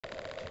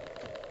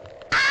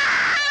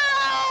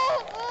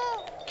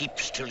Keep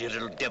still, you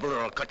little devil, or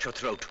I'll cut your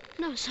throat.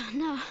 No, son,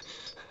 no.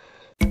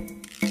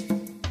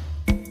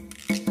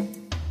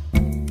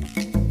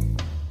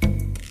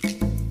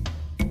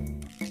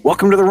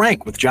 Welcome to The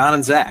Rank with John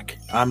and Zach.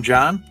 I'm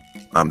John.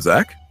 I'm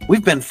Zach.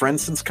 We've been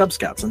friends since Cub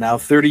Scouts, and now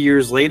 30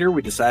 years later,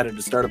 we decided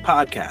to start a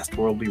podcast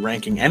where we'll be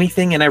ranking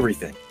anything and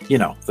everything. You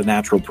know, the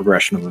natural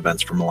progression of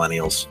events for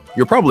millennials.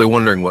 You're probably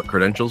wondering what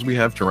credentials we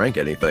have to rank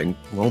anything.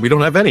 Well, we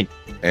don't have any.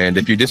 And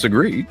if you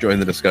disagree, join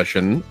the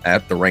discussion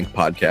at The Rank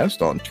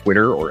Podcast on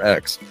Twitter or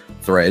X,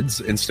 Threads,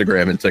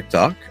 Instagram, and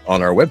TikTok,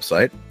 on our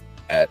website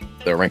at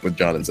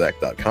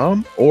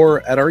therankwithjohnandzach.com,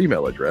 or at our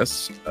email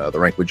address,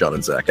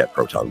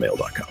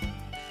 therankwithjohnandzach@protonmail.com.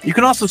 You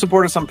can also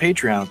support us on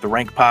Patreon at The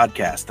Rank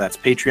Podcast. That's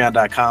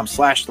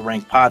patreon.com/The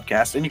Rank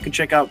Podcast. And you can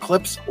check out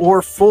clips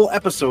or full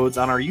episodes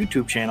on our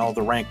YouTube channel,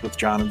 The Rank with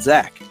John and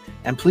Zach.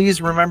 And please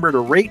remember to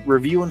rate,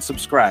 review, and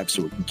subscribe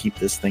so we can keep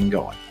this thing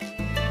going.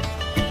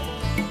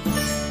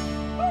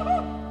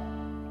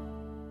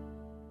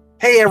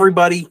 Hey,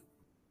 everybody,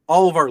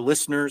 all of our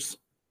listeners.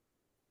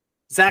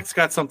 Zach's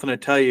got something to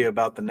tell you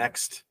about the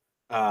next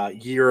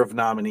year of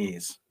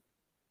nominees.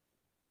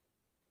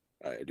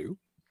 I do.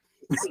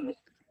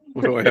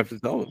 What do I have to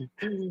tell them?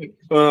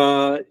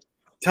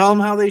 Tell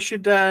them how they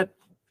should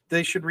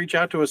reach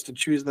out to us to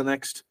choose the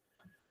next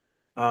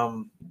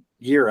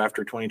year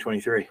after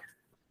 2023.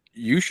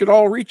 You should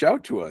all reach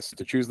out to us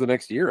to choose the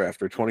next year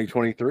after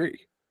 2023.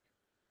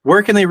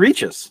 Where can they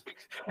reach us?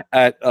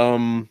 At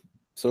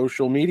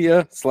social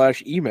media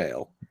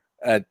 /email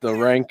at The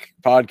Rank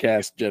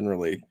Podcast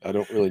generally. I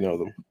don't really know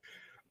them.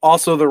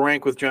 Also, The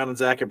Rank with John and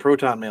Zach at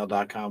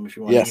protonmail.com if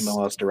you want to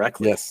email us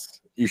directly. Yes.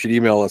 You should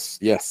email us,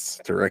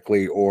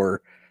 directly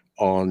or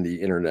on the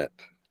internet.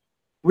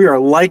 We are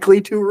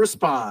likely to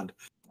respond.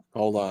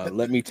 Hold on.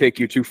 Let me take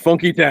you to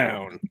Funky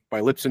Town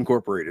by Lips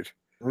Incorporated.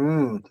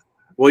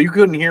 Well, you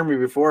couldn't hear me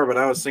before, but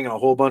I was singing a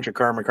whole bunch of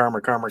Karma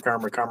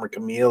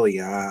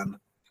Chameleon.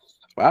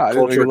 Wow, I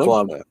Culture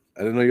Club. I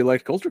didn't know you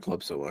liked Culture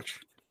Club so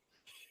much.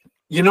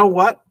 You know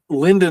what?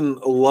 Lyndon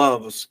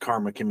loves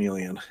Karma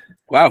Chameleon.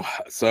 Wow.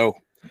 So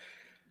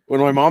when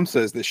my mom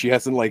says that she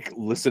hasn't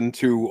listened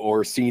to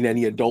or seen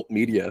any adult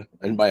media,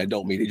 and by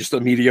adult media, just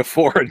a media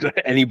for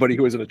anybody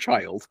who isn't a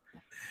child,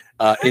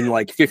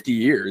 in 50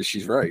 years,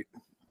 she's right.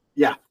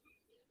 Yeah.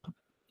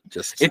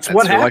 It's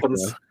what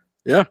happens.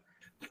 Yeah.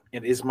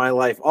 It is my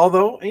life.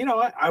 Although,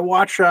 I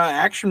watch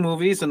action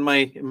movies in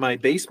my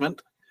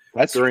basement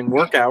during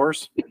work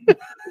hours.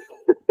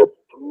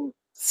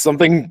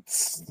 Something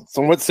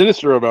somewhat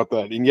sinister about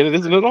that, and yet it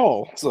isn't at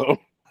all. So,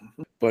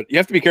 but you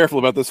have to be careful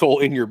about this whole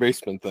in your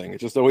basement thing. It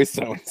just always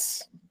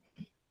sounds.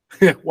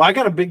 Well, I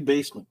got a big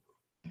basement.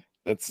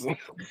 That's okay.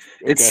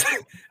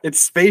 It's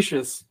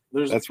spacious.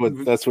 That's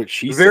what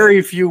she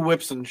very said. Few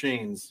whips and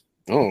chains.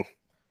 Oh,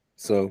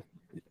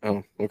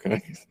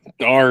 okay.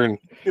 Darn.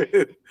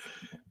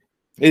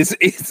 Is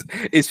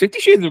 50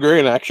 Shades of Grey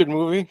an action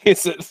movie?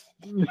 Is it?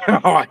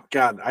 Oh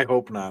God, I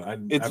hope not.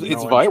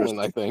 It's violent,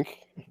 I think.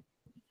 I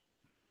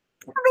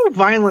don't know if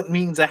violent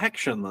means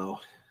action, though.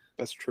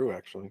 That's true,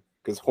 actually,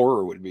 because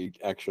horror would be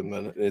action,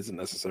 then it isn't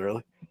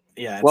necessarily.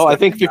 Yeah. Well, I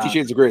think 50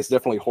 Shades of Grey is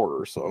definitely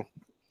horror. So,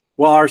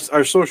 well, our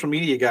social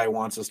media guy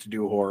wants us to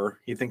do horror.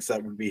 He thinks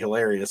that would be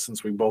hilarious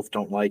since we both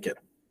don't like it.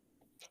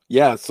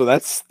 Yeah, so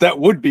that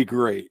would be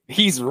great.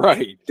 He's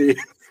right.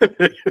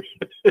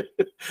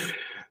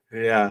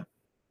 Yeah.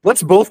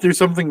 Let's both do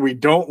something we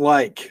don't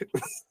like.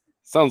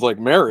 Sounds like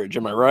marriage,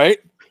 am I right?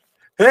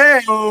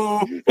 Hey,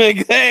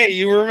 hey,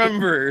 you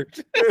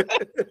remembered.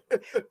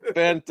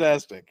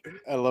 Fantastic.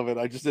 I love it.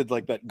 I just did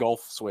that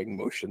golf swing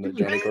motion that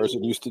Johnny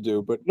Carson used to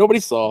do, but nobody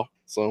saw,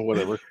 so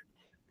whatever.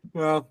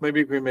 Well,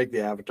 maybe we can make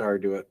the Avatar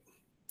do it.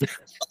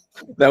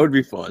 That would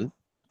be fun.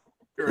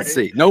 Right? Let's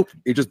see. Nope,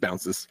 it just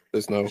bounces.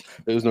 There's no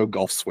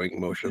golf swing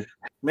motion.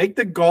 Make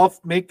the golf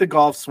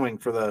swing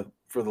for the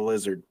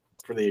lizard,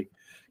 for the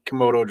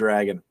Komodo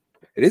dragon.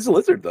 It is a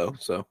lizard though,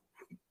 so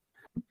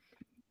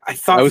I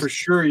thought for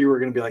sure you were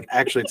going to be like,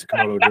 actually, it's a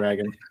Komodo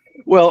dragon.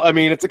 Well, I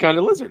mean, it's a kind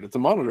of lizard. It's a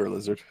monitor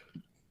lizard.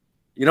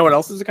 You know what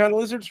else is a kind of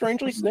lizard?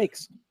 Strangely,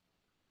 snakes.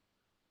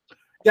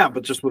 Yeah,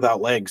 but just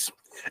without legs.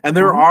 And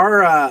there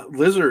are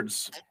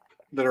lizards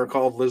that are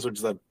called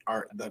lizards that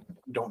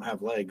don't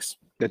have legs.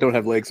 That don't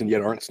have legs and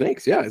yet aren't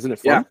snakes. Yeah, isn't it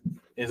fun?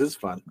 Yeah, it is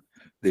fun.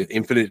 The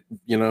infinite,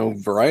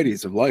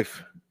 varieties of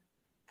life.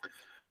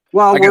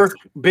 Well, we're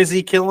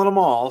busy killing them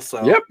all,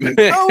 so yep.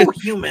 No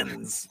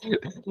humans.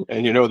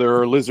 And there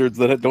are lizards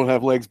that don't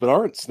have legs but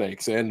aren't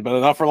snakes, but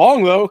not for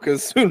long though,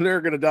 because soon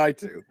they're going to die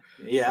too.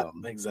 Yeah,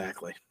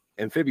 exactly.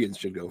 Amphibians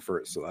should go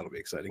first, so that'll be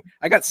exciting.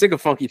 I got sick of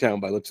Funky Town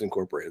by Lips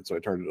Incorporated, so I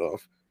turned it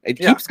off. It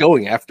keeps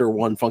going after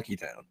one Funky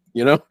Town.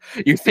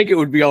 You think it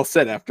would be all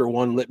set after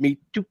one. Let me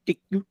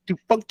take you to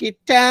Funky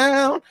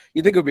Town.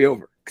 You think it would be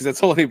over because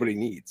that's all anybody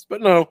needs,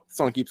 but no, the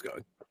song keeps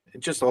going.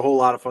 It's just a whole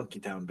lot of Funky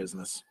Town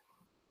business.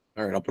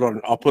 All right, I'll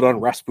put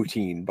on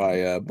Rasputin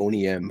by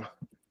Boney M.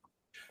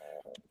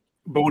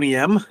 Boney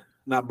M,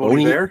 not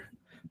Boney Bear.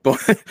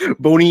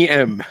 Boney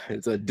M.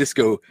 It's a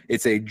disco.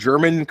 It's a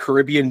German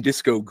Caribbean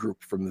disco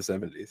group from the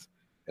 70s.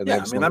 And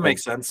that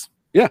makes sense.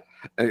 Yeah,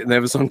 and they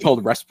have a song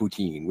called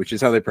Rasputin, which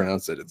is how they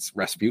pronounce it. It's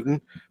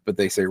Rasputin, but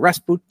they say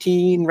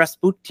Rasputin,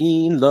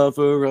 Rasputin,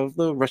 lover of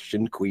the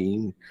Russian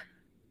queen,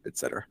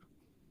 etc.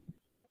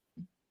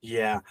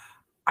 Yeah.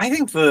 I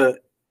think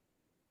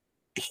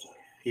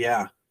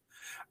yeah.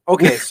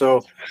 Okay,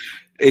 so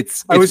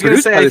it's I was going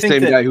to produced say, by I the think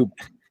same that, guy who.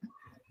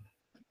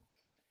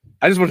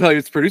 I just want to tell you,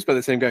 it's produced by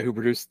the same guy who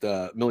produced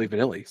Milli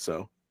Vanilli.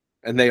 So,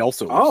 and they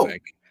also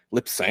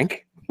lip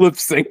synced.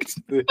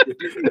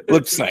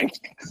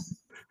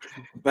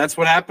 That's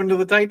what happened to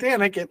the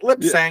Titanic. It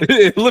lip sync.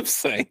 Lip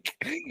sync.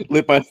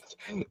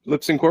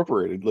 Lips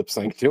Incorporated lip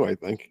sync too, I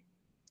think.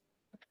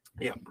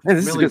 Yeah, Man,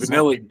 this Milli is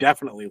Vanilli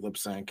definitely lip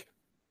sync.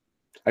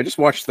 I just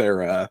watched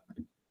their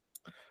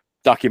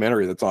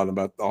documentary that's on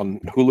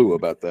Hulu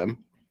about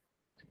them.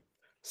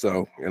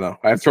 So,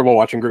 I have trouble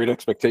watching Great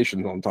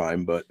Expectations on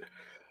time, but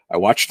I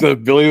watched the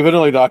Billy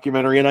Vanilli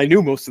documentary and I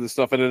knew most of the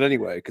stuff in it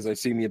anyway because I've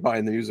seen the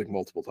behind the music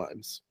multiple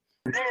times.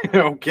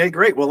 Okay,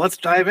 great. Well, let's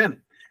dive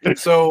in.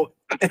 So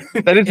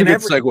that is a good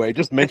segue.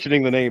 Just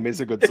mentioning the name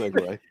is a good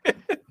segue.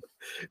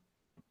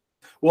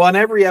 Well, on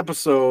every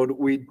episode,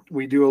 we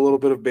do a little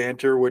bit of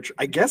banter, which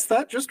I guess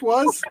that just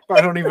was.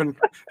 I don't know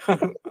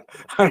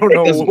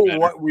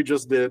what we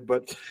just did,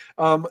 but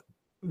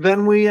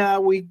then we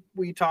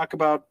talk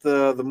about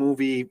the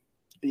movie,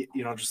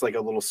 just like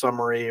a little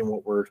summary and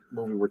what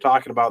movie we're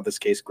talking about. In this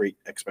case, Great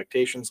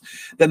Expectations.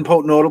 Then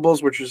Potent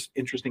Notables, which is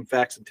interesting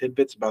facts and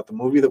tidbits about the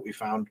movie that we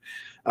found.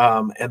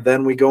 And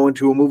then we go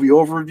into a movie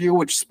overview,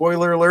 which,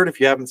 spoiler alert,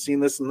 if you haven't seen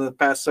this in the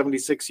past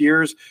 76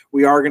 years,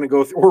 we are going to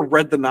go through, or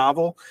read the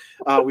novel.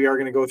 We are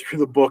going to go through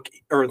the book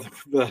or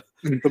the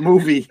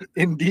movie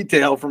in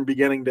detail from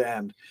beginning to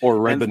end. Or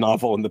read the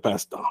novel in the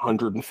past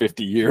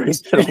 150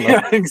 years.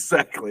 Yeah,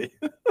 exactly.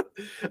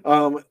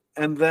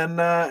 And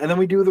then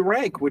we do the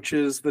rank, which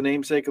is the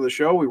namesake of the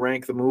show. We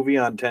rank the movie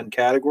on 10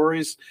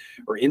 categories,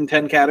 or in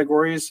 10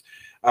 categories,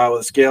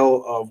 with a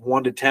scale of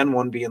 1 to 10,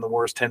 1 being the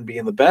worst, 10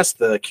 being the best.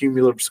 The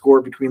cumulative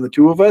score between the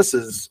two of us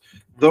is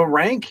the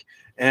rank,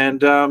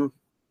 and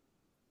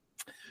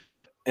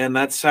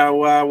that's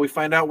how we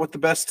find out what the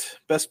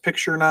best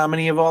picture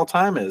nominee of all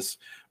time is.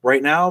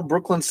 Right now,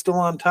 Brooklyn's still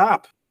on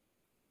top.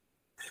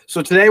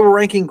 So today we're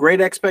ranking Great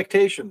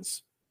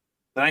Expectations,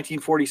 the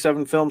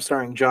 1947 film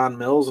starring John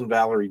Mills and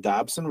Valerie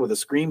Dobson, with a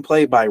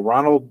screenplay by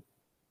Ronald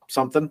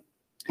something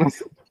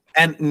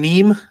and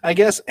Neame, I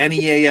guess,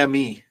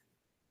 Neame,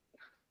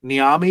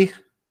 Niami,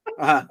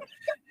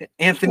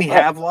 Anthony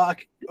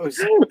Havelock.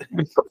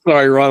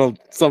 Sorry, Ronald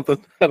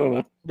something. I don't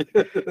know.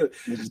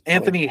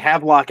 Anthony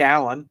Havelock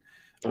Allen.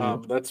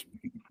 That's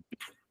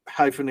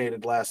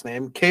hyphenated last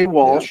name. Kay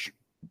Walsh,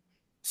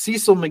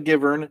 Cecil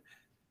McGivern,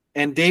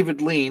 and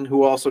David Lean,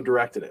 who also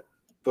directed it.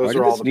 Those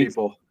are all the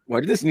people. Why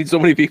did this need so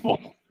many people?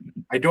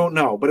 I don't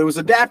know, but it was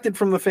adapted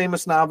from the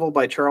famous novel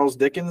by Charles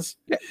Dickens.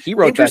 Yeah, he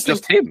wrote that,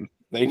 just him.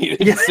 They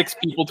needed 6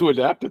 people to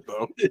adapt it,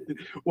 though.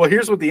 Well,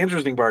 here's what the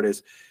interesting part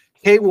is.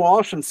 Kay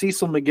Walsh and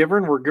Cecil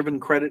McGivern were given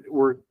credit,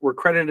 were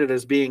credited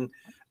as being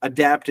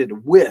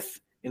adapted with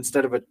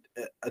instead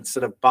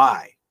of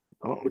by,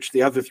 which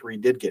the other 3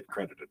 did get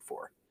credited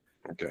for.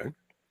 Okay.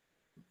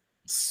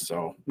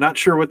 So, not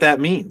sure what that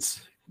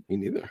means. Me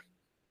neither.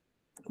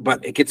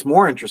 But it gets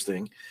more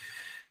interesting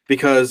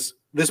because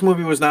this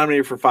movie was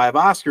nominated for 5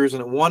 Oscars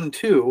and it won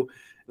 2.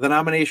 The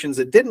nominations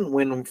it didn't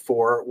win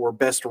for were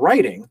Best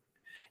Writing,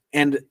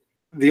 and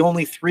the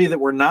only 3 that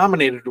were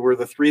nominated were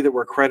the 3 that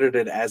were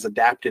credited as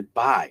adapted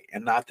by,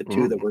 and not the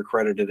 2 that were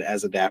credited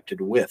as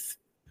adapted with.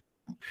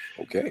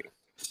 Okay.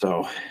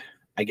 So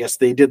I guess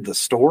they did the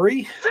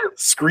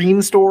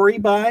screen story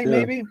by,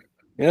 maybe?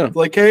 Yeah.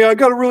 Like, hey, I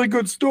got a really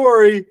good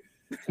story.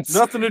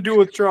 Nothing to do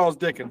with Charles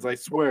Dickens, I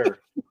swear.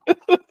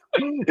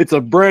 It's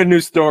a brand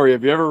new story.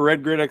 Have you ever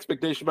read Great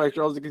Expectation by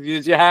Charles Dickens?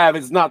 Yes, you have.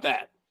 It's not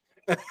that.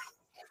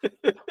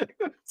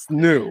 It's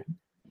new.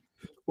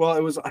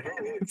 Well,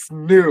 it's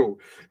new.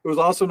 It was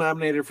also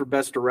nominated for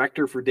Best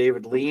Director for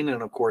David Lean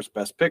and, of course,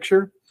 Best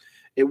Picture.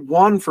 It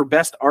won for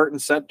Best Art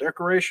and Set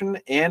Decoration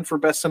and for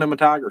Best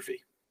Cinematography.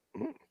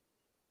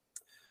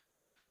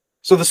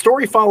 So the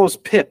story follows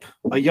Pip,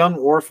 a young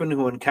orphan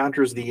who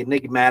encounters the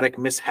enigmatic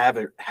Miss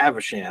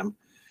Havisham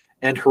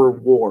and her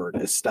ward,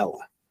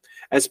 Estella.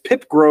 As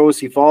Pip grows,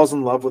 he falls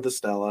in love with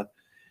Estella,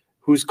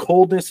 whose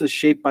coldness is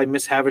shaped by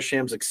Miss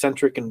Havisham's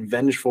eccentric and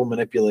vengeful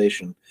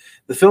manipulation.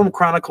 The film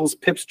chronicles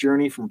Pip's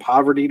journey from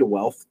poverty to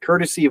wealth,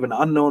 courtesy of an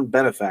unknown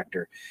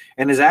benefactor,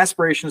 and his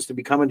aspirations to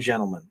become a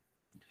gentleman.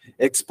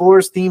 It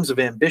explores themes of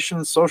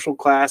ambition, social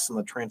class, and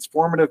the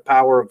transformative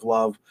power of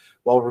love,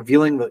 while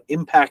revealing the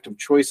impact of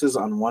choices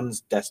on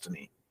one's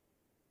destiny.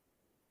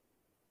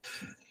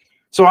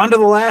 So on to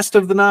the last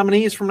of the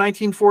nominees from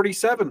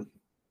 1947.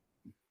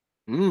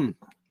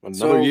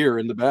 Another year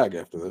in the bag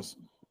after this.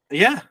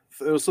 Yeah,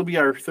 this will be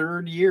our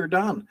 3rd year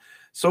done.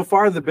 So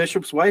far, The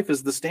Bishop's Wife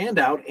is the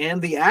standout,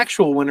 and the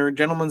actual winner,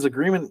 Gentleman's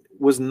Agreement,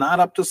 was not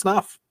up to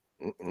snuff.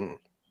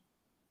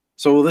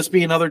 So will this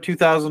be another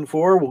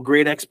 2004? Will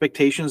Great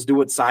Expectations do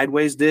what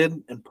Sideways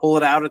did and pull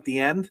it out at the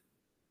end?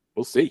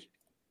 We'll see.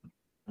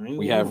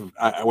 We have.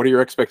 What are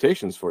your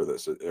expectations for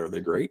this? Are they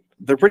great?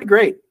 They're pretty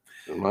great.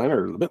 Mine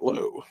are a bit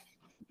low.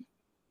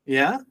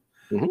 Yeah.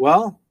 Mhm.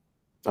 Well,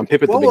 I'm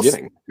Pip at the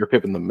beginning. You're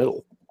Pip in the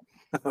middle.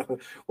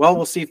 Well,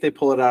 we'll see if they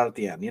pull it out at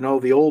the end. You know,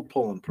 the old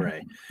pull and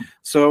pray.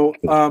 So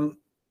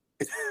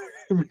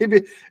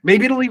maybe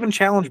it'll even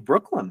challenge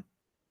Brooklyn.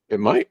 It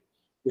might.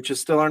 Which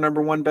is still our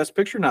number one Best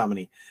Picture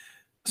nominee.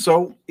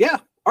 So, yeah.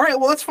 All right,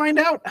 well, let's find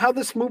out how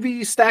this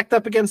movie stacked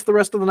up against the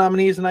rest of the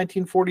nominees in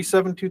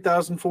 1947,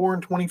 2004,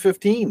 and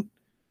 2015.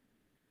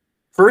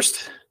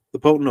 First, the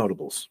Potent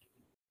Notables.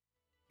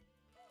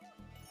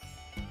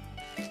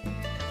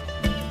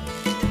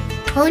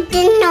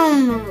 Potent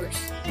Notables.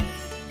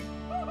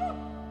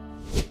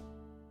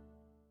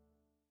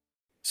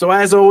 So,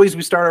 as always,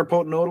 we start our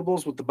Potent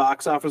Notables with the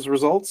box office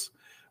results.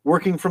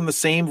 Working from the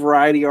same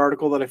Variety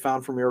article that I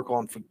found for Miracle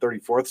on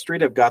 34th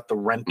Street, I've got the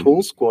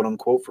rentals, quote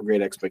unquote, for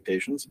Great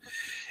Expectations.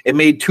 It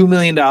made $2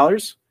 million,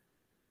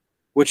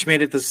 which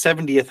made it the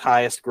 70th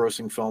highest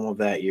grossing film of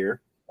that year.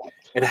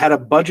 It had a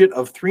budget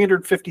of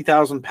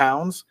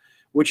 £350,000,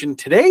 which in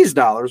today's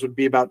dollars would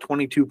be about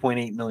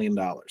 $22.8 million.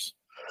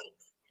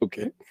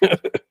 Okay.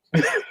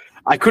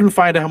 I couldn't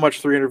find out how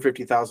much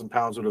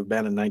 £350,000 would have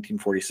been in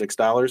 1946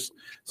 dollars.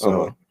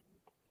 So,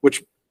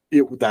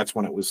 that's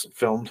when it was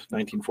filmed,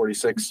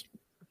 1946.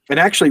 It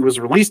actually was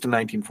released in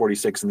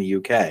 1946 in the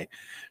UK,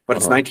 but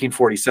it's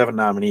 1947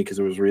 nominee because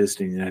it was released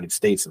in the United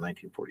States in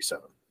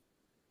 1947.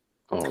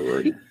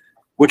 Alrighty.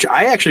 Which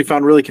I actually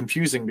found really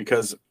confusing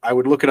because I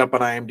would look it up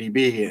on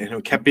IMDb and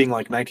it kept being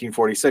like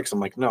 1946.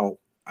 I'm like, no,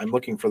 I'm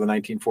looking for the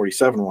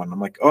 1947 one. I'm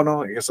like, oh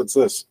no, I guess it's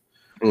this.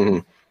 Mm-hmm.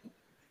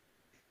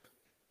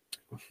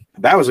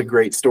 That was a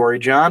great story,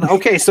 John.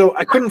 Okay, so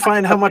I couldn't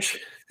find how much.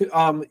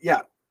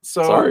 So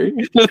sorry.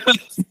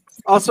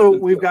 Also,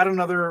 we've got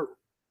another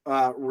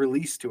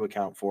release to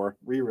account for,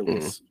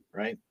 re-release,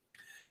 right?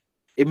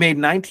 It made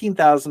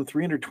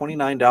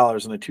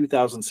 $19,329 in a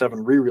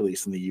 2007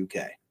 re-release in the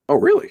UK. Oh,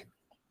 really?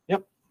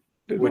 Yep.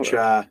 Which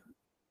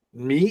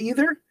me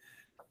either.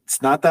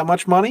 It's not that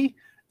much money.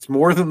 It's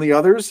more than the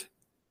others,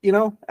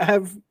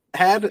 have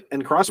had,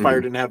 and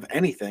Crossfire didn't have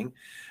anything.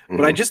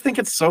 But I just think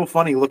it's so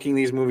funny looking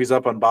these movies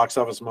up on Box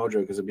Office Mojo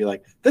because it'd be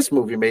like, this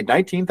movie made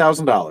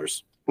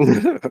 $19,000.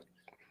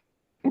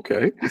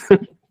 Okay.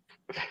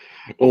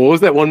 Well, what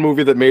was that one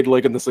movie that made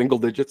like in the single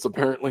digits,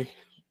 apparently?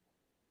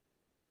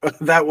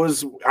 That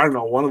was, I don't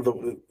know,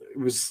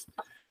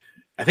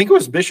 I think it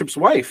was Bishop's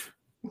Wife.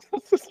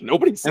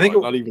 Nobody saw it,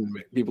 not even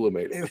people who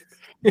made it.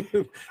 I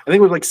think it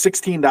was like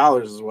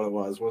 $16 is what it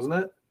was, wasn't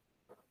it?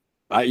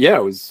 Yeah,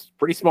 it was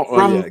pretty small.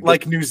 From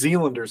like New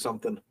Zealand or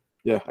something.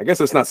 Yeah, I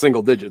guess it's not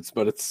single digits,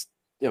 but it's,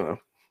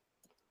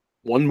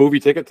 one movie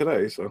ticket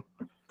today, so.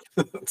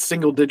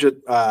 Single digit,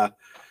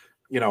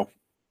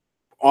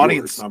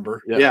 audience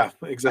number. Yeah,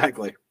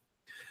 exactly.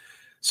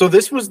 So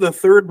this was the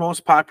third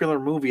most popular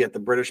movie at the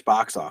British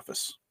box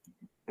office.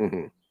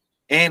 Mm-hmm.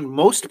 And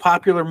most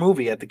popular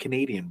movie at the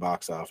Canadian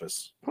box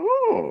office.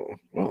 Oh,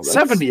 well,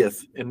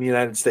 70th in the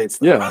United States.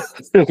 Though. Yeah,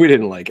 we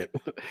didn't like it.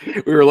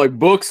 We were like,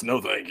 books?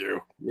 No, thank you.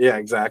 Yeah,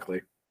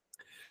 exactly.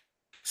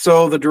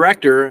 So the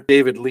director,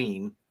 David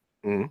Lean,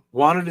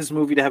 wanted his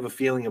movie to have a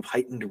feeling of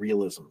heightened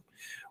realism.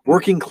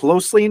 Working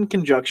closely in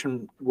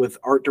conjunction with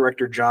art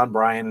director John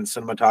Bryan and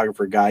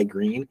cinematographer Guy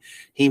Green,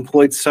 he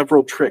employed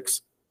several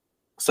tricks,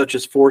 such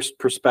as forced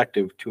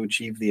perspective, to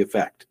achieve the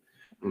effect.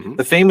 Mm-hmm.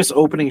 The famous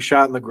opening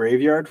shot in the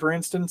graveyard, for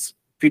instance,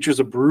 features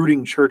a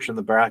brooding church in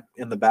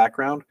the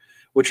background,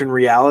 which in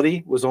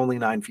reality was only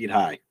 9 feet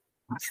high.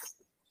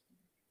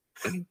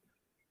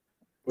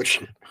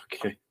 Which,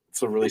 okay,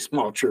 it's a really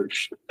small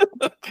church.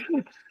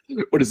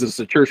 What is this,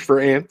 a church for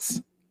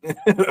ants?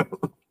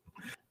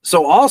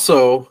 So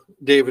also,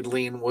 David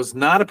Lean was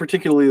not a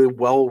particularly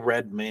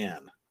well-read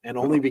man and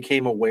only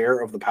became aware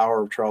of the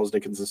power of Charles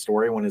Dickens'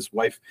 story when his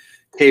wife,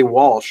 Kay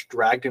Walsh,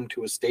 dragged him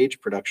to a stage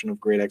production of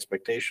Great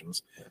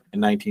Expectations in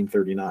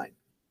 1939.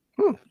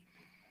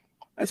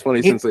 That's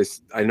funny,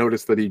 since I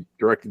noticed that he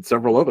directed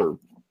several other.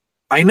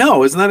 I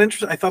know, isn't that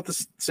interesting? I thought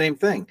the same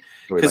thing.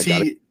 Because Go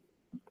ahead,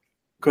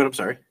 I'm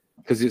sorry.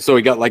 Because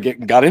he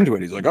got into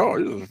it. He's like,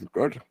 oh, this is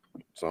good.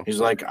 So he's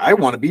like, I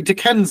want to be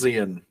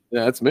Dickensian.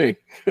 Yeah, that's me.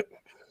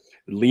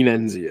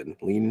 Leanensian.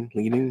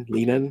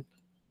 Lenient.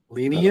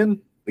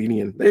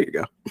 There you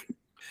go.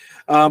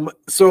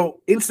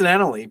 So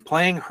incidentally,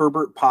 playing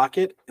Herbert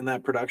Pocket in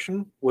that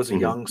production was a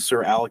young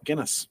Sir Alec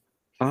Guinness.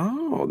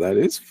 Oh, that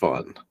is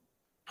fun.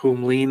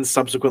 Whom Lean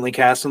subsequently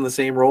cast in the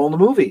same role in the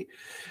movie.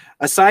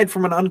 Aside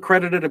from an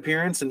uncredited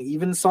appearance in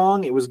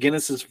Evensong, it was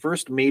Guinness's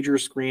first major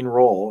screen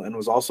role and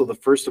was also the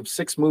first of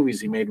 6 movies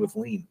he made with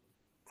Lean.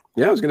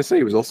 Yeah, I was going to say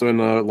he was also in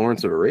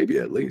Lawrence of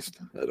Arabia, at least.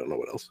 I don't know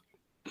what else.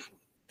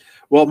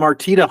 Well,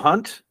 Martita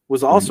Hunt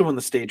was also in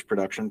the stage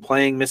production,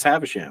 playing Miss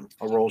Havisham,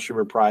 a role she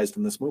reprised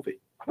in this movie.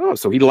 Oh,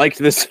 so he liked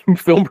this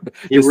film.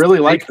 He really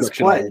liked this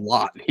play a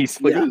lot. He's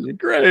like, this is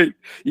great.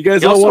 You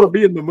guys all want to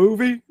be in the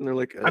movie? And they're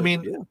like, I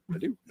mean, yeah, I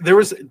do. There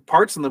was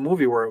parts in the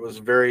movie where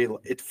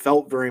it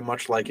felt very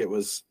much like it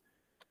was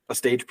a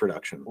stage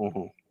production,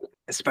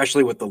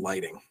 especially with the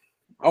lighting.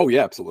 Oh,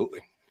 yeah, absolutely.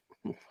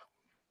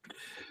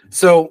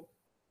 So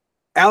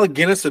Alec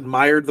Guinness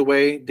admired the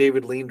way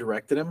David Lean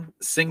directed him,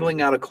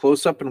 singling out a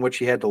close-up in which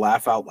he had to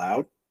laugh out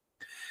loud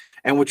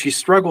and which he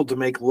struggled to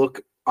make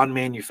look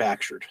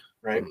unmanufactured,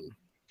 right?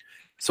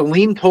 So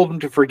Lean told him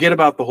to forget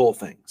about the whole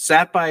thing,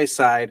 sat by his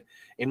side,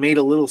 and made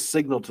a little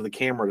signal to the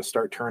camera to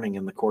start turning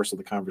in the course of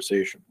the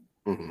conversation.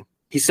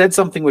 He said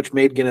something which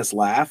made Guinness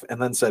laugh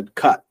and then said,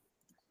 "Cut."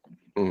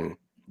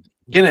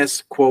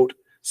 Guinness, quote,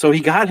 "So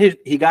he got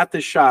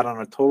this shot on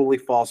a totally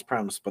false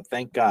premise, but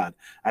thank God,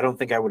 I don't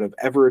think I would have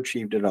ever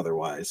achieved it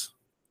otherwise."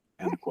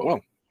 End quote.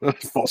 Well,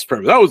 that's a false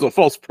premise. That was a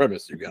false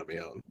premise you got me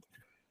on.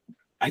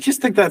 I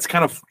just think that's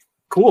kind of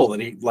cool that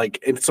he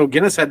so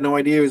Guinness had no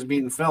idea he was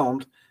being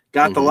filmed,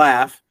 got the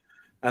laugh,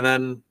 and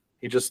then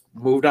he just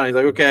moved on. He's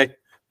like, "Okay,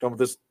 done with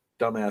this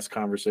dumbass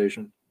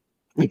conversation."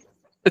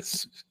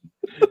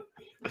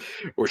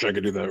 Wish I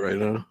could do that right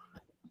now.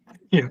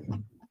 Yeah.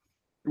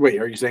 Wait,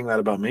 are you saying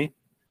that about me?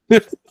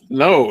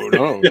 No.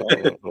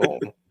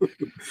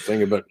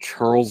 Saying about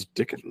Charles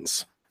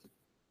Dickens.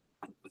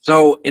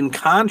 So, in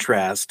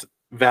contrast,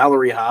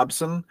 Valerie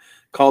Hobson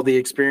called the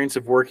experience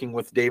of working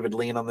with David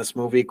Lean on this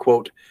movie,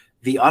 quote,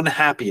 "the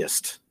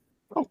unhappiest,"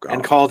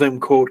 and called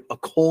him, quote, "a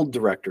cold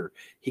director.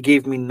 He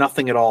gave me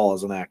nothing at all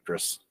as an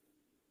actress."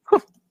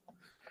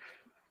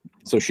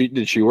 So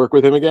did she work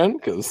with him again?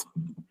 Because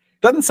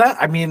doesn't sound.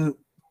 I mean,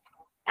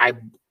 I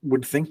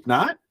would think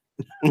not.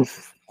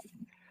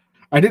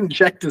 I didn't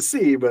check to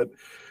see, but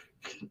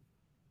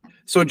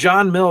so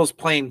John Mills,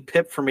 playing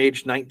Pip from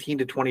age 19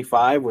 to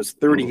 25, was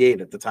 38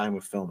 at the time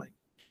of filming.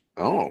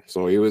 Oh,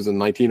 so he was in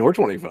 19 or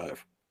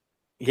 25.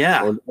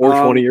 Yeah. Or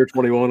 20 or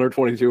 21 or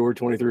 22 or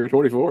 23 or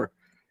 24.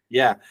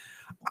 Yeah.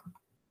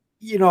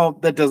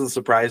 That doesn't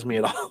surprise me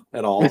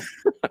at all.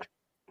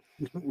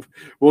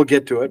 We'll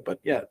get to it,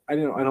 but yeah, I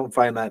don't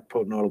find that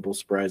notable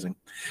surprising.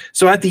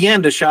 So at the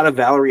end, a shot of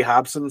Valerie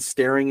Hobson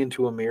staring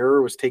into a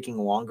mirror was taking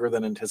longer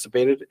than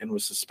anticipated and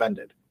was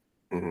suspended.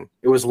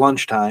 It was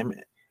lunchtime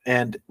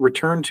and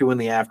returned to in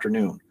the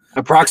afternoon.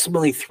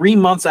 Approximately 3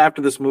 months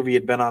after this movie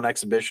had been on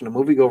exhibition, a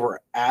moviegoer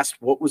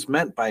asked what was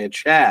meant by a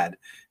Chad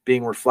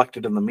being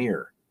reflected in the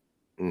mirror.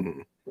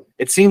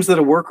 It seems that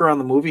a worker on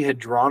the movie had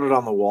drawn it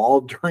on the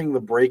wall during the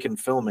break in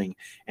filming,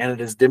 and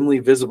it is dimly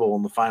visible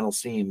in the final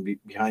scene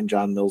behind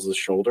John Mills's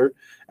shoulder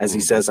as he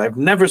says, "I've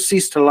never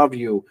ceased to love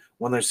you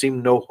when there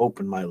seemed no hope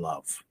in my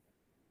love."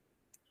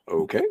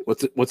 Okay,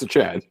 what's a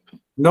Chad?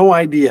 No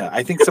idea.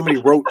 I think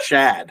somebody wrote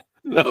Chad.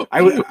 No,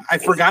 I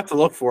forgot to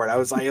look for it. I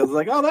was like,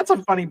 oh, that's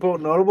a funny quote,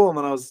 notable, and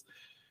then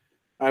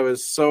I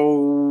was so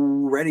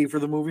ready for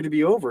the movie to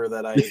be over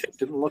that I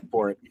didn't look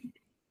for it.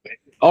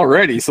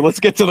 Already, so let's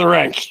get to the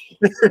rank.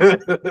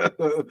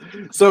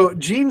 So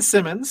Gene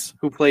Simmons,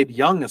 who played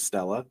young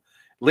Estella,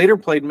 later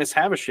played Miss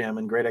Havisham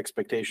in Great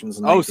Expectations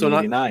in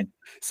 1989.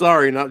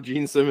 Sorry, not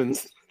Gene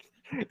Simmons,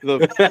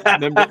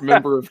 the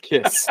member of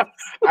Kiss.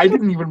 I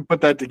didn't even put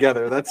that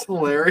together. That's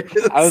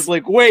hilarious. I was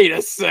like, wait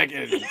a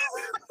second.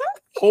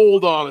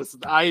 Hold on.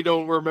 I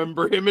don't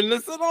remember him in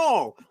this at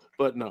all.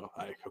 But no,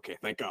 okay,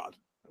 thank God.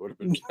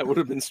 That would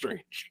have been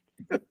strange.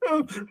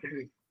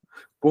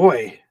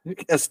 Boy,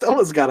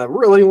 Estella's got a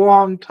really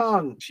long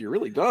tongue. She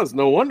really does.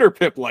 No wonder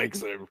Pip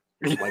likes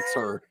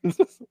her.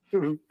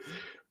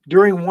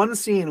 During one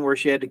scene where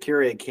she had to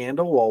carry a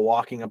candle while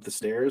walking up the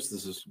stairs,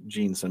 this is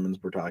Gene Simmons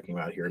we're talking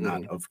about here,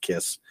 not of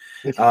Kiss.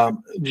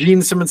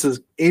 Gene Simmons'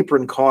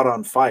 apron caught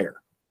on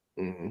fire.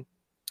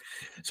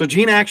 So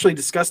Gene actually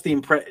discussed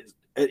the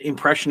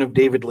impression of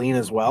David Lean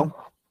as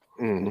well.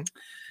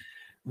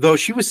 Though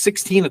she was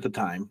 16 at the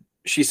time,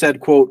 she said,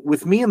 quote,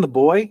 "With me and the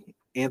boy,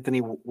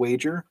 Anthony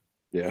Wager,"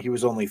 he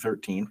was only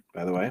 13,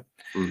 by the way,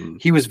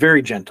 "he was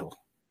very gentle.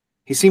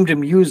 He seemed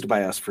amused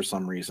by us for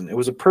some reason. It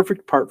was a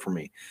perfect part for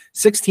me.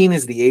 16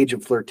 is the age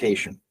of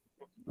flirtation."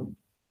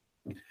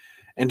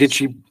 And did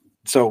she,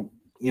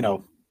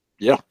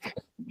 yeah,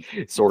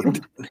 sort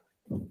of.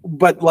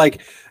 But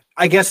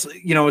I guess,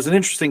 it was an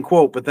interesting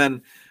quote, but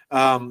then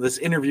this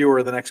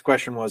interviewer, the next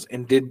question was,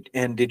 and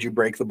did you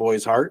break the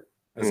boy's heart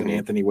as an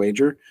Anthony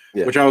Wager?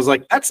 Which I was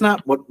like, that's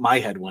not what my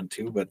head went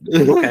to, but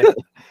okay.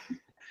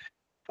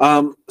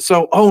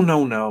 Oh,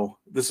 no.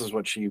 This is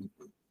what she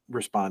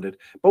responded.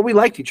 "But we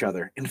liked each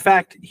other. In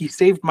fact, he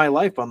saved my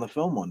life on the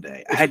film one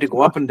day. I had to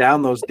go up and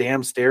down those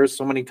damn stairs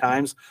so many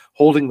times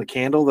holding the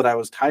candle that I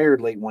was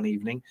tired late one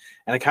evening,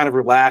 and I kind of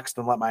relaxed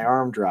and let my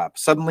arm drop.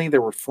 Suddenly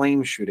there were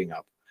flames shooting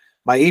up.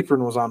 My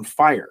apron was on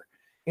fire.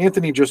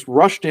 Anthony just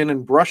rushed in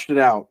and brushed it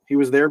out. He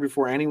was there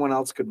before anyone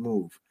else could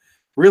move.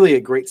 Really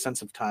a great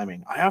sense of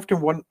timing. I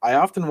often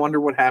wonder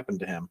what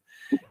happened to him.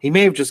 He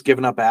may have just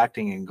given up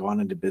acting and gone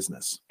into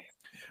business."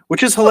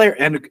 Which is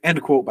hilarious.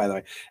 End quote, by the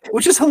way.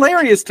 Which is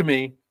hilarious to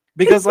me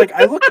because,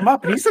 I looked him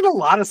up and he's in a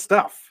lot of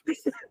stuff.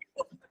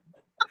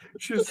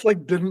 She just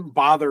didn't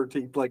bother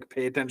to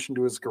pay attention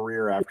to his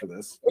career after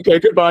this. Okay,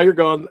 goodbye. You're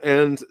gone.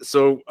 And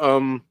so,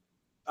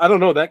 I don't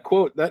know,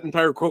 that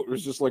entire quote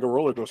was just like a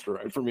roller coaster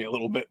ride for me a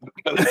little bit.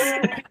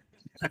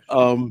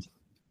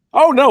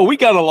 Oh no, we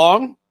got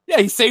along. Yeah,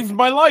 he saved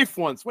my life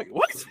once. Wait,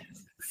 what?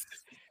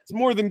 It's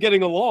more than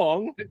getting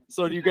along.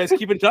 So do you guys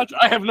keep in touch?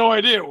 I have no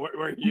idea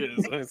where he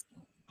is.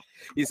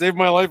 He saved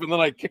my life, and then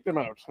I kicked him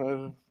out.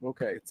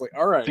 Okay, it's like,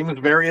 all right. Seems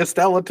very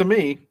Estella to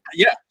me.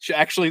 Yeah,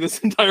 actually, this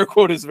entire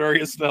quote is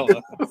very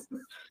Estella.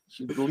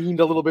 She leaned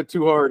a little bit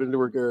too hard into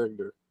her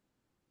character,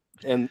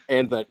 and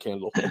that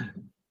candle.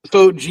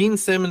 So Gene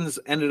Simmons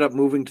ended up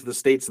moving to the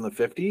States in the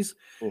 50s,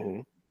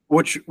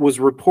 which was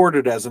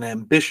reported as an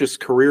ambitious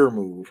career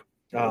move.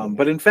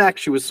 But in fact,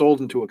 she was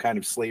sold into a kind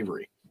of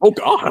slavery. Oh,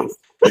 God.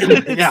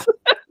 Yeah.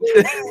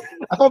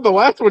 I thought the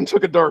last one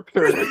took a dark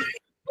turn.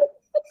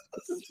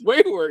 This is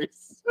way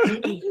worse.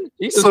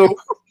 So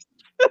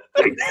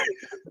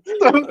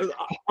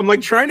I'm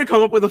like trying to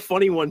come up with a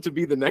funny one to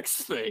be the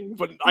next thing,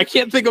 but I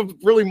can't think of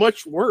really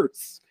much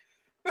worse.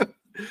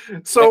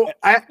 So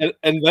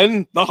and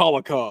then the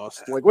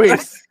Holocaust. Like, wait,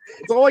 that's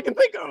all I can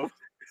think of.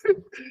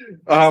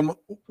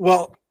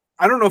 Well,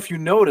 I don't know if you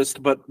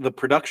noticed, but the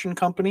production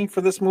company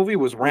for this movie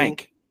was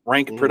Rank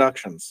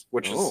Productions,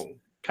 which is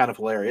kind of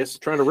hilarious.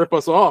 Trying to rip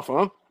us off,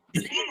 huh?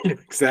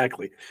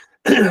 Exactly.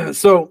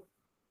 So,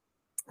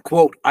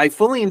 quote, I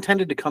fully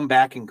intended to come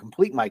back and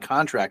complete my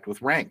contract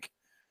with Rank,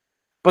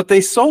 but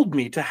they sold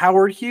me to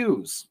Howard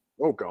Hughes.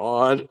 Oh,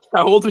 God.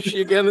 How old is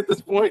she again at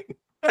this point?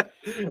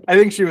 I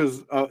think she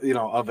was,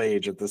 of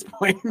age at this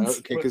point.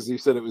 Okay, because you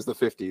said it was the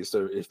 50s,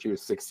 so if she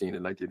was 16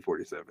 in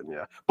 1947,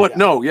 yeah. But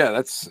no, yeah,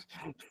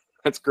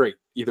 that's great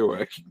either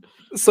way.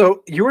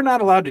 So you're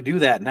not allowed to do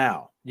that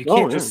now. You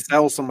can't just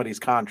sell somebody's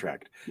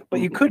contract,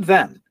 but you could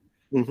then.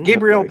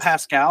 Gabriel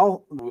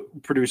Pascal,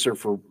 producer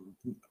for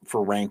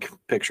Rank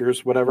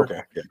Pictures,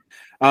 whatever,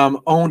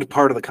 owned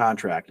part of the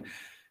contract.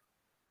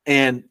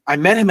 And I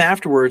met him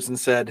afterwards and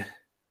said,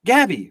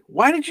 Gabby,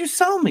 why did you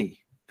sell me?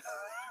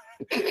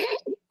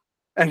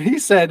 And he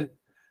said,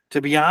 to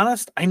be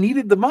honest, I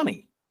needed the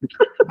money.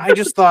 I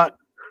just thought,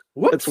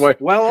 whoops,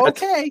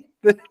 okay.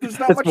 There's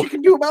not much you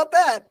can do about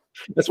that.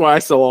 That's why I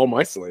sell all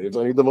my slaves.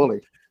 I need the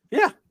money.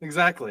 Yeah,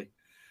 exactly.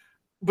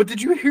 But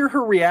did you hear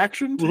her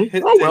reaction to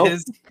his,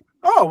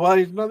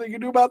 there's nothing you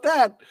can do about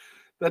that.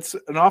 That's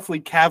an awfully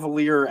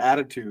cavalier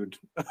attitude.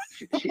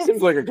 She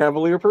seems like a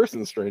cavalier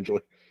person,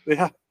 strangely.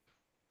 Yeah.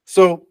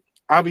 So,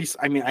 obviously,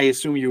 I mean, I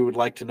assume you would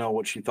like to know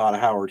what she thought of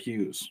Howard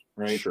Hughes,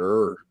 right?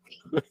 Sure.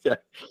 Yeah.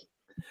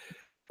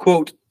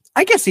 Quote,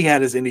 I guess he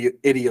had his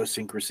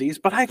idiosyncrasies,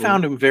 but I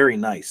found him very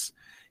nice.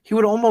 He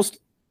would almost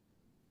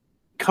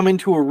come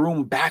into a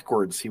room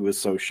backwards. He was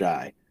so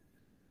shy.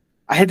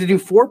 I had to do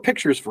 4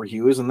 pictures for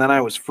Hughes, and then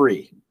I was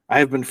free. I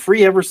have been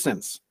free ever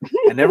since.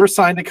 I never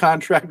signed a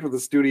contract with the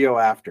studio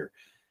after.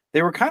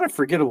 They were kind of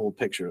forgettable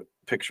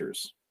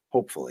pictures,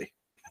 hopefully.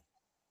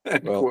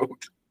 Well,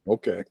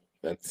 okay.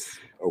 That's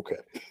okay.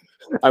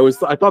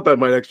 I thought that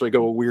might actually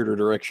go a weirder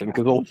direction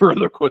because all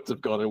further quotes have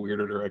gone in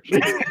weirder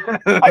directions.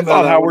 I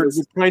thought Howard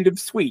was kind of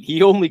sweet.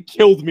 He only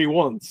killed me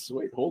once.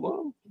 Wait, hold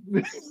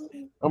on.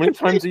 How many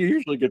times do you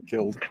usually get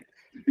killed?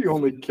 He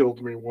only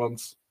killed me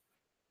once.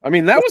 I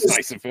mean, that was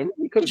nice of him.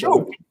 He could have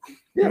joked.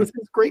 Yeah, with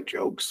his great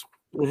jokes.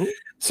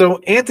 So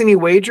Anthony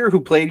Wager,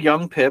 who played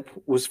young Pip,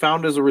 was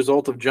found as a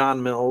result of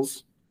John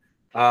Mills,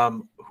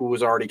 who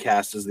was already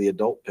cast as the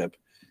adult Pip.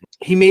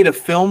 He made a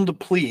filmed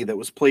plea that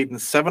was played in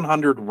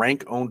 700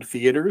 Rank-owned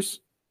theaters,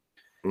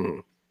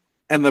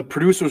 and the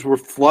producers were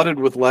flooded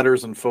with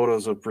letters and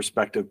photos of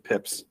prospective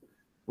Pips,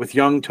 with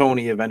young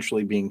Tony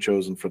eventually being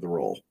chosen for the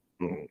role.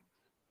 I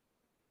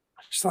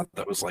just thought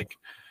that was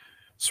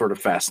sort of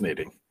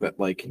fascinating that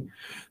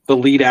the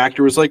lead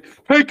actor was like,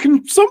 hey,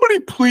 can somebody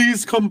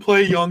please come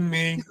play young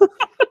me?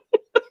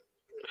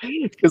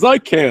 Because I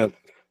can't.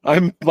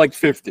 I'm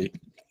 50.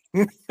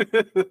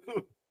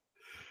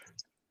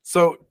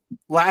 So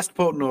last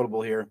quote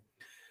notable here.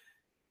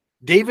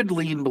 David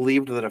Lean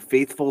believed that a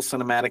faithful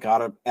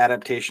cinematic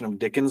adaptation of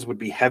Dickens would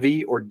be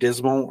heavy or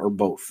dismal or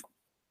both.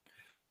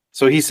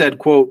 So he said,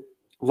 quote,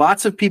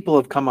 lots of people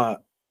have come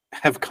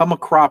a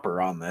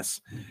cropper on this,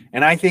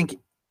 and I think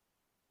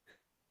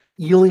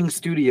Ealing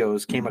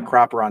Studios came a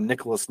cropper on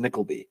Nicholas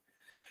Nickleby.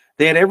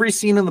 They had every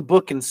scene in the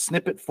book in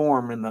snippet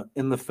form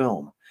in the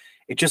film.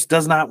 It just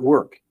does not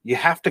work. You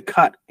have to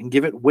cut and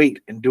give it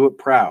weight and do it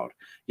proud.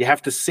 You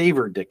have to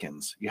savor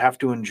Dickens. You have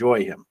to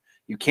enjoy him.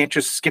 You can't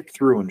just skip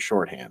through in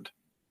shorthand.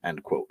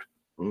 End quote.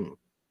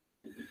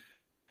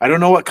 I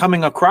don't know what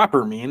coming a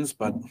cropper means,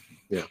 but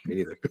yeah, me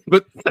neither.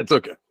 But that's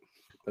okay.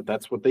 But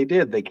that's what they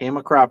did. They came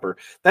a cropper.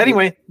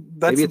 Anyway,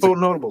 that's the boat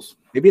notables.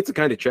 Maybe it's a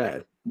kind of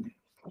Chad.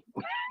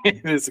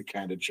 It is a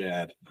kind of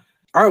Chad.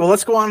 All right, well,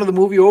 let's go on to the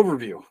movie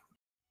overview.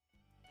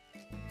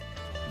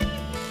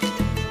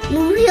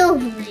 Movie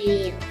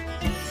overview.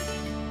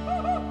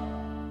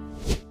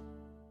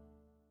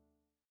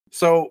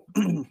 So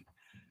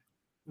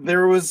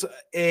there was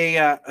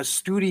a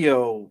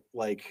studio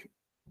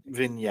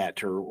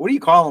vignette, or what do you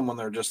call them when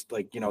they're just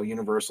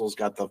Universal's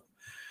got the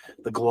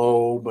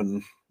globe,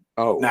 and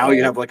now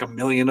you have 1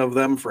 million of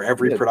them for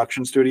every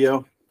production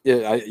studio.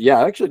 Yeah,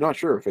 I'm actually not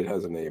sure if it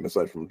has a name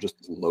aside from just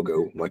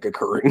logo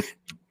occurring.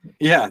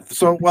 Yeah,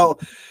 so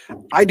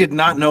I did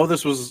not know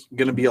this was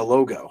going to be a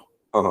logo.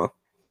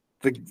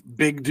 The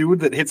big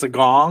dude that hits a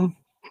gong.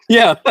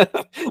 Yeah, I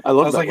love I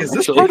was that like, one, is this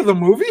actually. part of the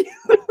movie?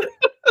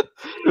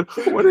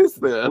 What is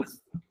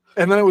this?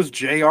 And then it was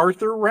J.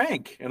 Arthur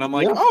Rank, and I'm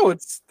like, Yeah. oh,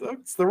 it's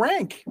the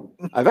Rank.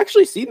 I've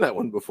actually seen that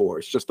one before.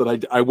 It's just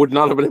that I would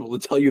not have been able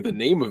to tell you the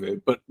name of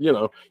it. But you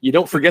know, you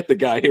don't forget the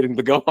guy hitting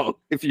the gong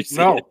if you see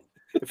No, it.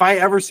 if I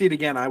ever see it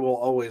again, I will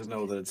always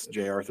know that it's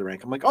J. Arthur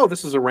Rank. I'm like, oh,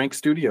 this is a Rank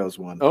Studios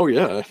one. Oh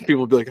yeah, people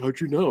will be like,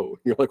 "How'd you know?"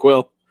 You're like,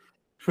 "Well,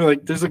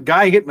 Like, there's a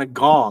guy hitting a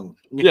gong.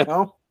 You Yeah.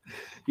 know,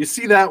 you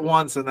see that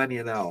once, and then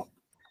you know.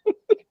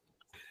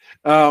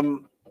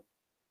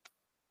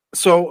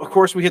 So of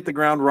course we hit the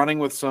ground running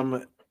with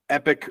some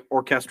epic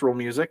orchestral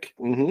music.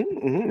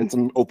 and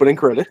some opening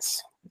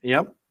credits."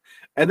 Yep.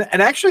 And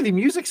actually the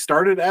music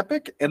started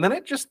epic and then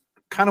it just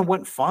kind of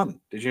went fun.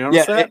 Did you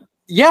notice that?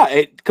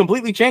 It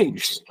completely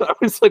changed. I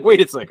was like, wait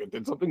a second,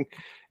 did something?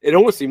 It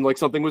almost seemed like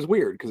something was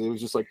weird because it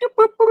was just like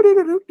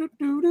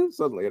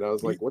suddenly, and I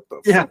was like, what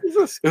the Yeah. fuck is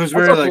this? It was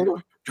That's very okay. like,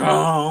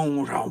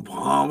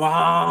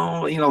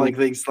 you know, like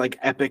these like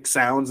epic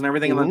sounds and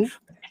everything. And then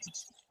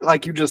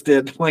like you just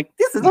did, like,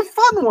 this is a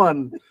fun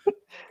one.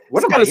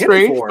 What am I Kind of in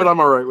strange, for? but I'm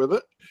all right with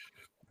it.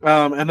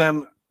 And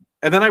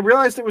then I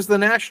realized it was the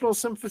National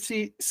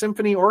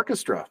Symphony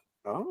Orchestra.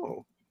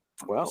 Oh,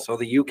 well, So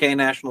the UK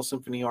National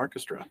Symphony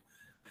Orchestra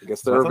I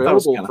guess I they're thought that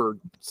was available kinda- for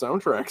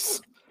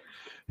soundtracks.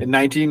 in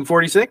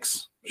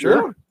 1946.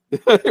 Sure.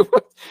 Yeah.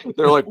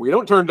 They're like, we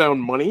don't turn down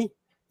money.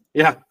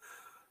 Yeah.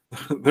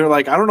 They're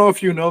like, I don't know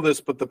if you know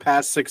this, but the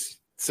past six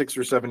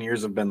or 7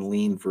 years have been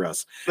lean for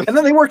us. And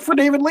then they worked for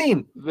David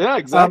Lean. Yeah,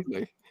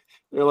 exactly.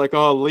 They're like,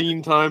 oh,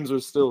 lean times are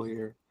still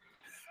here.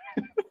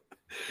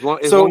 As long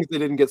as they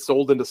didn't get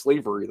sold into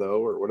slavery,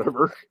 though, or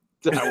whatever.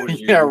 That was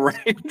Yeah,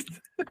 right.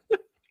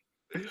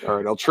 All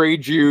right, I'll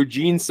trade you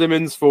Gene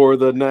Simmons for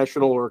the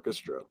National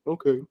Orchestra.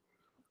 Okay.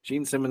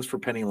 Gene Simmons for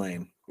Penny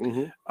Lane.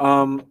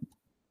 Mm-hmm.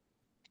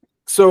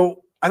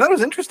 So I thought it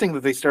was interesting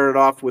that they started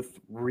off with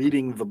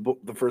reading the book,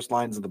 the first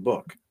lines of the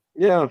book.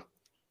 Yeah,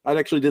 I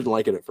actually didn't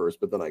like it at first,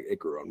 but then it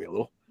grew on me a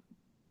little.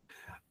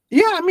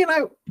 Yeah, I mean,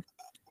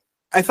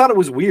 I thought it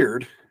was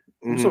weird.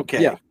 It was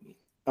okay. Yeah.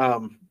 I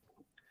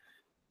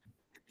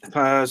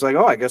was like,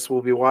 oh, I guess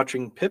we'll be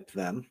watching Pip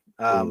then.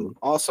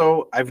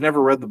 Also, I've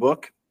never read the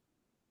book,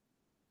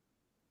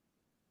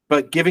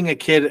 but giving a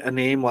kid a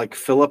name like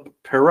Philip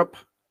Pirrup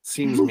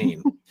seems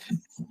mean.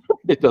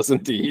 It does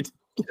indeed.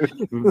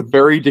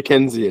 Very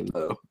Dickensian,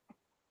 though.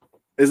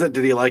 Is it?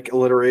 Did he like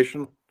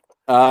alliteration?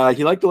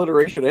 He liked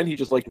alliteration and he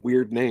just liked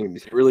weird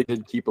names. He really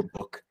did keep a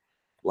book.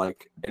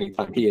 Like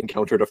anytime he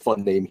encountered a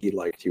fun name he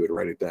liked, he would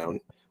write it down.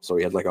 So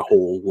he had like a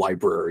whole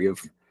library of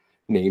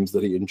names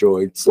that he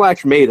enjoyed,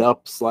 / made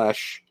up, /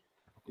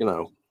 you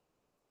know,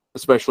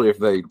 especially if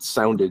they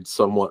sounded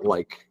somewhat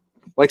like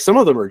some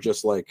of them are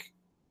just like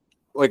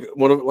a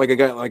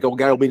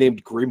guy will be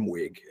named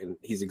Grimwig, and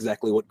he's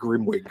exactly what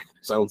Grimwig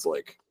sounds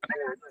like.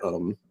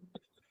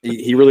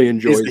 He really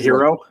enjoys He's the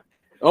hero.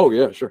 Oh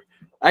yeah, sure.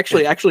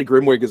 Actually,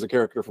 Grimwig is a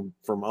character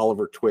from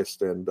Oliver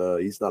Twist, and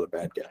he's not a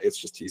bad guy. It's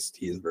just he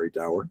is very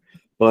dour.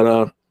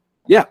 But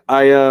yeah,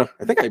 I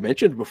think I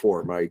mentioned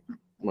before my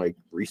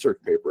research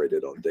paper I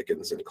did on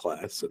Dickens in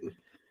class and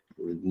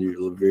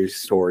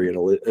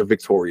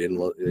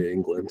Victorian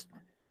England.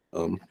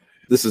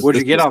 What'd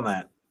you get on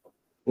that?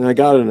 And I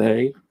got an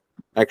A.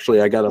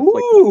 Actually, I got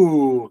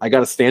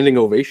a standing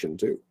ovation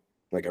too.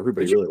 Like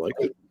everybody really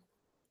liked it.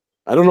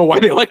 I don't know why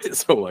they liked it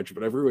so much,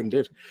 but everyone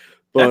did.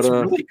 But that's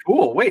really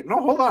cool. Wait, no,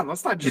 hold on.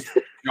 Let's not just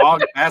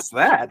jog past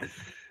that.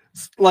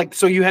 Like,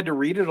 so you had to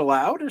read it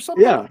aloud or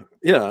something? Yeah.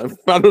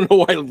 I don't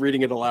know why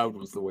reading it aloud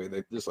was the way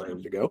they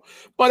decided to go,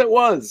 but it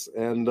was.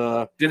 And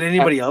did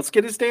anybody else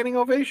get a standing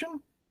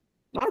ovation?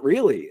 Not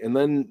really. And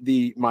then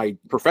my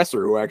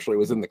professor, who actually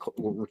was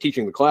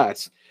teaching the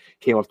class,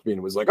 came up to me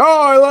and was like,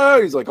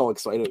 "Oh, he's like all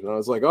excited." And I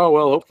was like, "Oh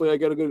well, hopefully I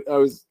get a good." I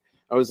was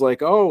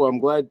like, "Oh, I'm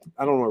glad."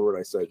 I don't remember what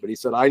I said, but he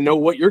said, "I know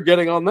what you're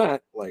getting on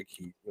that." Like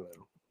he,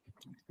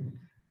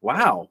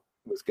 Wow,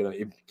 was gonna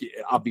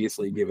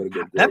obviously give it a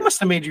good grade. That must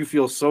have made you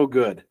feel so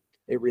good.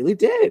 It really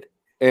did.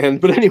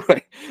 But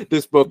anyway,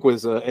 this book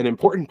was an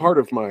important part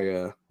of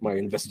my my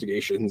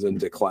investigations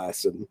into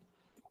class and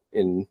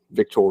in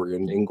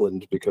Victorian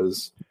England,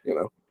 because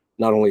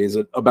not only is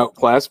it about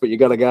class, but you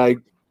got a guy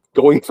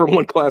going from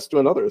one class to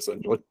another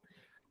essentially.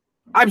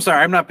 I'm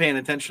sorry, I'm not paying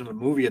attention to the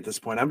movie at this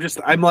point.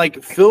 I'm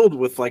like filled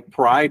with like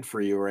pride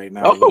for you right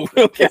now. Oh,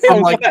 okay.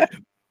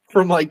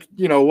 From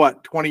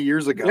 20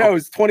 years ago. Yeah, it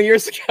was 20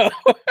 years ago.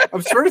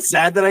 I'm sort of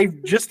sad that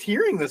I'm just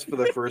hearing this for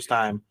the first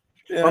time.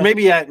 Yeah. Or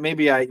maybe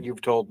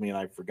you've told me and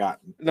I've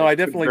forgotten. No, I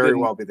definitely could very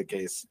didn't. well be the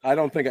case. I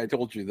don't think I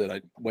told you that I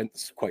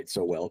went quite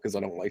so well, because I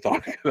don't like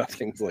talking about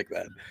things like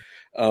that.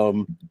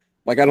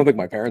 Like I don't think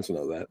my parents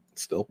know that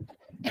still.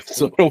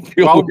 So I don't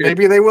feel weird.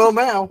 Maybe they will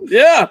now.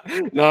 Yeah.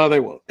 No, they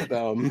won't.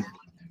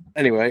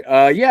 Anyway,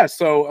 yeah,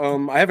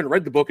 so I haven't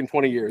read the book in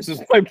 20 years,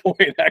 is my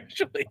point,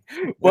 actually.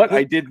 But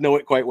I did know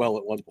it quite well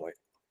at one point.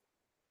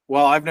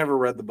 Well, I've never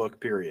read the book,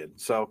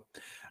 period. So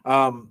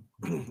on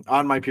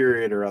my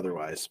period or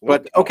otherwise.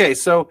 But okay,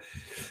 so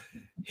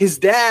his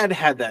dad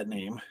had that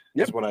name.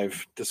 Yep. is what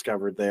I've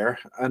discovered there.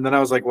 And then I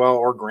was like, well,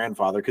 or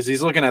grandfather, because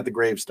he's looking at the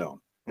gravestone,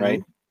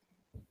 right?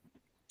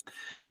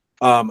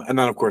 And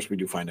then of course we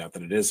do find out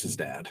that it is his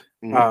dad.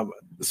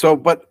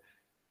 But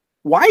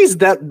why is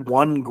that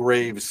one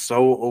grave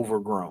so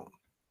overgrown?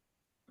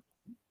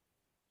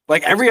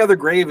 Like every other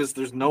grave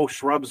there's no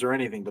shrubs or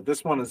anything, but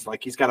this one is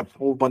like he's got a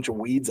whole bunch of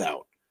weeds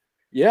out.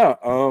 Yeah,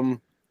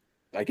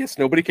 I guess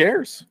nobody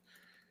cares.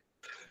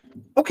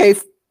 Okay,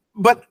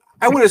 but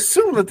I would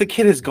assume that the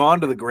kid has gone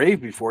to the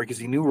grave before because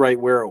he knew right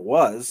where it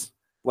was.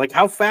 Like,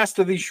 how fast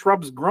are these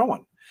shrubs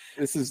growing?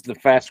 This is the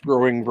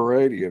fast-growing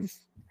variety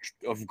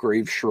of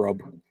grave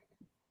shrub.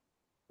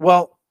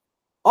 Well,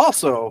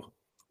 also,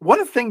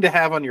 what a thing to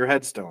have on your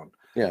headstone.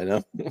 Yeah, I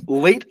know.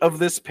 Late of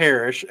this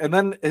parish, and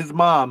then his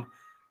mom,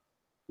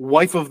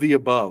 wife of the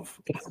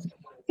above.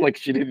 Like,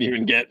 she didn't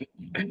even get...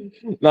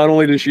 Not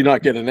only does she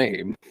not get a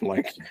name,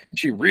 like,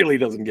 she really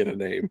doesn't get a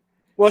name.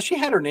 Well, she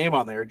had her name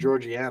on there,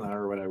 Georgiana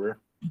or whatever.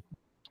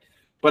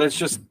 But it's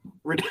just...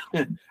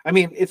 I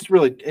mean, it's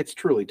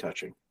truly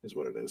touching, is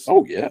what it is.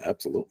 Oh, yeah,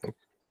 absolutely.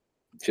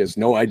 She has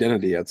no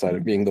identity outside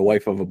of being the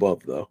wife of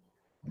above, though.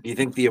 Do you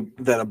think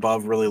that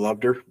above really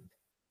loved her?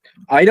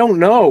 I don't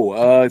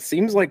know. It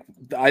seems like...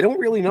 I don't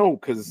really know,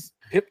 because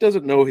Pip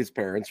doesn't know his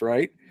parents,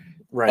 right?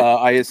 Right.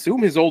 I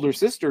assume his older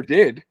sister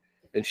did,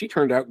 and she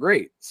turned out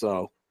great.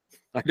 So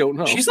I don't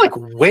know. She's like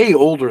way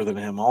older than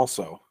him,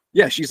 also.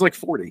 Yeah, she's like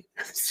 40.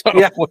 So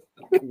yeah.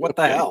 What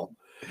the hell?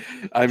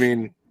 I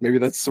mean, maybe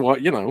that's what,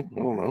 I don't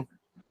know.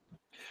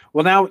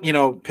 Well,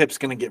 now, Pip's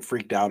going to get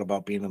freaked out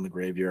about being in the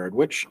graveyard,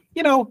 which,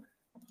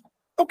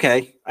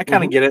 okay, I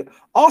kind of get it.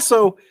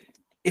 Also,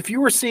 if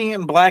you were seeing it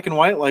in black and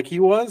white like he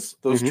was,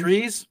 those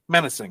trees,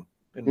 menacing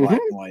in black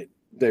and white.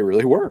 They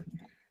really were.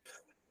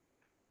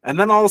 And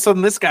then all of a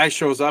sudden this guy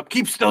shows up,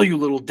 keep still, you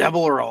little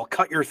devil, or I'll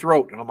cut your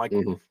throat. And I'm like,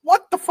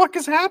 what the fuck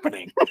is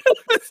happening?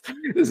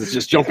 This is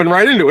just jumping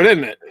right into it,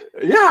 isn't it?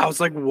 Yeah, I was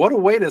like, what a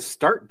way to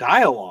start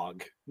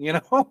dialogue,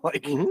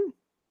 like.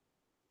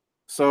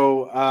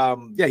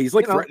 So, yeah, he's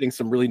like threatening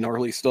some really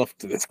gnarly stuff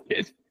to this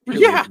kid.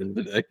 Really, yeah.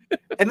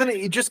 And then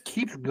it just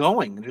keeps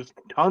going. Just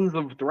tons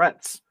of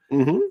threats.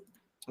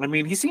 I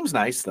mean, he seems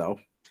nice, though.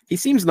 He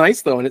seems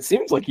nice, though, and it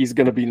seems like he's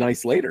going to be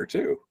nice later,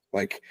 too.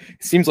 Like,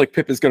 it seems like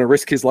Pip is going to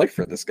risk his life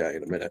for this guy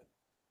in a minute.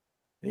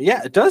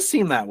 Yeah, it does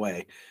seem that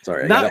way.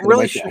 Sorry, not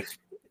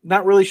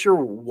really sure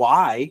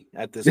why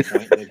at this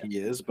point that he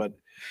is, but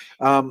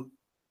and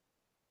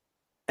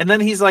then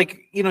he's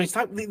like, he's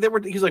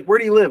like, where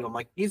do you live?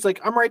 He's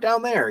like, I'm right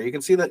down there. You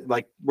can see that,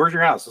 like, where's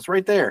your house? It's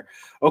right there.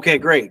 Okay,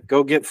 great.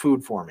 Go get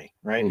food for me,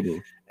 right?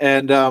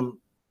 And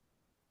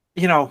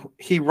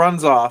he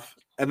runs off,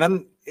 and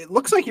then it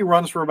looks like he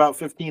runs for about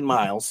 15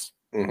 miles.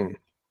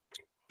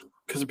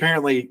 Because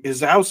apparently his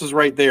house is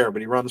right there,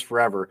 but he runs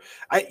forever.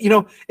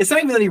 It's not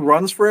even that he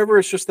runs forever.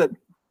 It's just that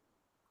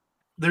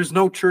there's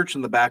no church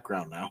in the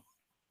background now.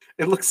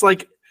 It looks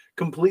like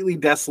completely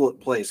desolate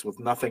place with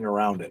nothing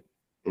around it.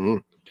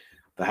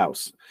 The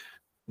house.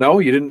 No,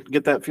 you didn't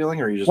get that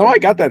feeling, or you just? No, I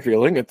got that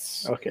feeling.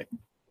 It's okay.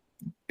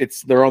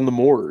 They're on the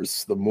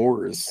moors. The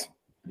moors.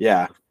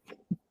 Yeah.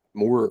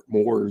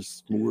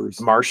 Moors.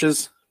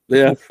 Marshes.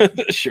 Yeah,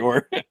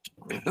 sure.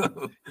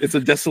 It's a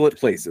desolate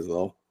place, is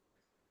all.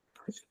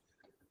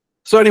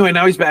 So anyway,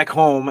 now he's back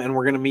home, and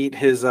we're gonna meet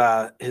his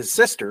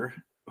sister,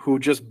 who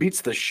just beats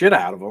the shit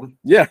out of him.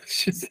 Yeah,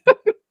 she's.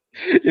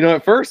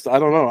 At first, I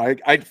don't know.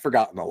 I'd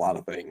forgotten a lot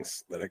of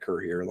things that occur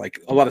here, like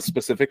a lot of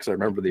specifics. I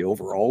remember the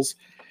overalls,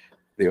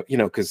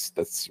 because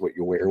that's what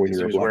you wear when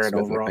you're a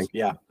blacksmith. Overalls.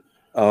 Yeah.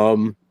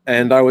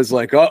 And I was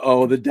like,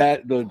 the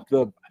dad,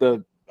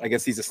 the I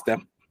guess he's a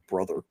step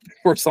brother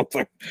or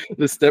something.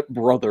 The step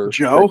brother,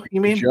 Joe.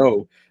 You mean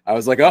Joe? I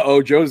was like,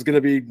 Joe's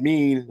gonna be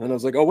mean, and I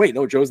was like, oh wait,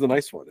 no, Joe's the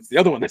nice one. It's the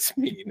other one that's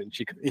mean, and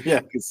she,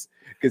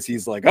 because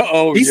he's like,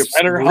 he's you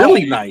better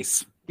really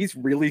nice. He's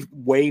really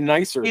way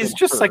nicer. He's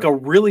just like a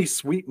really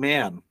sweet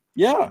man.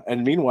 Yeah,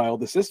 and meanwhile,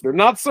 the sister,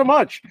 not so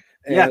much.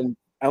 And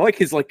I like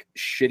his like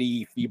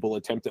shitty, feeble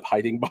attempt at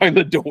hiding behind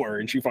the door,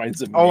 and she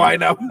finds him. Oh, I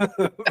know.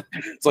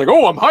 It's like,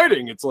 I'm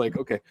hiding. It's like,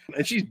 okay,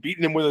 and she's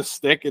beating him with a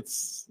stick.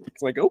 It's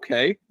like,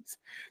 okay,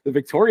 the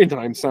Victorian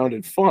times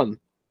sounded fun.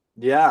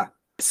 Yeah.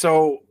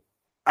 So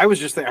I was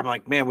just there. I'm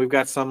like, man, we've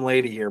got some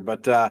lady here.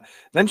 But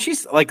then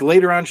she's like,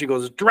 later on, she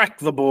goes,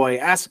 direct the boy,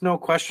 ask no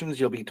questions,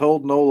 you'll be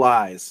told no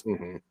lies.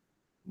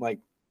 Like,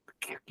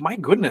 my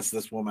goodness,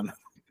 this woman.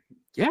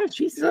 Yeah,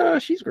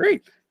 she's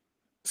great.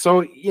 So,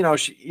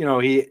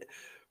 he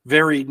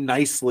very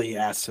nicely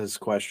asks his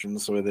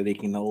questions so that he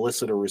can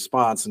elicit a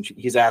response. And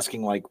he's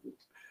asking, like,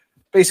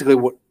 basically,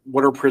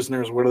 what are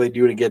prisoners? What do they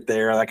do to get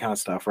there? That kind of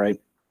stuff, right?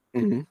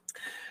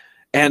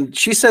 And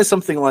she says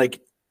something like,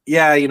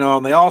 yeah,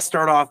 and they all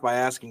start off by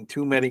asking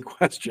too many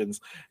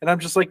questions. And I'm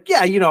just like,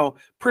 yeah,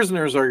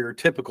 prisoners are your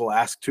typical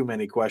ask too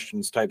many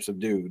questions types of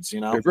dudes,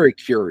 They're very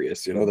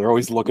curious, they're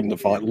always looking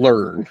to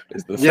learn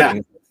is the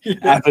thing.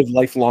 Avid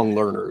lifelong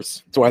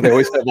learners. That's why they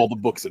always have all the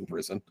books in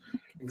prison.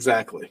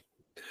 Exactly.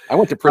 I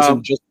went to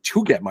prison just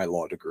to get my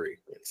law degree.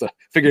 So I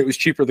figured it was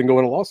cheaper than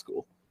going to law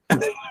school.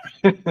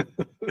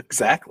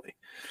 Exactly.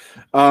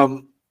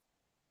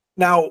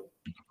 Now,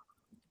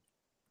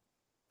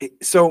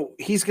 so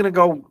he's gonna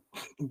go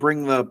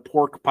bring the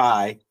pork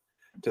pie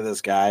to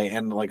this guy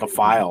and like a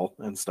file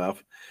and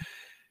stuff.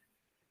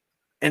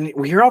 And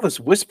we hear all this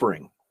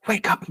whispering.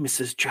 Wake up,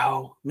 Mrs.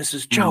 Joe.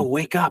 Mrs. Joe,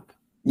 wake up.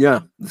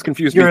 Yeah, it's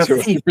confused You're me a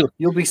too. thief.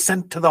 You'll be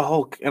sent to the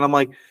Hulk. And I'm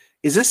like,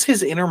 is this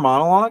his inner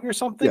monologue or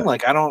something? Yeah.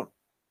 Like,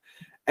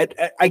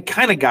 I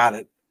kind of got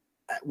it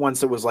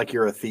once it was like,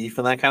 you're a thief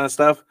and that kind of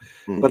stuff.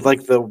 But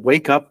like the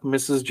wake up,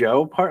 Mrs.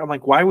 Joe part, I'm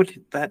like, why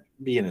would that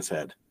be in his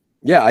head?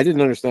 Yeah, I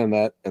didn't understand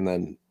that. And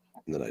then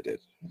I did.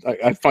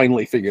 I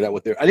finally figured out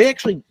what I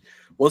actually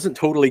wasn't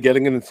totally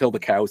getting it until the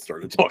cow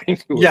started talking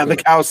to him. Yeah, the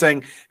cow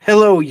saying,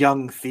 hello,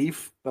 young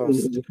thief.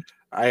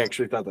 I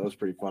actually thought that was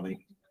pretty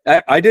funny.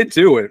 I did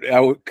too.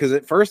 Because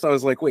at first I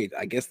was like, wait,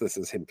 I guess this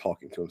is him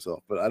talking to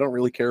himself, but I don't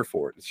really care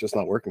for it. It's just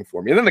not working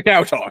for me. And then the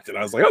cow talked, and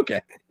I was like,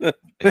 okay.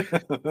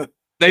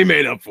 They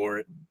made up for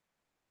it.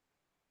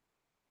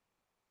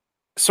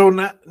 So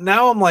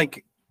now I'm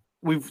like,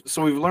 we've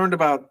learned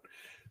about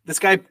this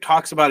guy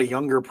talks about a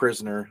younger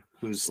prisoner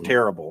who's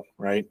terrible,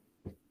 right?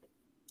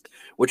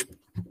 Which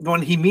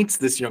when he meets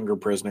this younger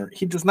prisoner,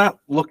 he does not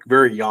look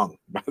very young,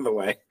 by the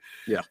way.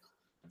 Yeah.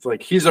 It's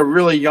like he's a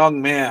really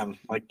young man,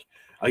 like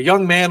a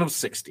young man of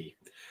 60.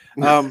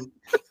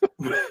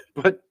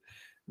 But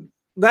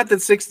not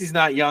that 60 is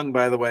not young,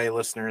 by the way,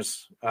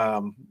 listeners.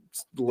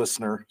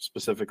 Listener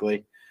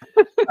specifically.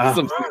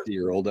 Some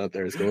 60-year-old out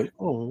there is going,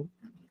 oh.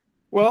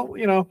 Well,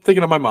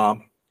 thinking of my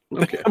mom.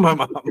 Okay. My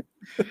mom.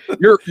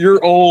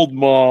 You're old,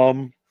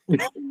 Mom.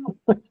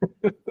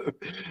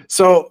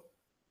 So,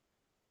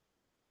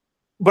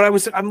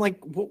 but I'm like,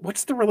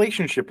 what's the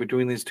relationship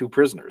between these two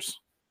prisoners?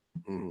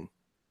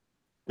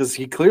 Because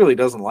he clearly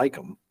doesn't like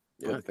them.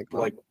 Yeah, I think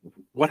like,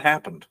 what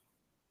happened?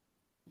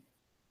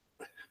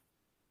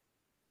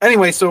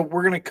 Anyway, so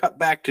we're gonna cut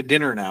back to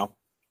dinner now,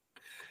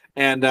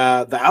 and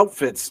the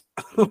outfits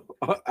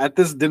at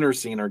this dinner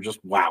scene are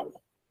just wow.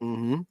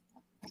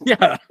 Yeah,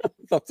 I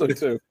thought so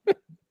too.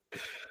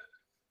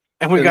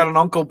 And we got an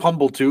Uncle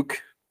Pumblechook.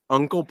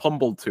 Uncle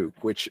Pumblechook,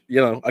 which,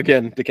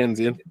 again,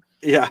 Dickensian.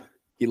 Yeah.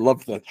 He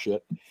loved that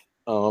shit.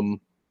 Kind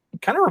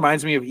of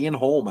reminds me of Ian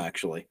Holm,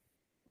 actually.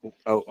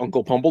 Oh,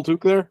 Uncle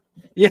Pumblechook there?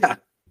 Yeah.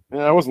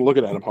 I wasn't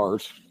looking at him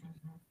hard.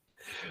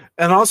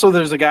 And also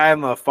there's a guy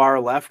on the far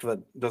left that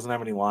doesn't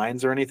have any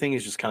lines or anything.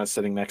 He's just kind of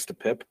sitting next to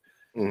Pip.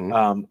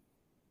 And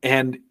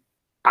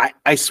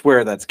I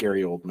swear that's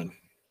Gary Oldman.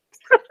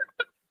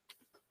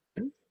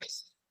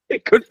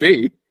 It could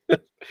be.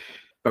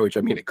 By which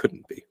I mean it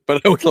couldn't be,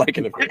 but I would like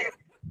it if it was.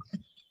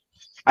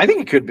 I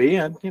think it could be,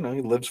 and he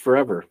lives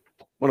forever.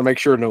 Want to make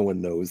sure no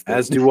one knows that.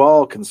 As do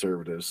all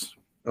conservatives.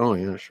 Oh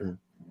yeah, sure.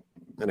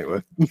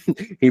 Anyway,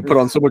 he put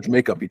on so much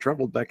makeup. He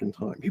traveled back in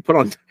time. He put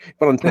on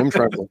time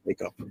traveling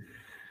makeup.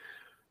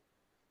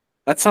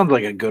 That sounds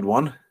like a good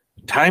one.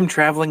 Time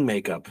traveling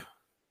makeup.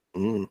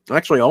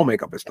 Actually, all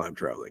makeup is time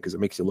traveling because it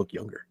makes you look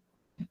younger.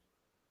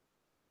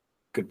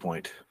 Good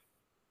point.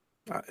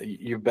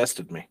 You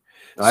bested me.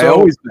 I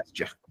always best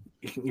you.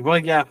 Well,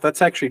 yeah,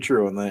 that's actually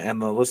true,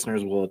 and the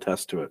listeners will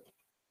attest to it.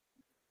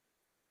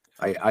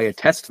 I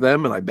attest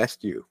them, and I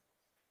best you.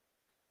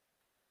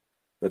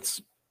 That's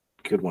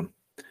a good one.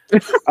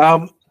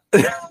 All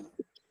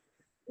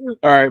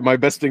right, my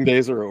besting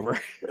days are over.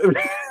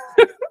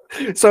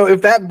 So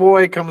if that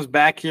boy comes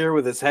back here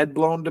with his head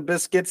blown to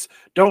biscuits,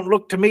 don't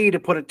look to me to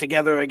put it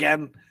together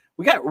again.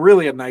 We got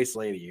really a nice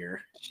lady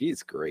here.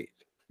 She's great.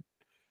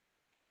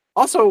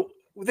 Also,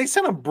 they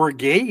sent a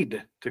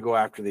brigade to go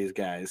after these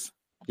guys.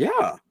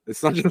 Yeah,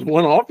 it's not just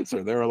one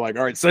officer. They were like,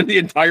 all right, send the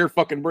entire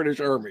fucking British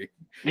army.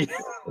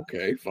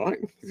 Okay,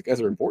 fine. These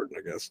guys are important,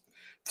 I guess.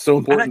 So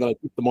important that I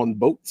keep them on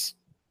boats.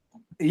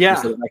 Yeah.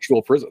 Instead of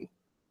actual prison.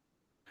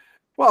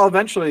 Well,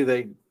 eventually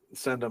they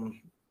send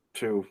them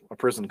to a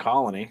prison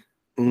colony,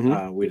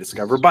 we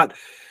discover. But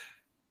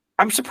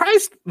I'm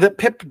surprised that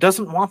Pip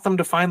doesn't want them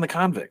to find the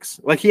convicts.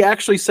 Like, he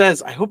actually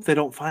says, I hope they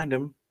don't find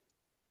him.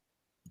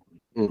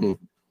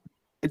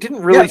 It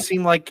didn't really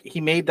seem like he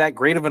made that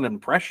great of an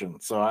impression,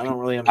 so I don't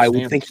really understand. I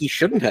would think he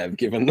shouldn't have,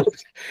 given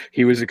that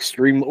he was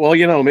extremely...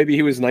 Well, maybe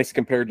he was nice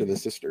compared to the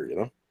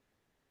sister,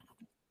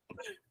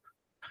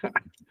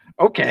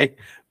 Okay.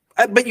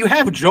 But you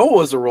have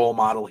Joe as a role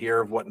model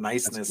here of what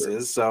niceness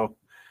is, so...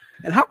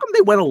 And how come they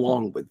went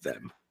along with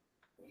them?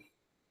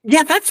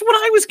 Yeah, that's what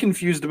I was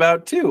confused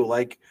about, too.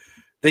 Like,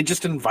 they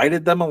just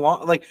invited them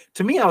along. Like,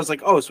 to me, I was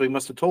like, oh, so he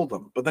must have told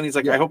them. But then he's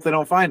like, I hope they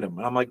don't find him.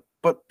 And I'm like,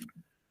 but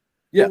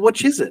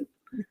which is it?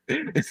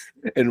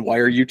 And why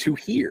are you two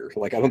here?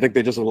 Like, I don't think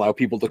they just allow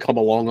people to come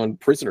along on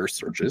prisoner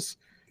searches.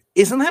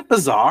 Isn't that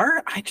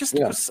bizarre? It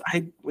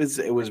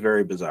was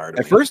very bizarre.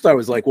 At first I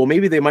was like, well,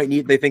 maybe they might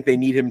need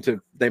him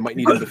to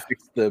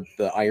fix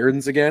the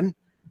irons again,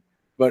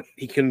 but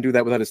he couldn't do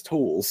that without his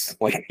tools.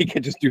 Like, he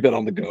could just do that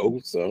on the go.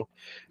 So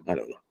I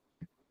don't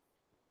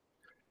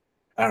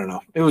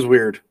know. It was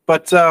weird.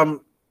 But so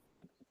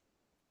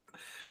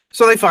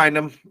they find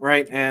him,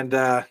 right?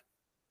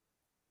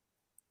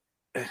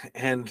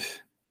 And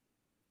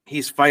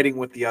he's fighting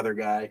with the other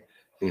guy.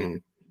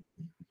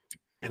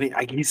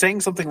 And he's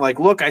saying something like,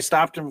 "Look, I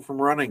stopped him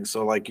from running,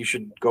 so like you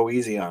should go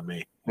easy on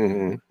me."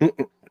 Mm-hmm.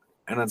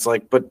 And it's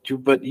like, but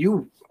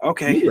you,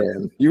 okay,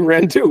 you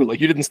ran too. Like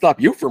you didn't stop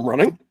you from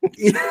running.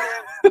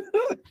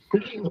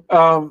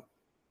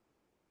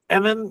 And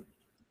then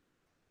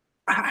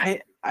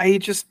I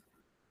just,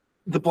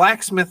 the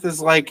blacksmith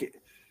is like,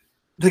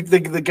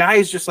 the guy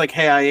is just like,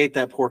 "Hey, I ate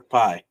that pork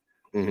pie,"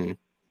 and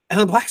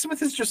the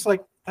blacksmith is just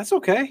like, "That's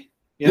okay,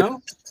 you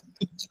know."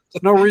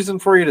 There's no reason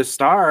for you to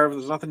starve.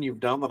 There's nothing you've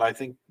done that I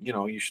think,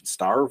 you should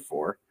starve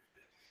for.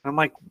 And I'm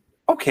like,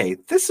 okay,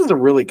 this is a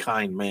really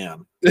kind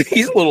man.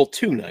 He's a little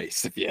too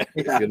nice, if you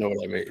know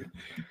what I mean.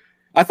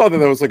 I thought that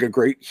was like a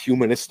great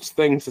humanist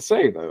thing to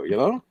say,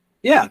 though,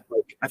 Yeah,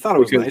 I thought it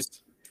was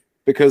nice.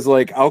 Because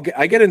like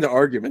I get into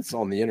arguments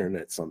on the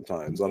internet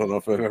sometimes. I don't know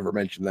if I've ever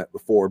mentioned that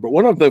before, but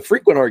one of the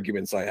frequent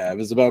arguments I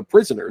have is about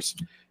prisoners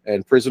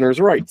and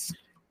prisoners' rights.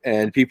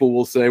 And people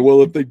will say,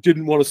 well, if they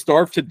didn't want to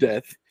starve to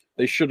death,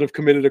 they should have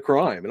committed a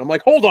crime. And I'm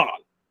like, hold on,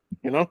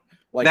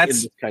 like in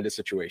this kind of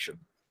situation.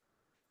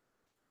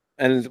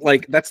 And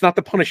like, that's not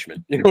the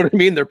punishment. You know what I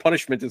mean? Their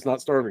punishment is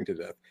not starving to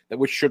death. That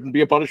which shouldn't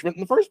be a punishment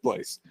in the first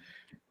place.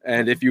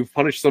 And if you've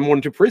punished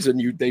someone to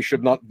prison, they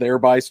should not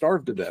thereby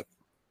starve to death.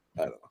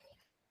 I don't know.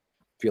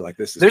 I feel like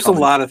there's a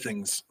lot of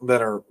things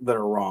that are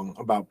wrong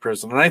about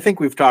prison. And I think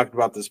we've talked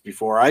about this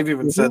before. I've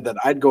even said that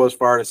I'd go as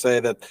far to say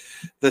that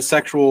the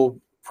sexual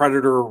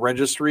predator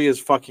registry is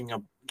fucking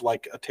a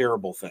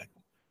terrible thing.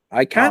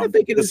 I kind of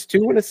think it is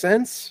too, in a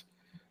sense.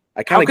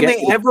 How can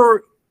they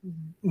ever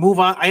move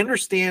on? I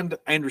understand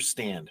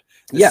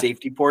the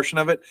safety portion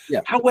of it. Yeah.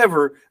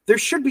 However, there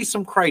should be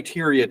some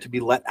criteria to be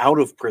let out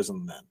of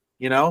prison then,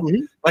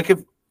 Like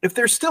if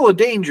there's still a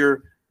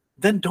danger,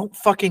 then don't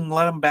fucking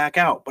let them back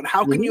out. But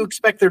how can you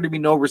expect there to be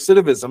no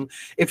recidivism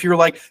if you're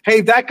like, hey,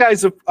 that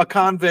guy's a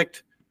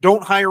convict,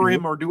 don't hire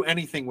him or do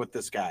anything with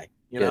this guy?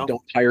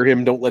 Don't hire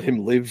him, don't let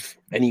him live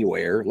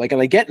anywhere. Like,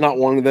 and I get not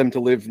wanting them to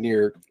live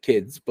near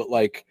kids, but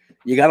like,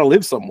 you got to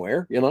live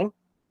somewhere,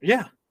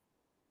 Yeah.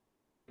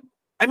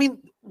 I mean,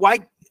 why?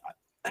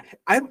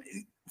 I'm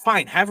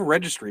fine. Have a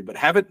registry, but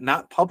have it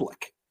not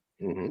public.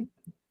 If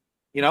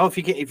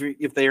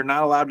they are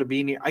not allowed to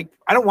be near, I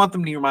don't want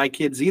them near my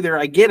kids either.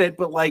 I get it,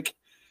 but like,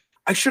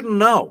 I shouldn't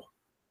know.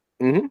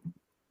 I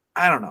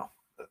don't know.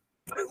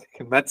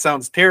 That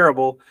sounds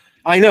terrible.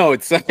 I know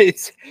it's a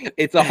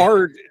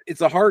hard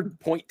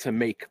point to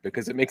make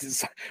because it makes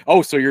it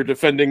so you're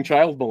defending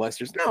child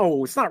molesters.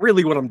 No, it's not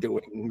really what I'm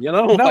doing.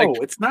 No,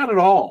 it's not at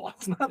all.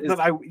 It's not that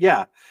I.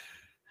 Yeah.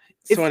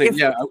 It's funny. If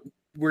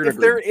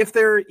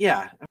they're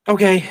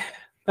okay,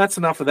 that's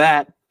enough of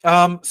that.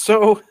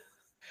 So,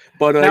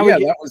 but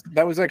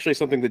that was actually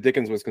something that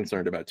Dickens was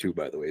concerned about too.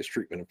 By the way, his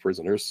treatment of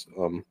prisoners.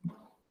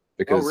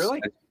 Because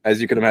really? As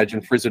you can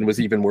imagine, prison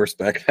was even worse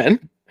back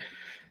then.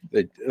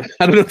 I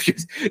don't know if you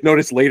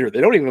noticed later,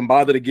 they don't even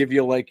bother to give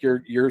you like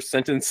your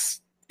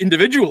sentence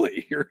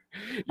individually, your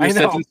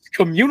sentence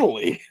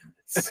communally.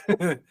 That's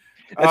just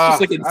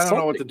like I don't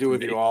know what to do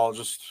with you all.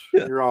 Just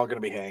you're all gonna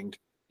be hanged.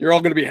 You're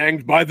all gonna be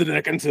hanged by the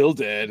neck until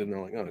dead. And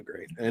they're like, oh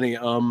great.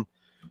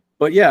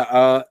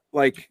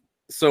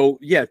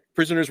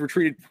 Prisoners were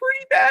treated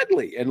pretty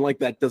badly, and like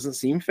that doesn't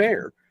seem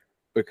fair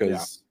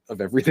because of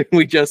everything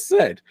we just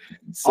said.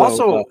 So,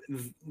 also,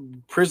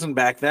 prison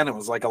back then, it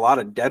was like a lot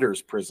of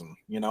debtors' prison.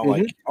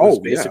 Like it was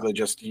basically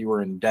just you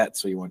were in debt,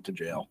 so you went to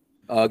jail.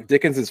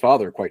 Dickens's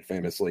father, quite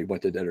famously,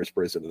 went to debtors'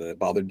 prison, and it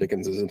bothered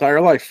Dickens his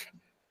entire life.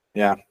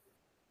 Yeah.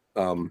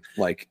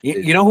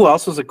 You know who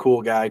else was a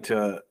cool guy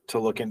to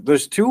look in?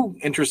 There's two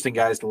interesting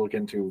guys to look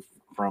into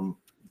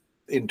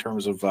in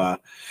terms of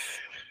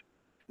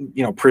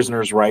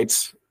prisoners'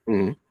 rights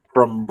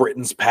from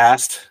Britain's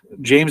past.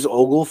 James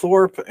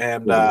Oglethorpe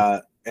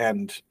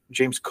and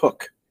James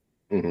Cook.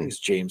 He's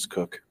James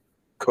Cook,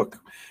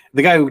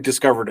 the guy who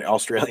discovered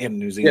Australia and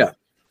New Zealand.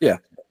 Yeah.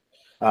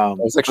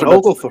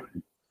 Oglethorpe.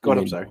 Go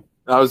ahead. I'm sorry.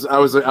 I was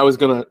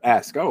gonna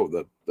ask. Oh,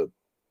 the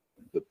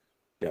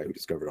guy who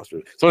discovered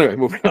Australia. So anyway,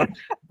 moving on.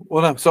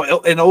 Well, no.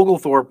 So and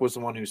Oglethorpe was the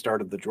one who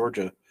started the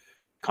Georgia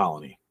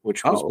colony,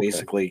 which was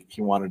basically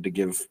he wanted to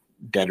give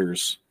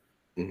debtors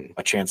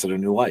a chance at a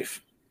new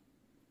life,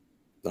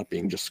 not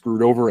being just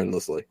screwed over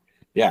endlessly.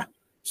 Yeah.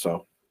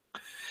 So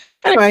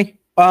anyway.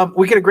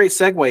 We get a great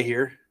segue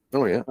here.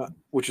 Oh yeah,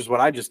 which is what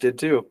I just did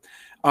too.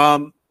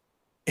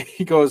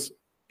 He goes,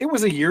 "It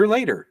was a year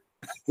later."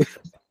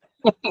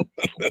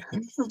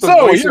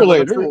 So a year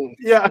later,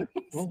 yeah.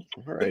 Well,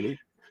 alrighty.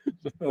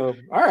 All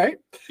right.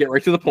 Get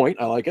right to the point.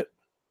 I like it.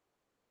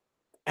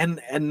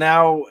 And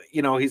now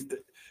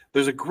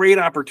there's a great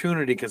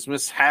opportunity because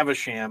Miss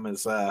Havisham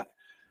is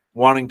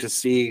wanting to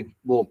see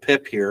little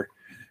Pip here,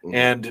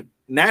 and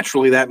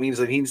naturally that means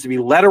that he needs to be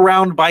led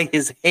around by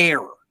his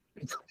hair.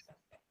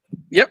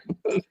 Yep.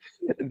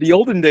 The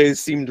olden days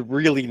seemed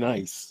really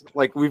nice.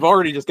 Like we've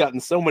already just gotten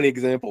so many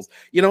examples.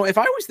 If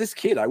I was this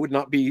kid, I would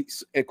not be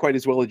quite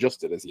as well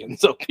adjusted as he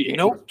ends up being.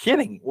 No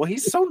kidding. Well,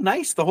 he's so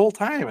nice the whole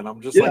time, and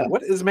I'm just like,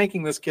 what is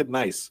making this kid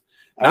nice?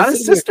 Not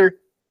his sister.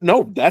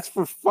 No, that's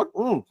for fuck.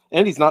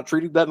 And he's not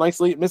treated that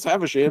nicely at Miss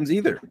Havisham's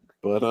either.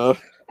 But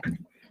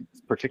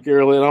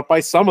particularly not by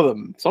some of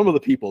the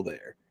people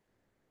there.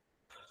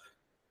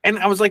 And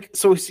I was like,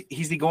 so is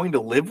he going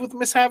to live with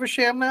Miss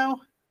Havisham now?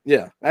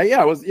 Yeah,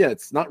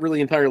 it's not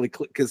really entirely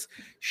clear because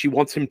she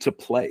wants him to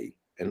play,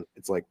 and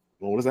it's like,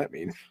 well, what does that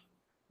mean?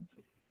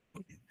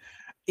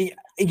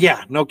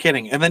 Yeah, no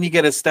kidding. And then you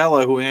get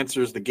Estella, who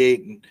answers the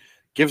gate and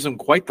gives him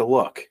quite the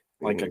look,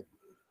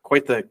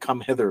 quite the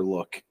come hither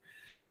look.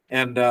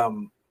 And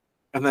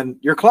then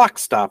your clock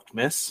stopped,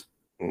 miss.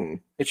 Mm-hmm.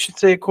 It should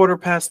say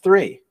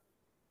 3:15.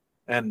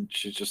 And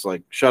she's just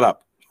like, shut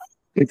up.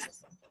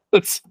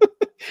 That's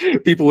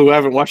people who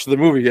haven't watched the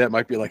movie yet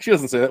might be like, she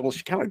doesn't say that. Well,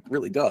 she kind of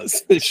really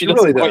does. She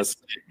really does.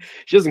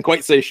 She doesn't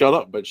quite say shut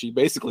up, but she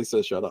basically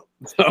says shut up.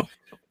 So,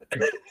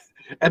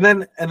 and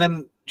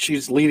then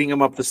she's leading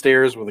him up the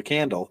stairs with a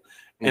candle.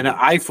 And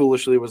I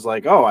foolishly was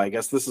like, oh, I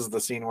guess this is the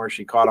scene where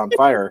she caught on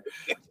fire.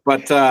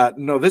 But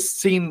no, this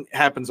scene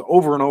happens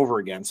over and over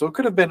again. So it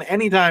could have been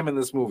any time in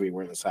this movie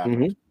where this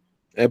happened.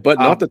 But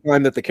not the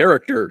time that the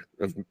character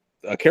of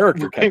a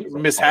character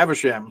Miss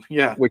Havisham,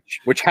 yeah.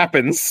 Which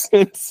happens.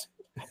 It's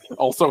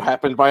also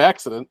happened by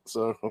accident.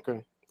 So okay.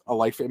 A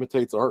life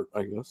imitates art,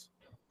 I guess.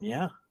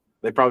 Yeah.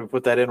 They probably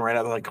put that in right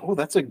out. They're like, oh,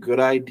 that's a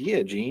good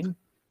idea, Gene.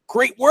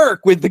 Great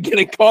work with the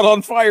getting caught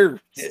on fire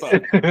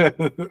stuff.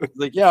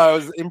 Like, yeah, I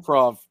was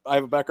improv. I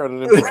have a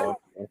background in improv.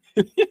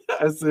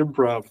 That's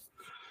improv.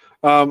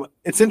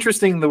 It's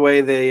interesting the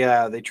way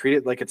they treat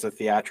it like it's a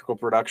theatrical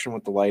production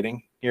with the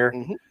lighting here.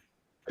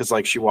 Because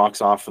like she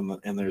walks off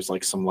and there's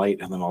like some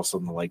light, and then all of a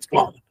sudden the light's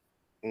gone.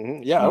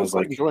 Yeah, I was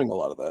like enjoying a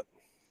lot of that.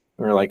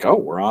 We're like, oh,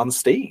 we're on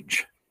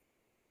stage.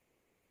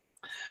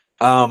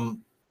 Why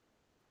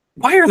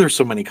are there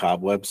so many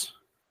cobwebs?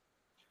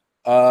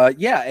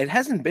 Yeah, it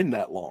hasn't been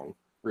that long,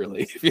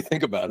 really, if you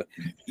think about it.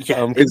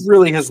 Yeah, it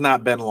really has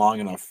not been long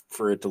enough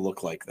for it to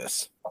look like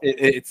this.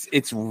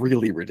 It's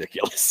really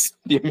ridiculous,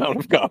 the amount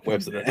of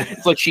cobwebs in it.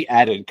 It's like she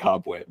added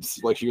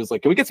cobwebs. Like she was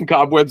like, can we get some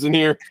cobwebs in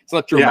here? It's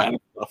not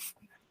dramatic enough.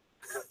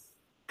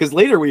 Because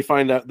later we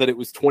find out that it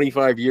was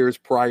 25 years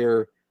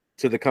prior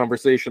to the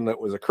conversation that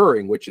was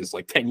occurring, which is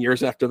like 10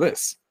 years after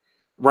this.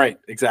 Right,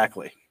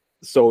 exactly.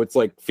 So it's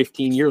like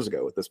 15 years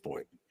ago at this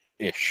point,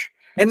 ish.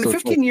 And so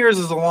 15 years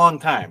is a long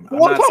time. I'm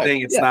not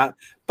saying it's not,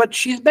 but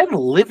she's been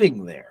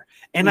living there.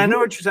 And I know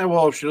what you said,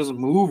 well, if she doesn't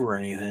move or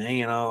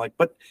anything,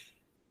 but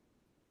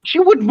she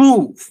would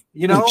move,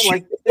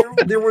 like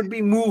there would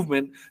be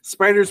movement.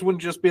 Spiders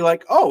wouldn't just be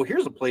like, oh,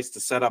 here's a place to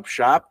set up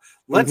shop.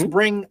 Let's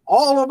bring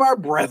all of our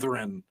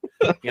brethren,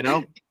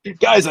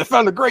 Guys, I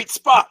found a great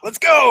spot. Let's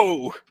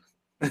go.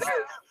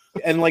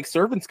 And like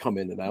servants come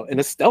in and out, and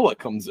Estella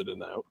comes in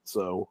and out.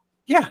 So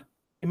yeah,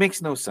 it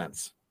makes no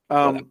sense.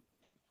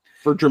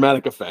 For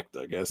dramatic effect,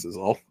 I guess, is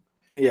all.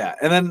 Yeah,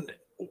 and then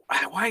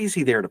why is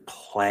he there to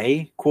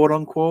play, quote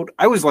unquote?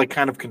 I was like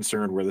kind of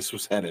concerned where this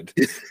was headed.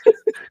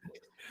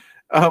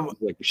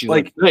 She's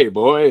like, hey,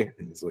 boy.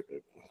 And he's like,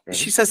 okay.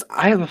 She says,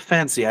 I have a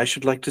fancy. I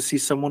should like to see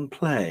someone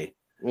play.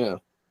 Yeah,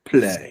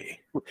 play.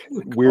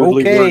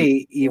 Weirdly,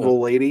 okay,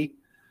 evil lady.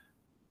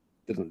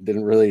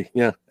 Didn't really.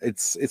 Yeah,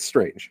 it's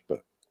strange,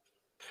 but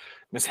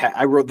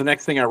I wrote the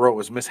next thing I wrote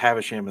was Miss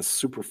Havisham is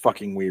super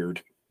fucking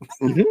weird.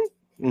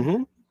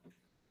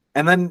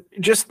 And then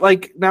just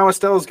like now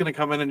Estella's gonna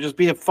come in and just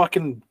be a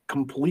fucking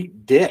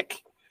complete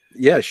dick.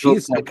 Yeah,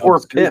 she's like poor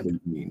Pip.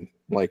 Mean.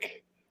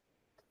 Like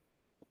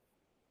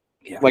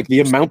the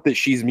amount that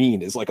she's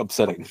mean is like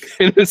upsetting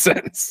in a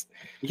sense.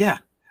 Yeah.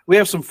 We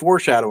have some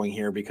foreshadowing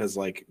here because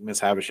like Miss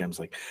Havisham's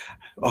like,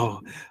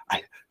 oh,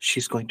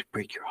 she's going to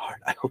break your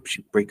heart. I hope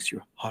she breaks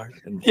your heart.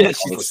 And yeah,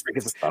 she's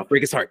like,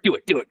 break his heart. Do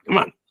it. Come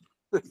on.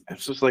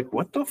 It's just like,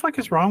 what the fuck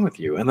is wrong with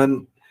you? And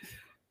then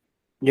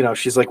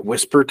she's like,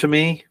 whisper to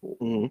me.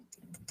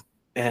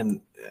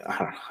 And I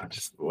don't know,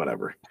 just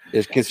whatever.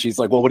 It's because she's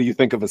like, well, what do you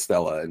think of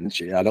Estella? And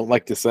I don't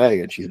like to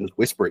say. And she says,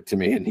 whisper it to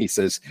me. And he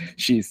says,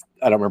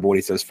 I don't remember what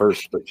he says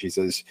first, but she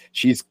says,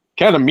 she's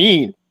kind of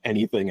mean.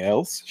 Anything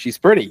else? She's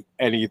pretty.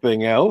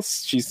 Anything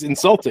else? She's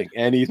insulting.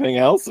 Anything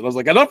else? And I was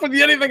like, enough with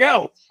the anything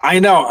else. I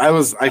know.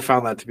 I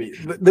found that to be,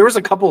 there was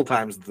a couple of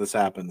times that this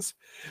happens.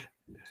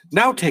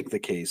 Now take the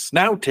case.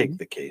 Now take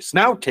the case.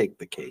 Now take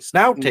the case.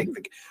 Now take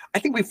the. I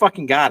think we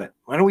fucking got it.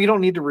 We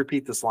don't need to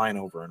repeat this line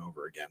over and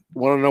over again.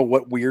 Want to know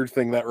what weird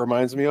thing that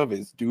reminds me of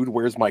is, dude,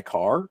 where's my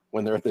car?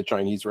 When they're at the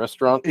Chinese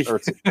restaurant, or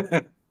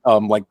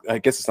like I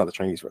guess it's not a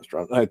Chinese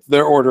restaurant.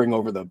 They're ordering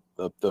over the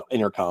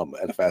intercom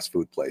at a fast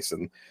food place,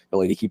 and the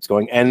lady keeps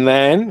going, and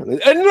then.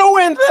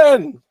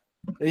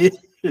 Yeah,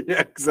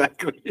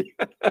 exactly.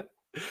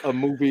 A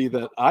movie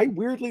that I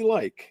weirdly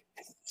like.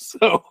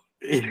 So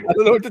I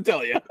don't know what to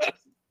tell you.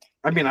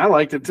 I mean, I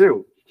liked it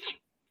too.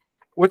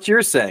 What's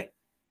your say?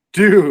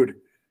 Dude,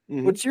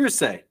 what's your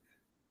say?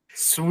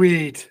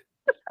 Sweet.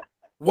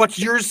 What's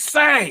your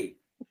say?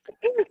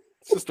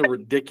 It's just a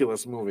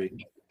ridiculous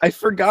movie. I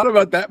forgot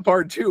about that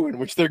part too, in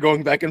which they're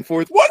going back and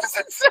forth. What does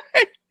it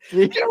say?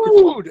 Dude.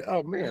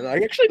 Oh man,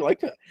 I actually like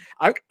that.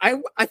 I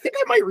think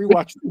I might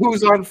rewatch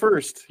Who's on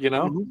first,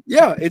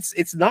 Yeah,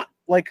 it's not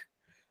like.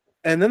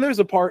 And then there's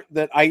a part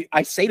that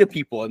I say to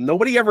people, and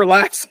nobody ever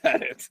laughs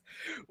at it,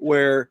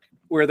 where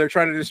where they're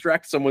trying to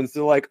distract someone. So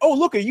they're like, "Oh,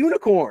 look, a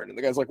unicorn!" And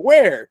the guy's like,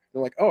 "Where?"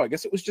 They're like, "Oh, I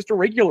guess it was just a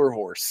regular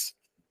horse."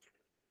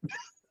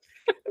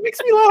 It makes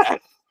me laugh.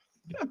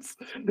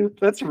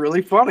 That's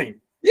really funny.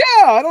 Yeah,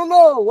 I don't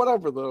know.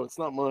 Whatever though. It's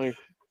not my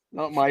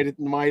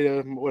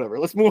whatever.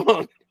 Let's move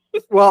on.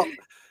 Well,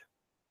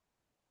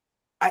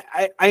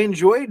 I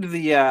enjoyed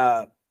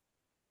the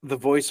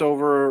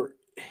voiceover.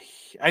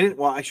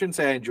 I shouldn't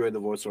say I enjoyed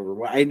the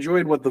voiceover. I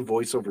enjoyed what the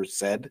voiceover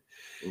said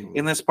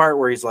in this part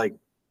where he's like,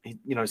 he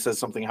says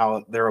something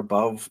how they're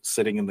above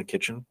sitting in the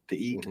kitchen to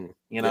eat,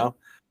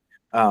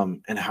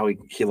 and how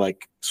he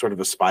like sort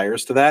of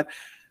aspires to that.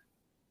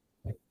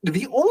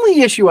 The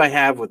only issue I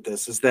have with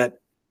this is that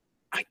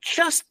I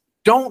just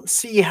don't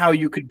see how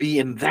you could be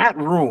in that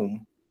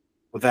room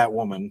with that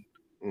woman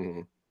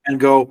and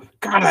go,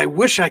 God, I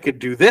wish I could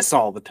do this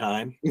all the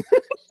time.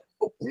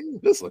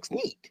 This looks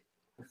neat.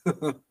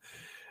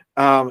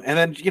 And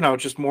then,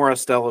 just more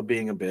Estella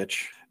being a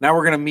bitch. Now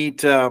we're going to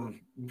meet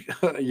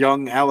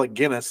young Alec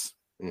Guinness,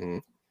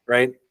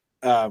 right?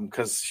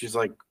 Because she's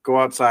like, go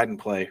outside and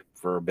play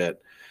for a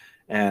bit.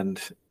 And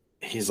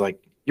he's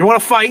like, you want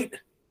to fight?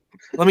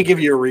 Let me give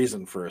you a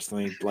reason first.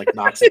 And he like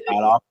knocks his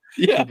hat off.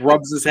 Yeah.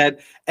 Rubs his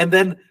head and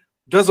then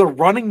does a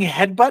running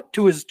headbutt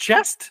to his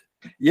chest.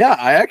 Yeah,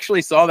 I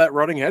actually saw that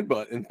running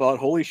headbutt and thought,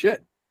 holy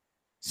shit,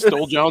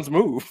 stole John's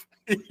move.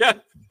 Yeah.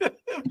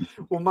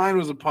 Well, mine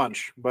was a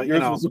punch, but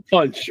yours was a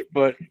punch,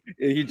 but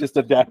he just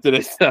adapted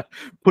it.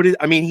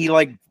 He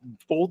like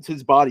folds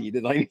his body to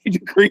 90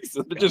 degrees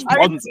and it just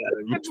runs at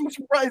him.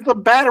 It's a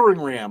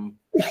battering ram.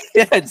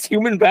 Yeah, it's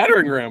human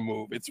battering ram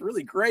move. It's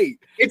really great.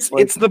 It's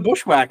the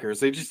Bushwhackers.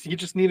 He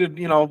just needed,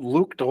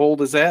 Luke to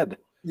hold his head.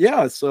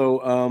 Yeah,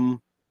 so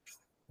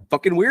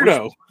fucking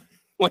weirdo.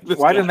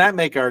 Why didn't that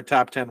make our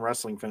top 10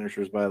 wrestling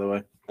finishers, by the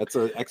way? That's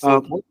an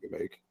excellent point to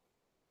make.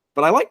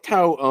 But I liked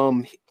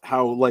how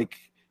like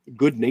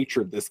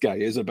good-natured this guy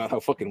is about how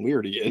fucking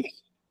weird he is.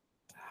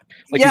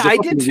 Like, yeah, I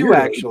did too, weirdo.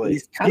 actually.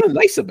 He's kind of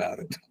nice about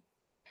it.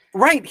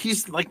 Right.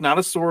 He's like not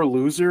a sore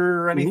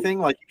loser or anything.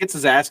 Like he gets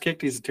his ass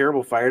kicked. He's a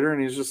terrible fighter.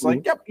 And he's just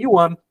like, yep, you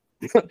won.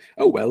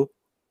 Oh, well.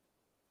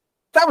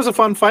 That was a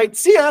fun fight.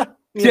 See ya.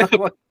 Yeah.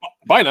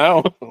 Bye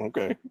now.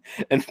 Okay.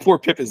 And poor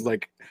Pip is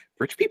like,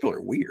 rich people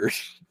are weird.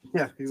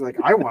 Yeah. He's like,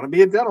 I want to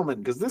be a gentleman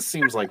because this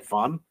seems like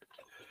fun.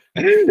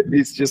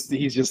 He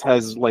just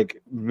has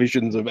like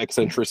visions of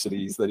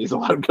eccentricities that he's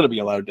going to be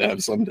allowed to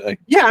have someday.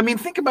 Yeah, I mean,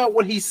 think about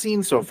what he's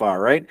seen so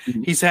far, right?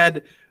 He's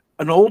had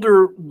an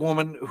older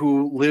woman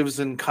who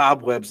lives in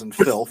cobwebs and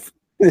filth.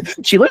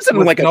 She lives in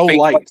like no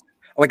light,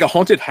 like a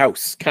haunted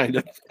house kind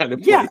of place.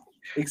 Yeah,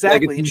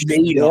 exactly. Like and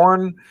she's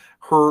worn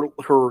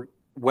her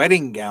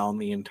wedding gown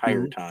the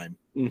entire time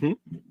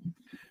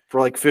for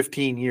like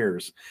 15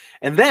 years,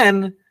 and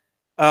then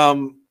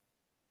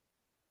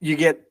you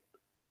get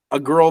a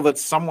girl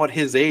that's somewhat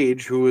his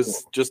age who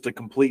is just a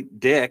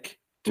complete dick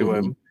to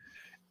him.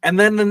 And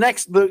then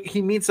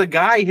he meets a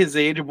guy his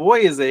age, a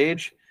boy his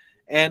age.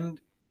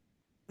 And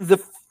the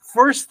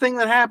first thing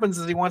that happens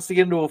is he wants to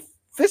get into a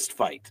fist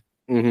fight.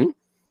 I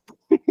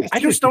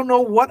just don't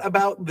know what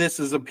about this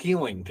is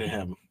appealing to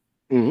him.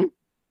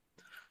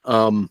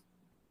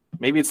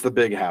 Maybe it's the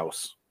big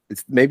house.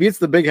 Maybe it's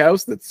the big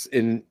house that's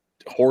in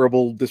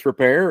horrible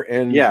disrepair.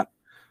 And yeah,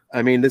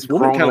 I mean, this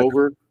woman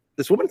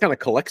kind of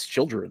collects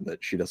children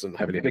that she doesn't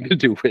have anything to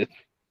do with.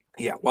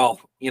 Yeah,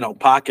 well,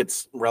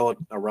 Pocket's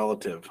a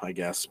relative, I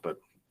guess, but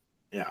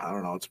yeah, I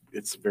don't know.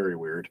 It's very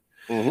weird.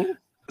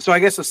 So I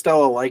guess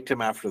Estella liked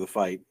him after the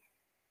fight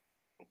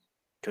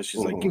because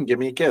she's like, "You can give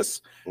me a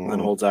kiss," and then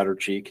holds out her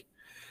cheek.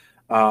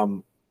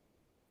 And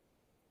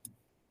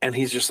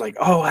he's just like,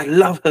 "Oh, I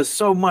love her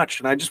so much,"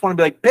 and I just want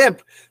to be like,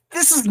 "Pip,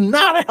 this is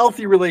not a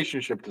healthy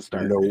relationship to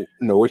start."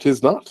 No, it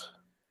is not.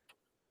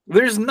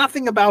 There's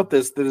nothing about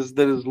this that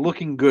is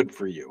looking good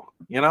for you,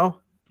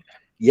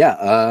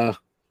 Yeah,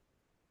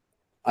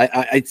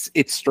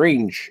 it's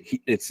strange.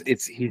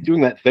 He's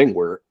doing that thing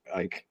where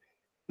like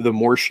the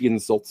more she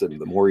insults him,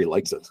 the more he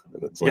likes it,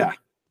 and it's like,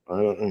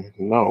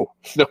 no,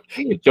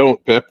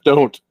 don't, Pip,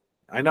 don't.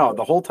 I know.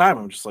 The whole time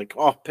I'm just like,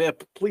 oh,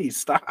 Pip, please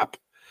stop.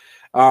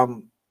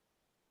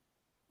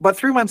 But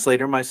 3 months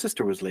later, my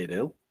sister was laid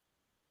ill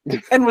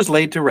and was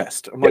laid to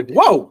rest. I'm like,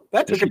 whoa,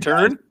 that took a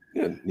turn.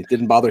 Yeah, it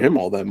didn't bother him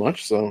all that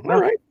much, so all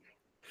right.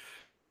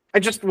 I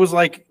just was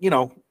like,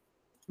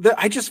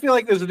 I just feel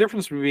like there's a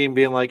difference between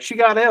being like, she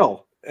got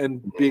ill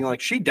and being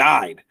like, she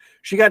died.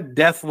 She got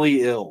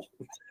deathly ill.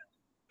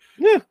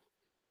 Yeah.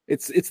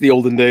 It's the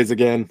olden days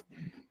again.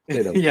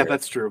 Yeah,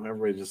 that's true.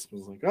 Everybody just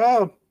was like,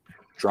 oh,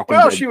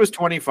 dead. She was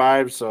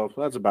 25, so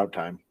that's about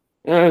time.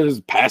 It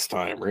was past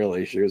time,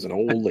 really. She was an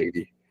old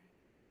lady.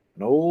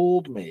 An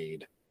old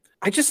maid.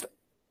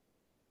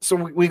 So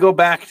we go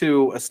back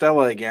to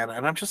Estella again,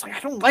 and I'm just like,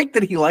 I don't like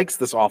that he likes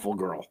this awful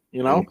girl,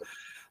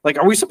 Like,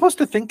 are we supposed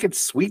to think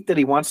it's sweet that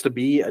he wants to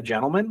be a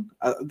gentleman?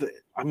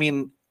 I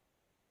mean,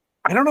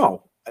 I don't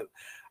know.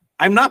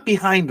 I'm not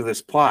behind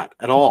this plot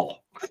at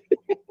all.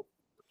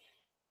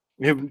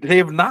 They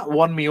have not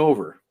won me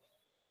over.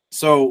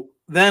 So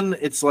then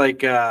it's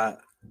like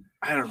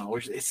I don't know.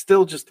 It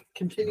still just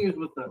continues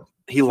with the.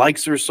 He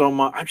likes her so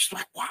much. I'm just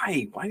like,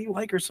 why? Why do you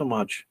like her so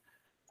much?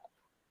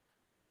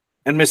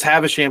 And Miss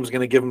Havisham's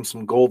going to give him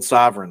some gold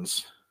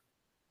sovereigns.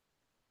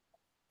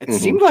 It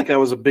seemed like that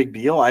was a big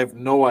deal. I have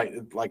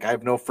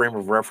no frame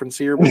of reference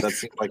here, but that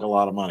seemed like a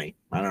lot of money.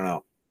 I don't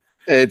know.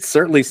 It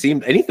certainly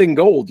seemed anything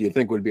gold you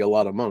think would be a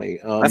lot of money.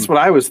 That's what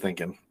I was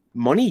thinking.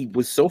 Money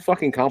was so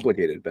fucking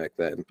complicated back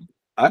then.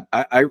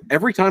 I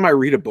every time I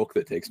read a book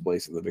that takes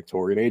place in the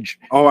Victorian age,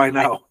 I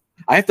know.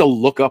 I have to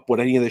look up what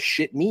any of this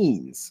shit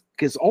means,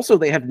 because also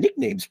they have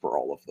nicknames for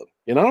all of them,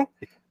 you know?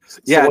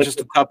 Yeah, so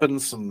just a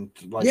tuppence and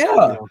like, yeah. You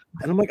know.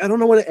 And I'm like, I don't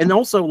know what and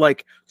also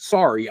like,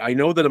 sorry, I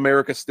know that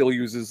America still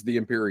uses the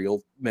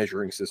imperial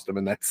measuring system,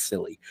 and that's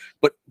silly.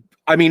 But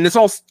I mean, this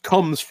all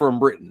comes from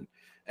Britain,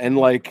 and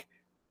like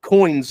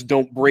coins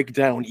don't break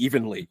down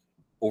evenly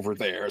over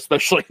there,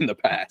 especially in the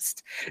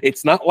past.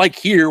 It's not like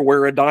here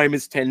where a dime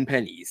is 10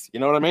 pennies. You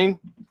know what I mean?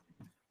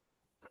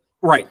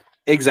 Right.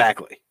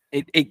 Exactly.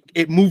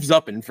 It moves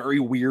up in very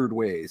weird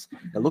ways.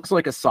 It looks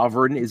like a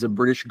sovereign is a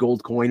British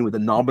gold coin with a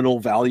nominal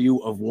value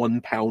of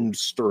 £1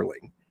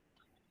 sterling.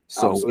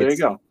 So there you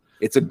go.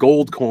 It's a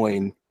gold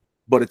coin,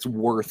 but it's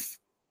worth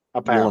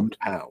a pound.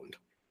 £1,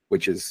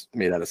 which is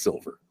made out of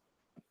silver.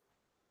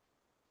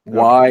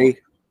 Why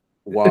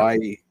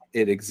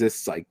it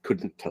exists, I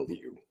couldn't tell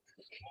you.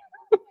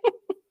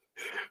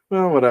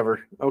 Well,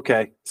 whatever.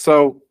 Okay.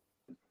 So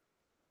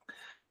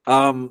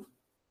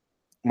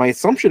my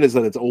assumption is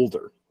that it's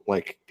older.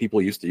 Like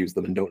people used to use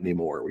them and don't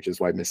anymore, which is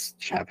why Miss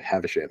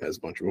Havisham has a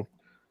bunch of them.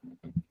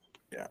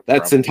 Yeah,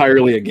 that's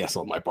entirely a guess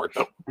on my part,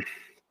 though.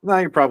 No,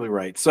 you're probably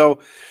right. So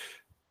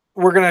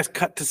we're gonna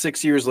cut to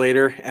 6 years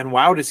later, and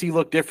wow, does he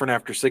look different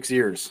after 6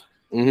 years?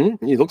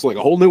 Mm-hmm. He looks like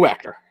a whole new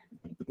actor.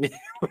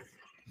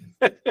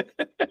 That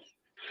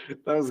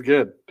was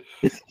good.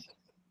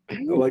 I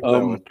like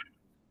that one.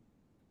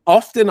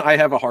 Often I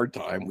have a hard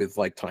time with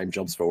like time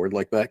jumps forward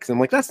like that, because I'm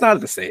like, that's not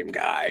the same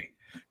guy.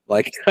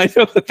 Like, I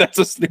know that that's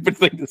a stupid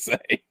thing to say.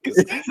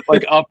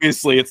 Like,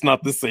 obviously, it's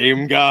not the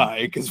same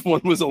guy, because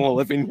one was an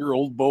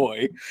 11-year-old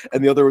boy,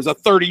 and the other was a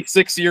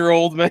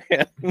 36-year-old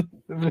man.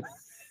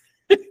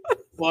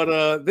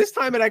 But this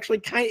time, it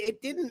actually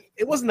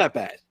it wasn't that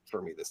bad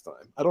for me this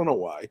time. I don't know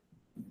why.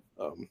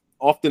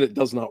 Often it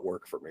does not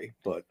work for me,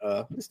 but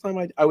this time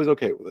I was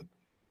okay with it.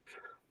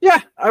 Yeah,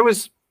 I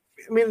was.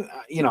 I mean,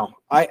 you know,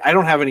 I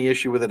don't have any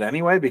issue with it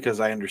anyway, because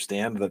I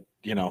understand that,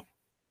 you know,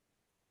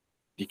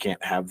 you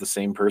can't have the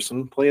same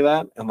person play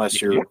that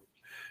unless you're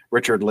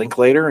Richard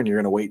Linklater and you're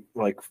going to wait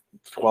like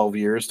 12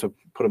 years to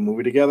put a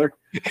movie together.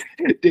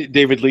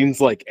 David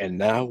Lean's like, and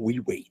now we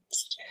wait.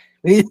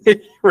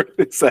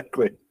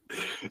 Exactly.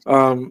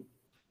 But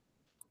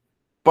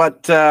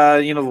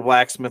you know, the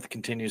blacksmith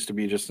continues to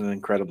be just an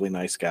incredibly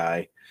nice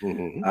guy.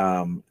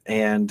 Mm-hmm.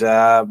 And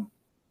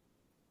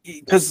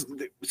because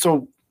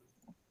so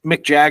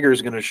Mick Jagger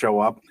is going to show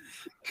up,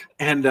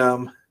 and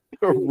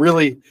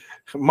really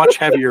much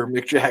heavier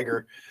Mick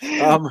Jagger.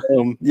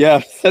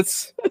 Yeah,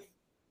 that's.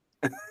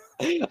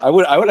 I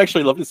would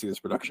actually love to see this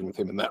production with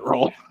him in that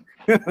role.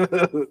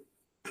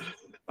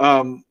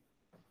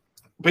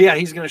 But yeah,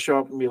 he's going to show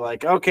up and be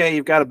like, "Okay,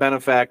 you've got a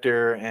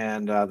benefactor,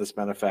 and this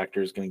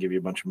benefactor is going to give you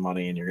a bunch of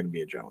money, and you're going to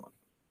be a gentleman."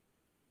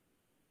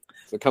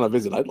 It's the kind of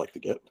visit I'd like to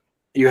get.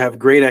 You have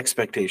great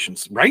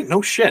expectations, right?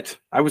 No shit.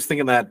 I was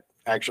thinking that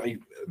actually.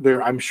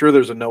 I'm sure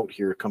there's a note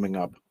here coming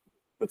up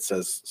that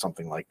says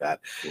something like that.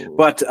 Ooh.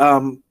 But I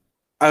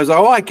was like,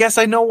 I guess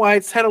I know why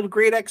it's titled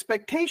Great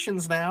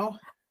Expectations now.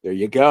 There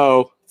you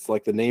go. It's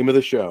like the name of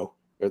the show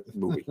or the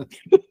movie.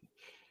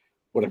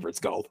 Whatever it's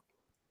called.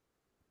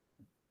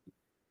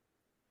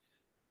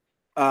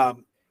 So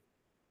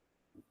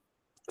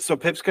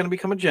Pip's going to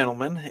become a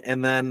gentleman,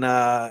 and then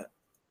I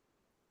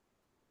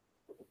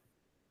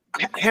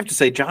have to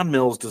say, John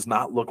Mills does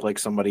not look like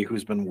somebody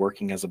who's been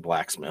working as a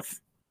blacksmith.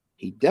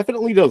 He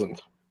definitely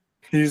doesn't.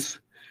 He's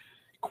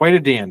quite a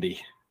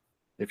dandy,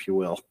 if you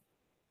will.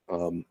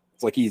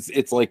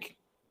 It's like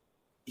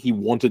he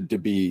wanted to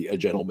be a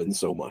gentleman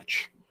so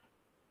much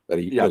that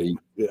he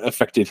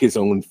affected his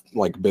own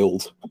like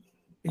build.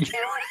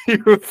 He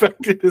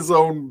affected his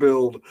own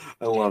build.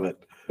 I love it.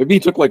 Maybe he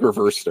took like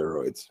reverse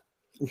steroids.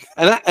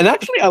 And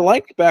actually, I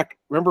liked back.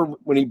 Remember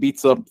when he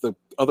beats up the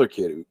other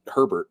kid,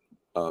 Herbert?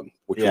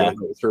 Which I don't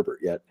know it's Herbert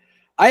yet.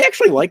 I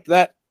actually liked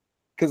that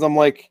because I'm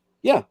like,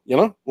 yeah, you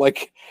know,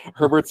 like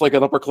Herbert's like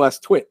an upper class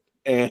twit,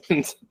 and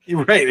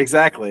right,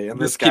 exactly. And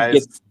this guy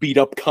gets beat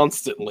up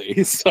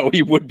constantly, so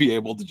he would be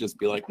able to just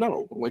be like,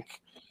 no, like.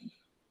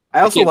 I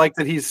also like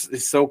that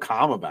he's so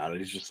calm about it.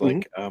 He's just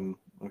like,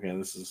 okay,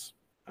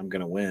 I'm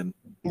gonna win.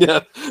 Yeah,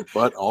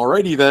 but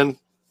alrighty then.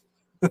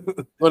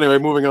 So anyway,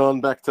 moving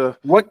on back to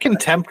what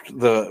contempt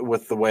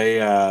with the way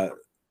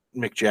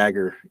Mick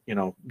Jagger, you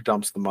know,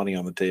 dumps the money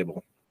on the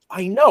table.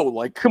 I know,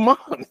 like, come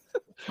on.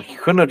 You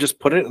couldn't have just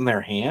put it in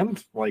their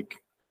hand? Like,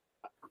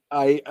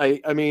 I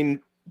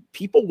mean,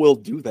 people will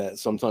do that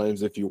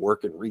sometimes if you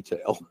work in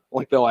retail.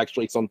 Like, they'll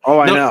actually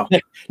I know.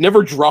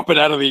 Never drop it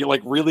out of the,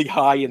 like, really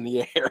high in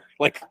the air,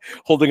 like,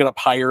 holding it up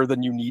higher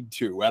than you need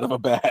to out of a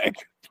bag.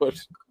 But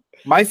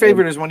My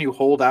favorite is when you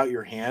hold out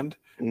your hand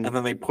Mm. and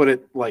then they put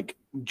it like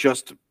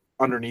just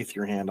underneath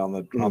your hand on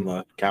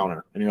the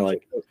counter, and you're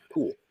like,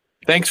 Cool.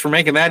 "Thanks for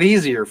making that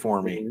easier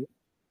for me."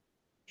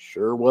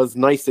 Sure was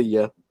nice of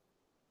you.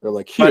 They're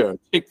like, here,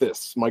 take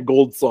this, my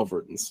gold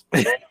sovereigns.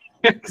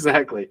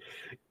 Exactly.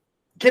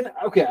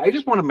 I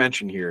just want to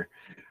mention here,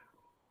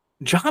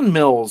 John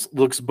Mills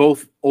looks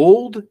both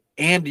old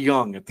and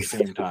young at the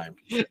same time.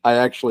 I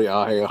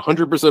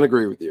 100%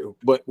 agree with you.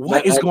 But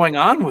What is going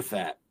on with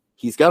that?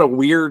 He's got a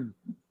weird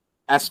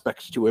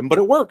aspect to him, but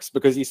it works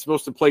because he's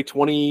supposed to play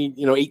 20,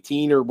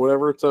 18 or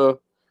whatever to.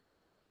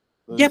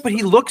 Yeah, but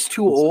he looks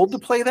too old to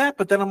play that.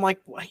 But then I'm like,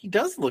 well, he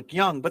does look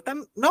young. But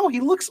then no, he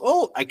looks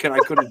old. I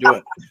couldn't do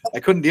it. I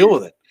couldn't deal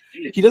with it.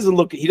 He doesn't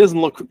look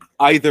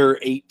either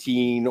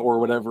 18 or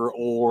whatever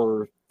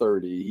or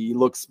 30. He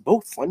looks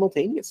both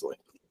simultaneously.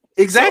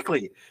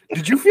 Exactly.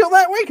 Did you feel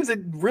that way? Because it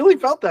really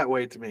felt that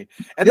way to me.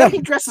 And then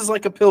he dresses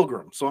like a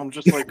pilgrim. So I'm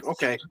just like,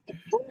 okay.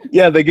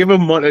 Yeah, they give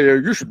him money.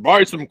 You should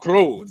buy some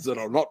clothes that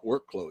are not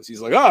work clothes. He's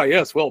like,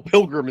 yes, well,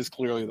 pilgrim is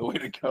clearly the way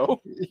to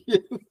go.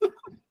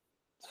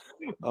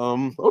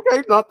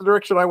 Okay, not the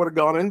direction I would have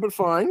gone in, but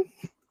fine.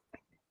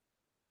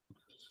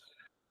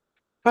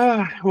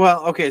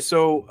 Well, okay,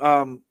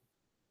 so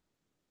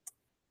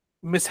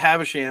Miss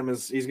Havisham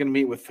he's going to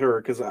meet with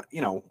her because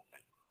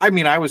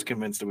I was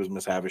convinced it was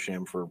Miss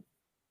Havisham for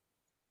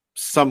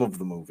some of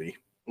the movie.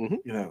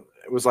 Mm-hmm.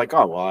 It was like,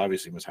 oh well,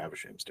 obviously Miss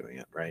Havisham's doing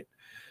it, right?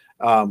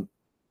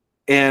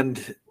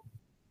 And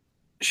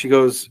she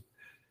goes,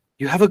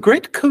 "You have a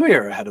great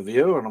career ahead of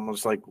you," and I'm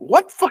just like,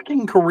 "What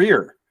fucking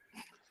career?"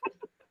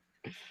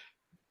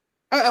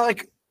 I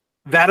like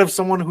that of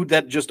someone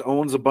that just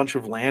owns a bunch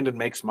of land and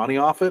makes money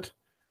off it.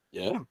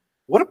 Yeah.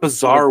 What a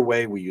bizarre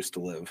way we used to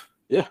live.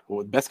 Yeah. Well,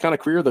 the best kind of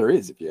career there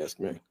is, if you ask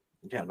me.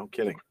 Yeah, no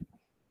kidding.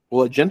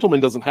 Well, a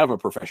gentleman doesn't have a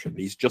profession.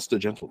 He's just a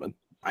gentleman.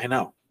 I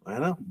know.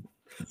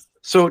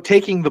 So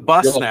taking the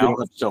bus now. You don't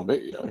have to tell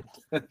me.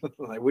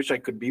 I wish I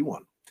could be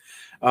one.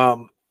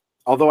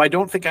 Although I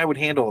don't think I would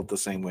handle it the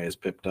same way as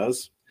Pip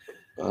does.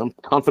 I'm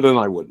confident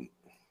I wouldn't.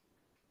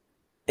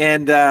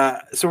 And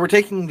so we're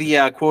taking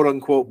the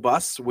quote-unquote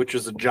bus, which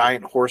is a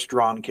giant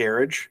horse-drawn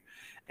carriage.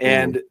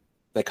 And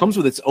that comes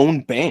with its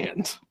own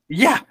band.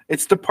 Yeah,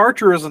 its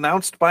departure is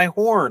announced by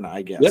horn,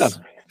 I guess. Yeah.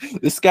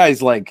 This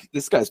guy's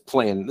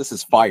playing, this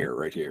is fire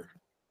right here.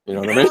 You know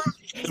what I mean?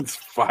 It's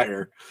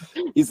fire.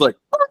 He's like,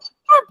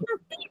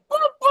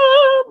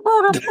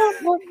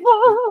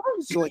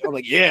 I'm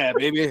like, yeah,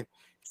 baby.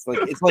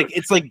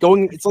 It's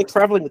like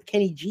traveling with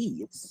Kenny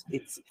G.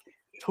 It's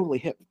totally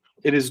hip.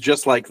 It is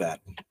just like that.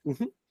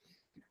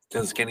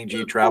 Because Kenny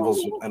G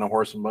travels in a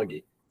horse and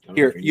buggy.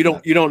 Here, you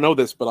don't know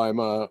this, but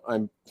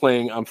I'm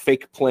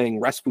fake playing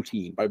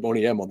Rasputin by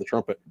Boney M on the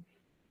trumpet.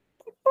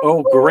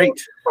 Oh, great.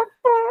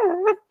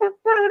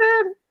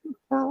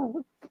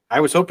 I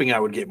was hoping I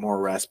would get more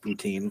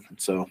Rasputin,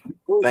 so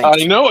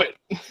thanks. I know it.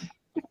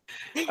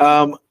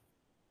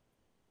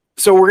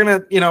 So we're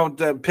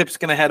gonna, Pip's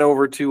gonna head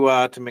over to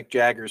Mick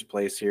Jagger's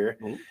place here,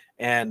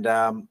 and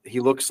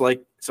he looks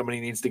like somebody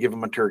needs to give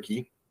him a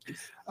turkey.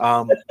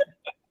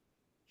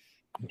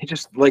 He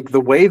just like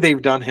the way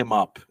they've done him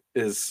up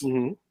is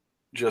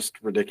just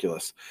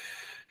ridiculous.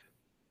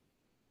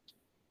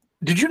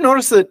 Did you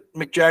notice that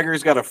Mick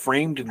Jagger's got a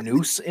framed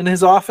noose in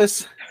his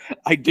office?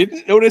 I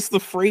didn't notice the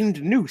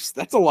framed noose.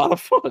 That's a lot of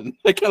fun.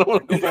 I kind of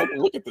want to go back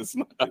and look at this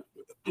now.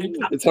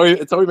 It's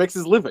how he makes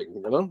his living,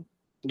 you know?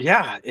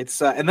 Yeah,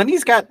 it's and then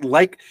he's got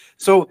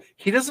so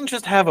he doesn't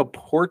just have a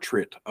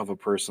portrait of a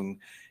person.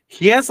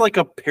 He has like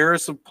a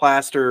Paris of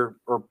plaster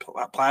or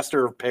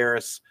plaster of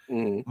Paris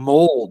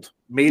mold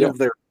made of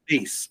their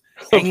face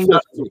hanging on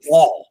the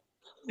wall.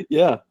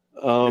 Yeah.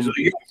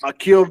 I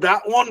killed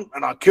that one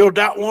and I killed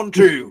that one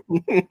too.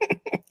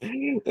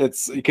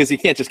 It's because you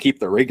can't just keep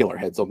the regular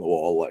heads on the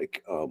wall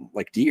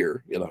like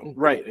deer, you know.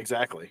 Right,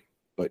 exactly.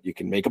 But you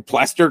can make a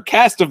plaster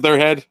cast of their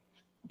head.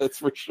 That's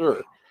for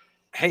sure.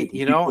 Hey,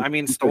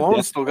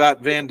 Stallone still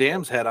got Van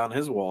Damme's head on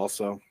his wall,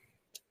 so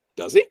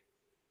does he?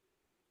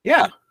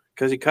 Yeah,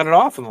 because he cut it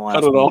off in the last.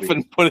 Cut it off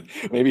and put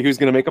it. Maybe he was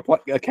going to make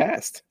a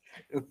cast.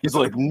 He's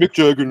like, Mick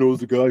Jagger knows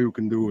the guy who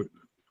can do it.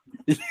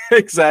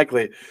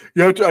 Exactly.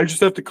 I just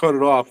have to cut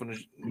it off, and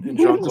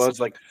Jean-Claude's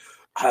like,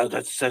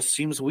 that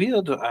seems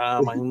weird.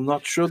 I'm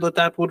not sure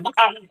that would.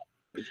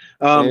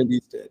 And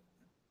he's dead.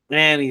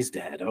 And he's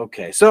dead.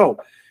 Okay, so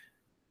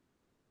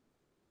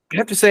I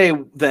have to say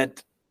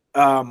that.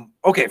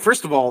 Okay,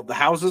 first of all, the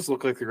houses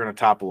look like they're going to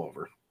topple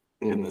over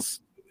in this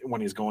when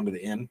he's going to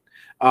the inn,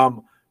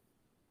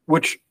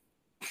 which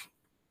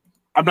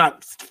I'm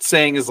not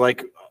saying is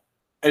like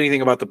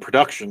anything about the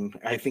production.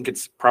 I think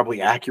it's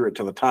probably accurate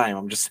to the time.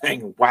 I'm just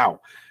saying,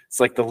 wow, it's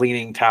like the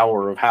Leaning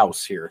Tower of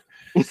House here.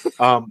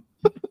 And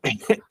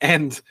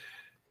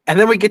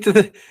then we get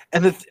to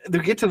they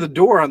get to the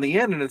door on the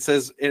end, and it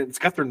says it's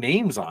got their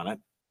names on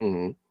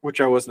it, which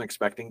I wasn't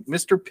expecting.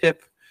 Mr.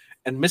 Pip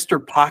and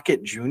Mr.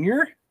 Pocket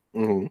Jr.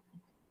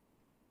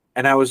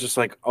 And I was just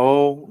like,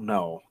 oh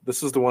no,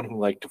 this is the one who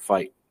liked to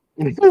fight.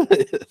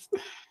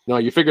 No,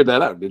 you figured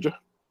that out, did you?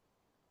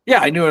 Yeah,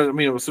 I knew it. I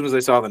mean, as soon as I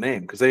saw the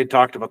name, because they had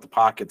talked about the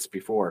pockets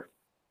before.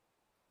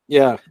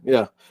 Yeah.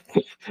 The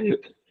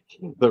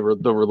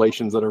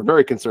relations that are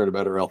very concerned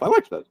about her health. I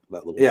like that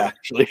little Yeah.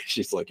 actually.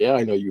 She's like, yeah,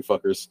 I know you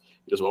fuckers.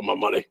 You just want my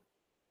money.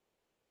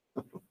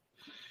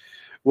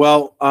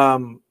 Well,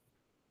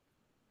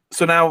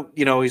 so now,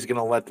 he's going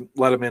to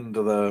let him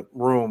into the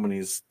room, and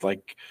he's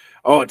like,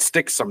 oh, it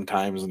sticks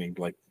sometimes. And he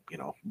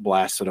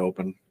blasts it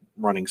open,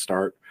 running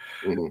start.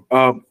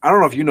 Mm-hmm. I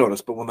don't know if you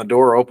noticed, but when the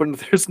door opened,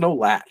 there's no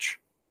latch.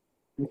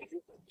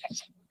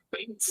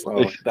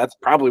 So that's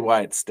probably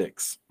why it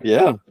sticks.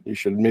 Yeah, you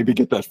should maybe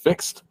get that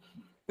fixed.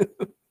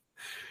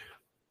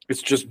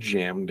 It's just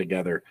jammed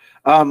together.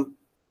 And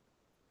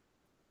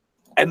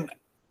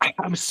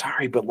I'm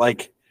sorry, but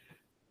like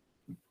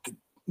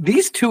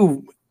these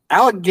two,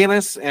 Alec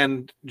Guinness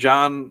and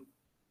John,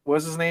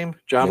 what's his name?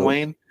 John Mills.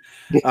 Wayne,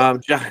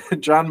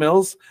 John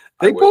Mills.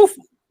 They both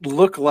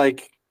look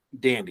like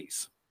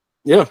dandies.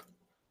 Yeah,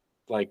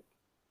 like,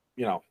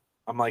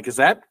 I'm like, is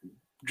that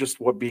just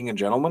what being a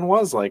gentleman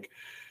was? Like,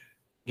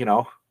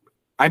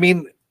 I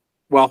mean,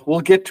 well,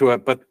 we'll get to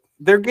it, but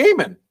they're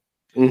gaming.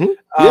 Mm-hmm.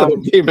 Yeah, they're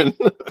gaming.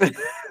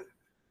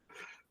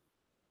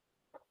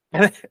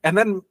 and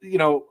then,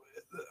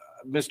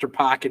 Mr.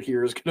 Pocket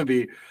here is going to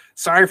be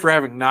sorry for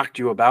having knocked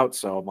you about.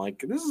 So I'm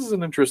like, this is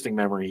an interesting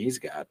memory he's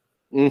got.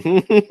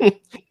 Mm-hmm.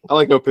 I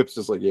like how Pip's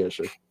just like, yeah,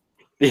 sure.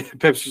 Yeah,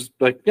 Pip's just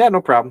like, yeah, no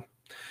problem.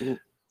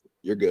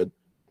 You're good.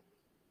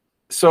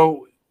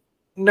 So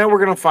now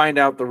we're going to find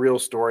out the real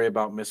story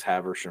about Miss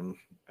Havisham,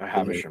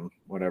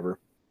 whatever.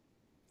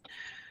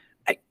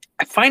 I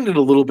find it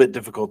a little bit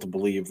difficult to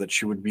believe that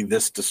she would be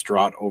this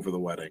distraught over the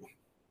wedding.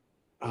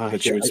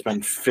 That she would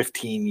spend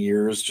 15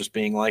 years just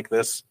being like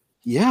this.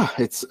 Yeah,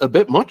 it's a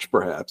bit much,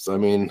 perhaps. I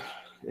mean,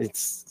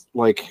 it's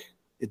like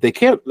they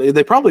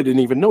probably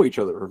didn't even know each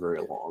other for very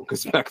long,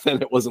 because back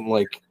then it wasn't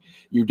like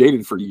you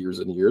dated for years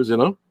and years,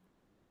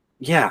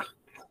 Yeah.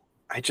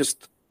 I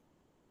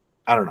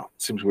don't know.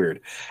 It seems weird.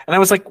 And I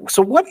was like,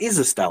 so what is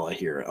Estella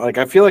here? Like,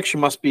 I feel like she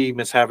must be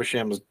Miss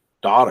Havisham's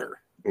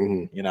daughter,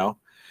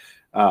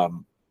 Of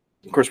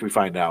course we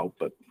find out,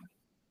 but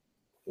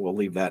we'll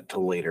leave that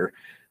till later.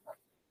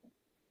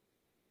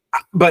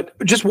 But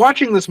just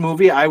watching this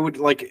movie, I would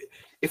like,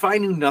 if I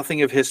knew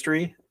nothing of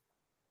history,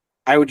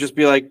 I would just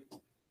be like,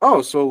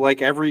 oh, so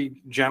like every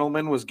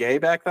gentleman was gay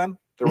back then?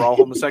 They were all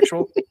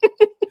homosexual?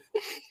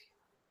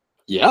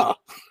 Yeah,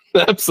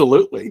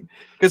 absolutely.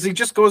 Because he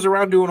just goes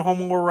around doing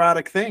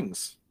homoerotic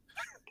things.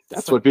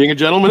 That's what being a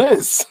gentleman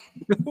is.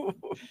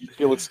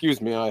 You'll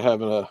excuse me, I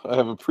have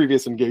a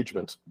previous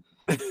engagement.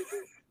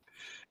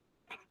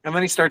 And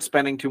then he starts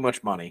spending too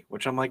much money,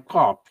 which I'm like,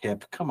 oh,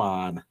 Pip, come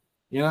on.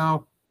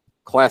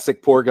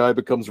 Classic poor guy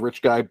becomes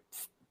rich guy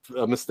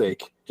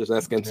mistake. Just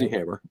ask MC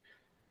Hammer.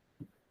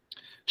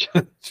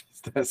 Just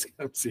ask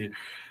MC.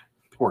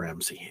 Poor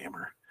MC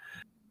Hammer.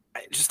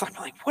 I'm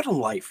like, what a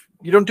life.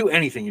 You don't do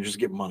anything, you just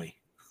get money.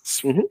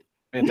 It's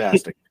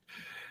fantastic.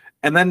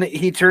 And then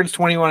he turns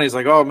 21. He's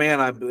like, oh, man,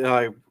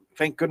 I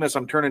thank goodness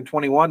I'm turning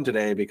 21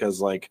 today, because,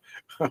 like,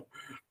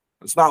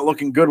 it's not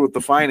looking good with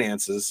the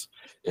finances.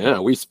 Yeah,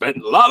 we spent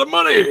a lot of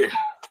money.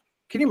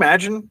 Can you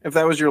imagine if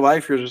that was your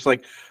life? You're just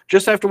like,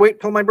 just have to wait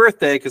till my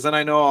birthday, because then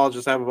I know I'll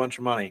just have a bunch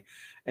of money.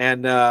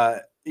 And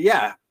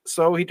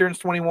so he turns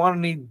 21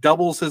 and he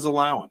doubles his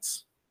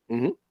allowance,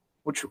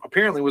 which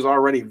apparently was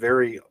already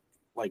very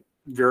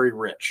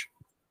rich.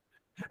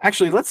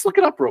 Actually, let's look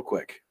it up real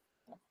quick.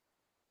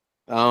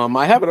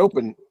 I have it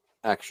open,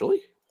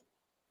 actually.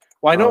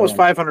 Well, I know it was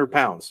 500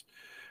 pounds.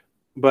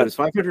 But it's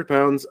 500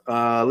 pounds.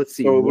 Let's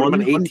see. So it would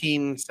have been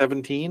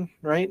 1817,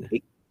 right?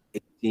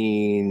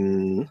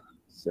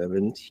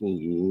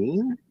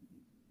 1817.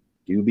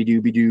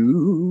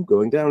 Doobie-doo.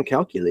 Going down,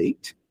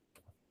 calculate.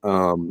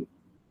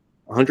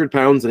 100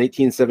 pounds in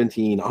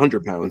 1817.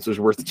 100 pounds is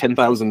worth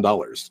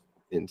 $10,000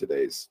 in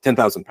today's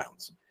 10,000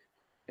 pounds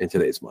in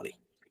today's money.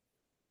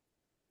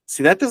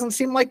 See, that doesn't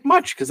seem like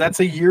much, because that's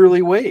a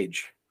yearly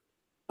wage.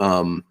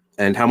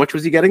 And how much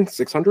was he getting?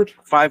 600?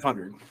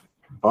 500.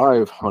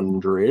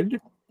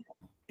 500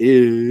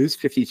 is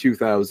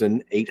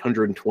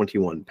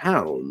 52,821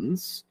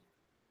 pounds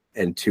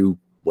and two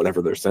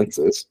whatever their cents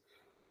is,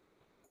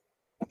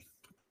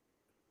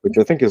 which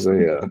I think is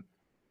a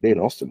Jane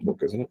Austen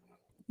book, isn't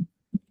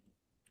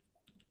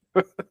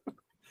it?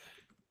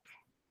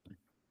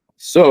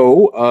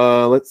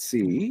 So let's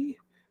see,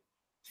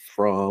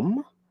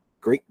 from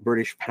Great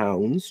British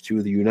pounds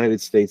to the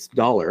United States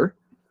dollar,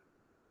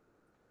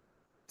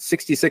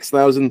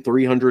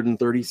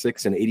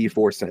 66,336 and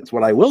 84 cents.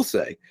 What I will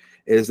say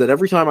is that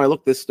every time I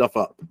look this stuff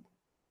up,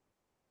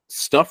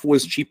 stuff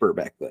was cheaper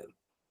back then.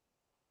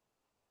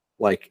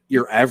 Like,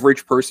 your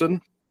average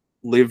person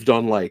lived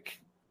on a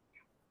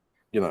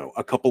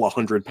couple of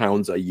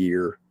 £100 a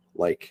year.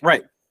 Right. And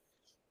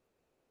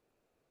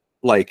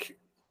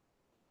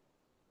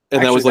actually,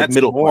 that was like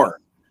middle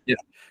more. Yeah.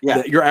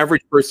 Your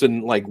average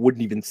person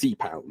wouldn't even see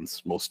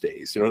pounds most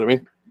days. You know what I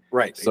mean?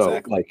 Right. So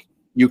exactly.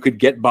 you could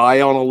get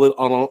by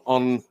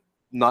on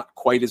not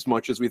quite as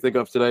much as we think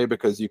of today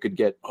because you could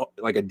get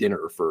like a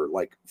dinner for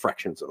like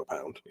fractions of a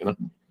pound, you know?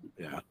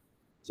 Yeah.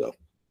 So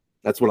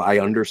that's what I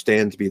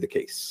understand to be the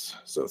case.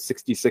 So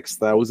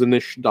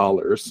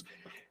 $66,000-ish.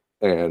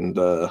 And,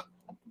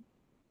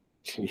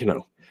 you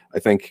know, I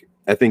think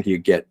you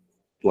get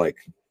like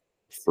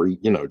free,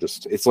 you know,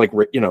 just, it's like,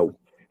 you know,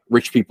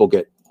 rich people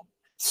get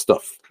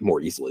stuff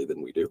more easily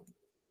than we do.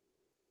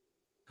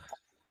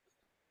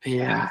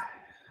 Yeah.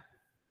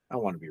 I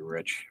want to be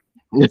rich.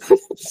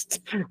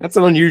 That's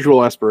an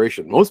unusual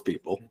aspiration. Most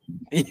people.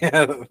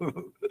 Yeah.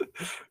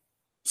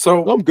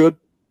 So I'm good.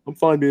 I'm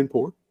fine being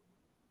poor.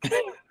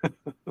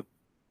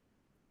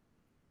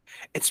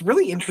 It's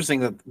really interesting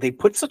that they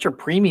put such a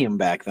premium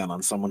back then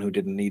on someone who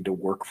didn't need to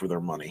work for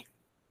their money.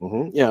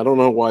 Mm-hmm. Yeah, I don't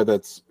know why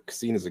that's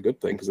seen as a good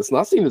thing, because it's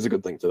not seen as a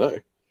good thing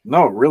today.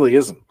 No, it really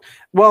isn't.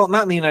 Well,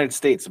 not in the United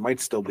States. It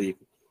might still be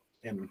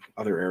in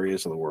other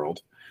areas of the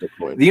world. Good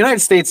point. The United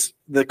States,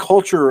 the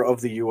culture of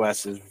the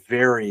U.S. is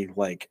very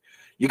like,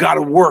 you got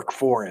to work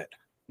for it.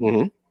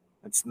 Mm-hmm.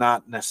 It's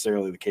not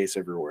necessarily the case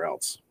everywhere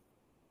else.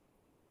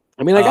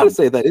 I mean, I got to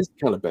say that is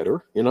kind of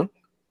better, you know?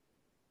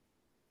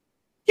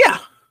 Yeah.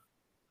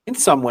 In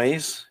some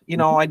ways, you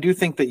know, I do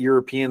think that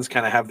Europeans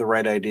kind of have the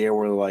right idea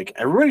where like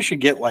everybody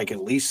should get like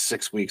at least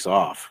 6 weeks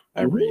off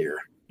every year,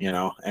 you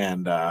know,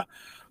 and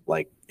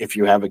like if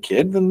you have a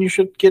kid, then you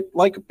should get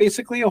like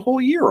basically a whole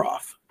year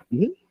off.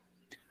 Mm-hmm.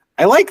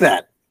 I like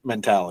that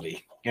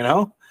mentality, you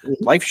know,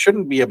 life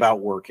shouldn't be about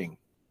working.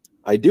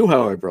 I do,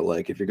 however,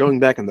 like if you're going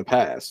back in the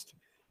past,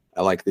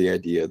 I like the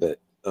idea that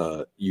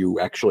you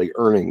actually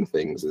earning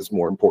things is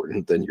more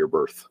important than your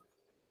birth.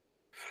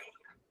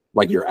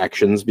 Like your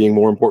actions being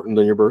more important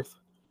than your birth?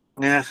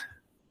 Yeah.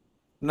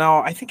 No,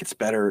 I think it's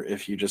better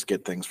if you just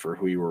get things for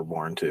who you were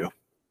born to.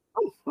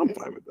 I'm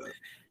fine with that.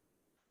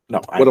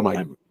 No,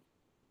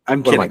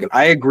 I'm kidding.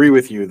 I agree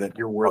with you that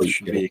your worth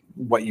should be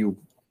what you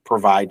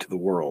provide to the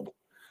world.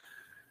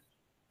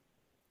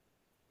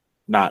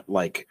 Not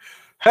like,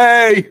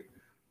 hey,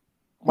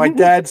 my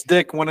dad's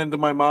dick went into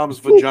my mom's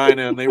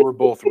vagina and they were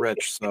both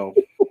rich, so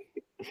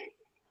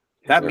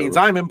that means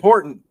I'm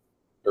important.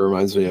 It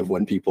reminds me of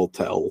when people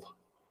tell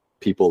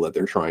people that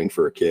they're trying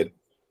for a kid.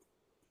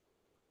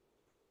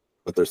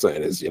 What they're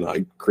saying is, you know,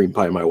 I cream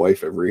pie my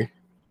wife every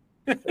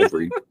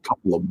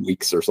couple of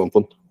weeks or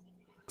something.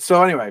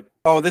 So anyway,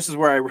 this is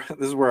where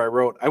I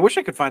wrote, I wish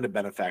I could find a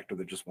benefactor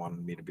that just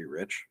wanted me to be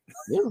rich.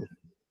 Yeah.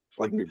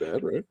 Like be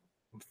bad, right?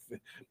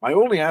 My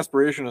only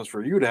aspiration is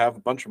for you to have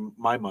a bunch of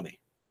my money.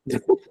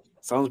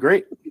 Sounds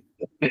great.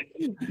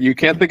 You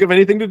can't think of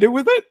anything to do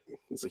with it?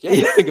 It's like,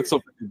 yeah, think of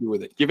something to do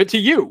with it. Give it to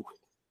you.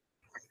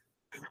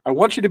 I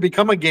want you to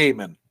become a gay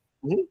man.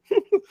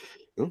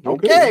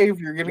 Okay, if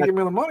you're gonna give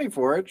me the money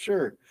for it,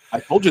 sure. I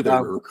told you they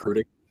were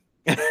recruiting.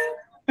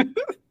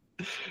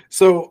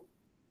 So,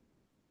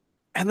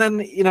 and then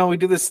you know we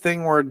do this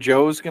thing where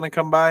Joe's gonna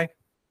come by,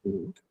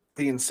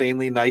 the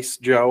insanely nice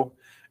Joe,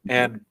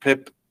 and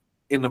Pip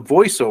in the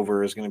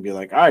voiceover is gonna be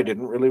like, I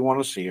didn't really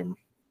want to see him.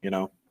 You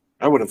know,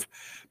 I would have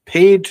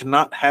paid to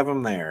not have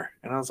him there,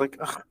 and I was like,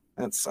 ugh,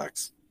 that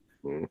sucks.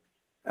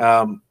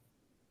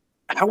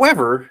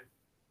 However,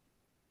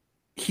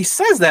 he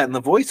says that in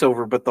the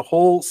voiceover, but the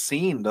whole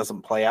scene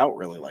doesn't play out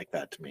really like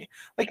that to me.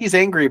 Like he's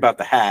angry about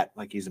the hat,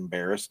 like he's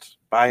embarrassed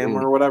by him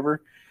or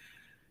whatever.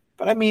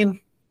 But I mean,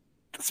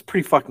 that's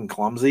pretty fucking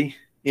clumsy,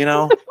 you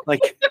know?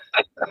 Like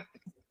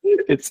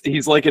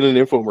he's like in an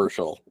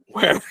infomercial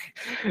where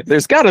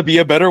there's got to be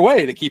a better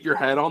way to keep your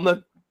hat on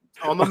the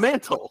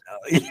mantle.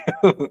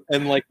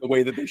 And like the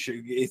way that they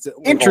should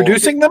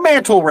introducing the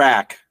mantle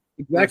rack.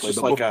 Exactly. It's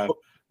just like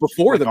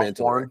before the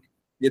mantle rack.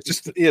 It's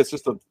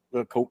just a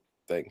coat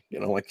thing, you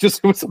know, like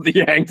just with something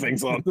you hang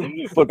things on.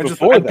 But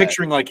before I'm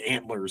picturing like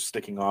antlers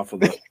sticking off of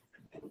the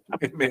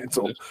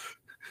mantle.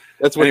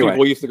 That's what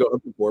people used to go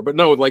up for. But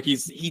no, like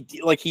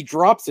he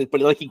drops it,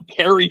 but like he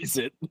carries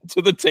it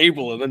to the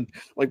table and then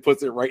like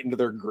puts it right into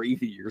their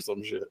gravy or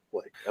some shit.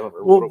 Like I don't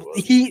remember what it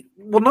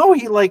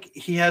was.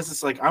 He has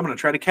this like, I'm gonna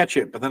try to catch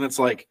it, but then it's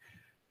like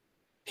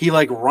he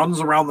like runs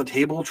around the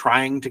table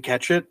trying to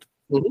catch it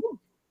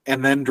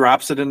and then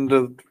drops it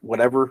into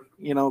whatever,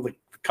 you know, the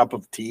cup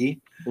of tea.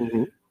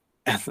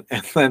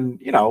 And then,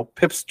 you know,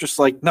 Pip's just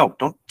like, no,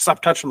 don't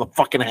stop touching the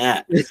fucking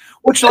hat.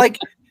 Which, like,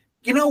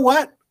 you know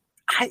what?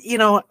 I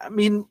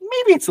mean,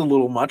 maybe it's a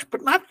little much,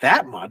 but not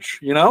that much,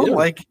 you know? Yeah.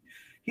 Like,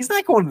 he's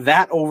not going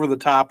that over the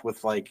top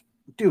with, like,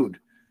 dude,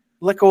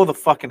 let go of the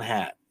fucking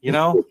hat, you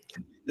know?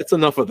 That's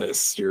enough of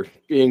this. You're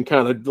being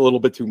kind of a little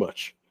bit too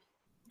much.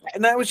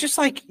 And I was just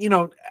like, you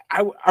know,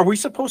 are we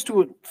supposed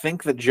to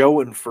think that Joe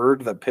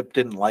inferred that Pip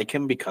didn't like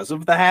him because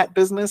of the hat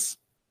business?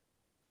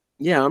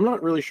 Yeah, I'm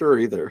not really sure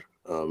either.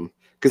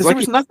 Because there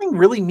was nothing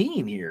really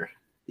mean here.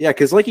 Yeah,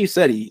 because like you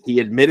said, he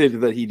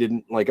admitted that he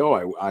didn't like.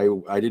 Oh,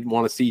 I didn't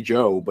want to see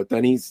Joe, but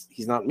then he's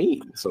not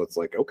mean. So it's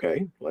like,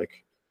 okay,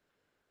 like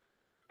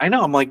I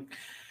know. I'm like,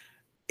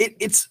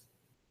 it's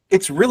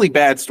really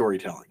bad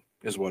storytelling,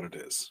 is what it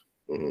is.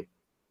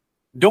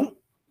 Don't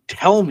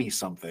tell me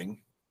something,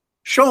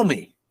 show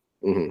me.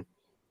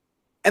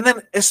 And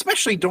then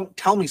especially don't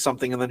tell me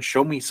something and then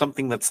show me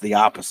something that's the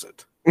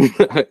opposite.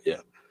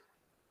 Yeah.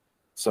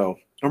 So,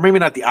 or maybe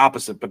not the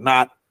opposite, but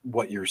not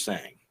what you're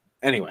saying.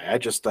 Anyway, I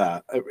just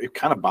it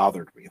kind of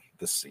bothered me,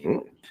 this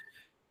scene.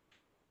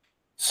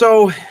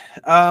 So,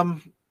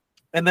 and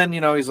then,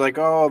 he's like,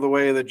 oh, the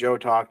way that Joe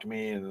talked to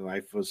me and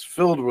life was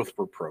filled with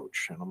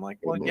reproach. And I'm like,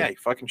 well, yeah, you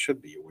fucking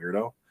should be, you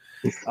weirdo.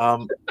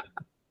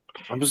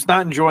 I'm just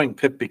not enjoying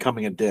Pip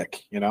becoming a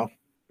dick,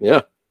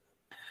 Yeah.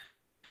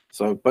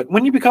 So, but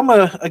when you become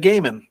a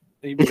gay-man,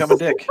 you become a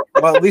dick.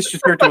 Well, at least you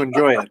start to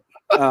enjoy it.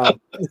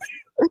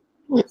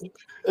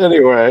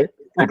 Anyway.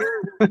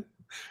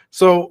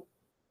 So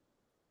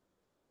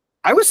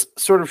I was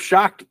sort of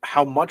shocked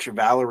how much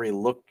Valerie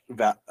looked,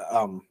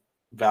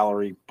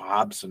 Valerie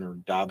Bobson or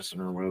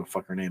Dobson or whatever the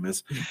fuck her name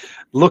is,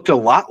 looked a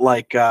lot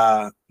like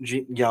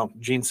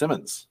Gene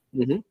Simmons.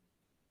 Mm-hmm. It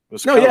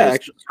was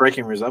actually,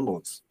 striking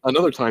resemblance.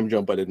 Another time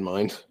jump I didn't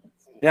mind.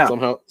 Yeah.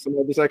 Somehow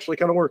this actually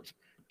kind of worked.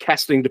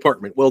 Casting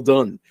department, well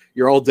done.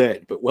 You're all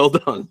dead, but well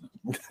done.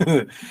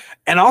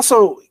 And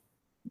also,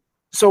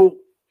 so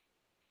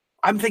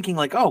I'm thinking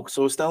like, oh,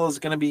 so Estella's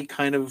going to be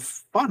kind of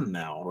fun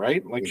now,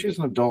 right? Like she's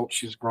an adult.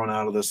 She's grown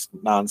out of this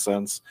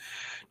nonsense.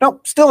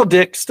 Nope, still a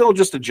dick. Still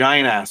just a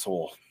giant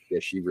asshole. Yeah,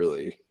 she's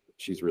a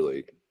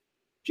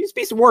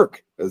piece of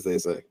work, as they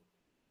say.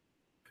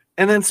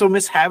 And then so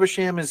Miss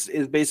Havisham is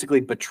basically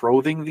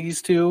betrothing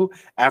these two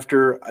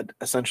after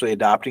essentially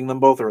adopting them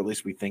both, or at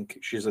least we think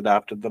she's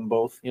adopted them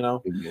both,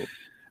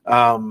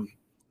 Mm-hmm.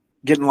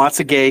 Getting lots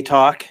of gay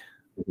talk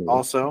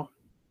also.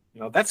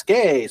 That's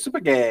gay, super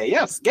gay,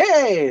 yes,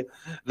 gay,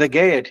 the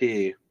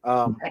gaiety.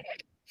 And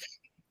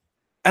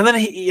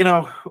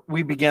then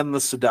we begin the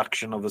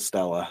seduction of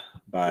Estella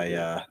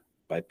by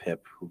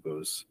Pip, who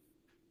goes,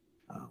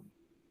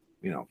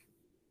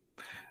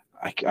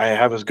 I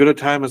have as good a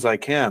time as I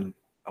can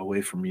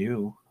away from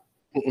you.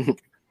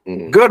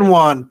 Good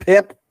one,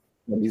 Pip.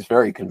 He's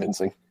very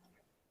convincing.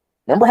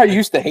 Remember how you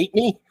used to hate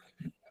me?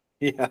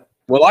 Yeah.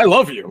 Well, I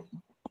love you.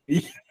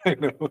 Yeah, I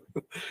know.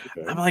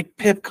 Okay. I'm like,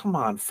 Pip, come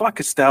on, fuck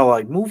Estelle.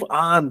 Like, move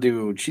on,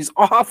 dude. She's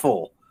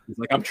awful. He's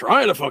like, I'm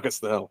trying to fuck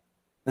Estelle.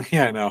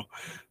 Yeah, I know.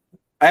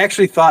 I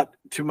actually thought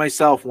to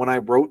myself when I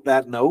wrote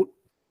that note,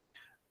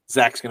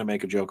 Zach's gonna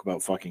make a joke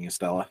about fucking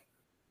Estella.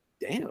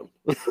 Damn.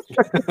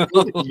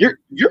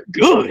 you're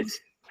good.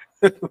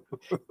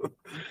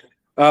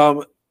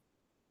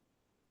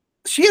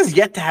 She has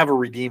yet to have a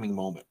redeeming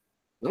moment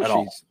at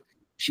all.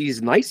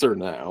 She's nicer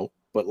now,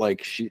 but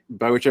like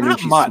by which I mean Not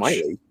she's much.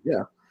 Smiley.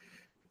 Yeah.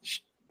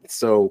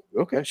 So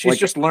okay, she's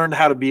just learned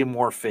how to be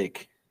more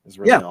fake. Is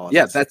really all it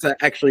is. That's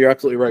actually, you're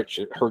absolutely right.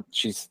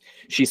 She's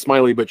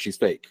Smiley, but she's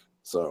fake.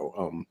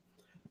 So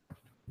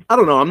I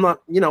don't know. I'm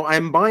not.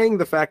 I'm buying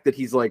the fact that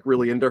he's like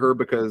really into her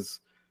because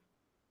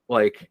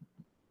like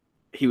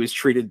he was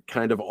treated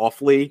kind of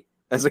awfully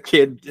as a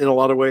kid in a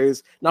lot of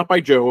ways. Not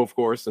by Joe, of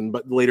course,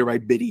 but later by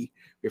Biddy.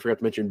 We forgot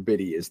to mention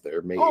Biddy is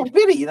their maid. Oh,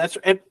 Biddy.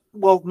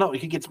 Well, no,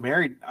 he gets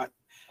married.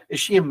 Is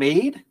she a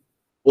maid?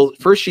 Well,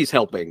 first she's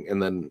helping,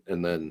 and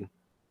then,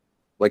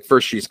 like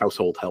first she's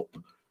household help.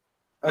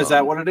 Is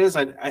that what it is?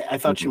 I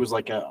thought she was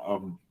like a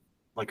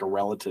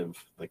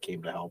relative that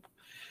came to help.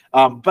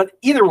 But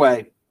either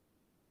way,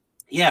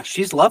 yeah,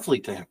 she's lovely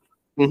to him.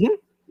 Mm-hmm.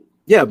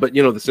 Yeah, but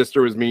the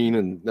sister was mean,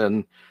 and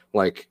then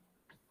like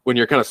when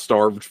you're kind of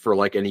starved for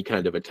like any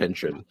kind of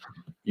attention,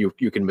 you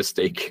can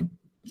mistake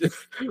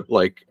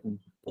like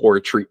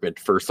poor treatment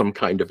for some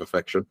kind of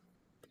affection.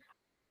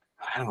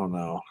 I don't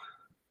know.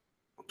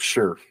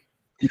 Sure.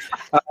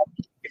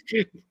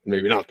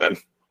 Maybe not then.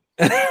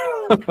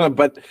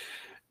 But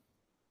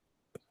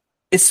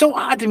it's so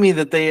odd to me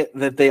that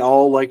they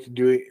all like to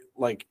do it.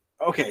 Like,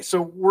 okay,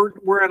 so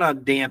we're in a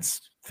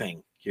dance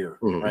thing here,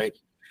 right?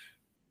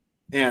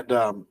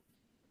 And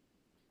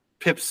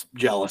Pip's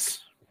jealous.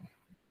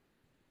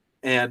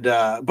 And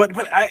but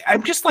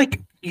I'm just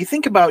like,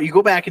 you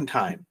go back in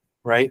time,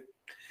 right?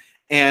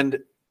 And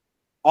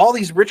all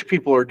these rich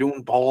people are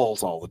doing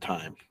balls all the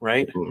time,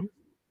 right? Mm-hmm.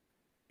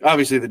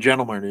 Obviously, the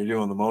gentlemen are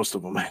doing the most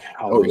of them.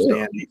 All those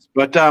dandies.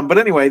 But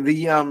anyway,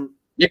 the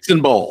Nicks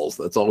and balls.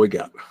 That's all we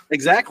got.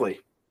 Exactly.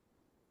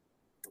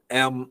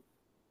 Why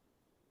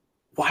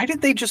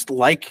did they just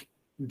like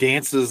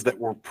dances that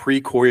were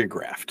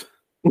pre-choreographed?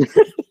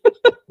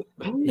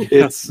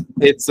 It's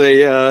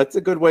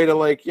a good way to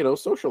like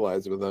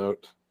socialize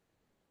without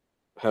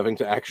having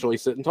to actually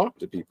sit and talk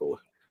to people.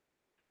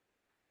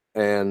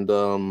 And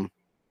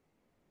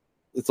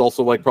it's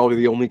also like probably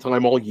the only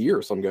time all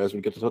year some guys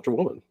would get to touch a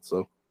woman.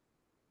 So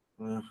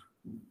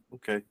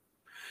okay.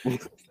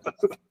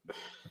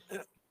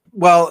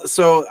 Well,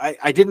 so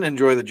I didn't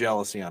enjoy the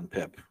jealousy on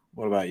Pip.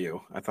 What about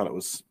you? I thought it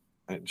was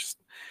just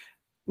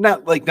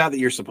not that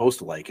you're supposed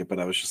to like it, but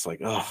I was just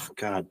like, oh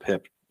God,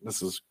 Pip,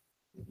 this is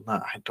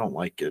not. I don't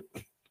like it.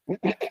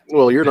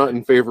 Well, you're not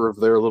in favor of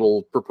their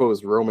little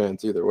proposed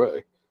romance either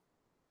way.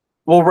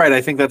 Well, right.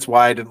 I think that's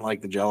why I didn't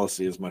like the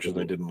jealousy as much as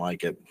I didn't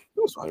like it.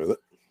 I was fine with it.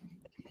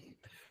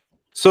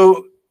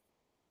 So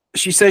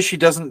she says she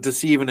doesn't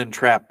deceive and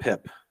entrap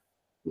Pip.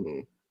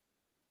 Mm-hmm.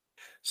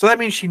 So that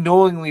means she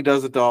knowingly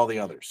does it to all the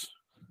others.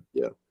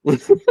 Yeah.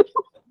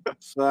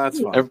 So that's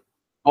fine.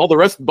 All the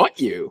rest but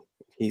you.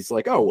 He's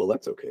like, oh, well,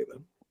 that's okay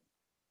then.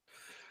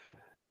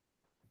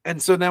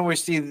 And so now we're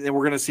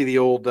going to see the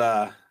old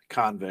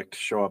convict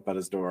show up at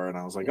his door. And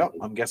I was like, oh,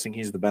 I'm guessing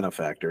he's the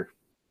benefactor.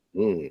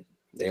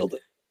 Nailed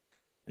it.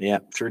 Yeah,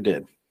 sure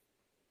did.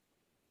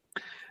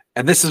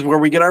 And this is where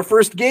we get our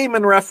first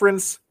Gaiman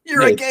reference.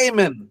 You're a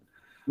Gaiman.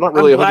 Not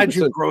really. I'm glad 100%.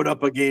 you growed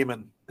up a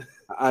Gaiman.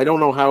 I don't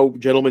know how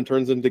Gentleman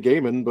turns into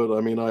Gaiman, but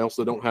I mean, I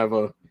also don't have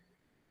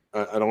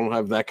I don't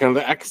have that kind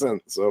of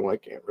accent, so I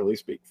can't really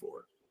speak for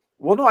it.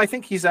 Well, no, I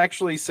think he's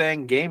actually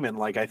saying Gaiman.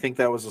 Like, I think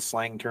that was a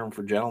slang term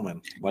for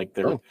gentlemen. Like,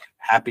 they're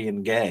happy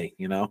and gay,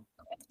 you know?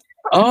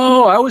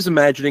 Oh, I was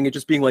imagining it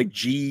just being like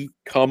G,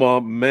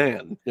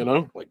 man, you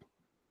know? Like,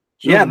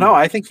 yeah, no,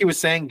 I think he was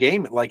saying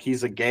Gaiman. Like,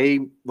 he's a gay,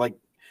 like,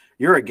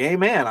 you're a gay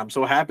man. I'm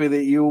so happy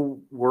that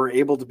you were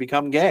able to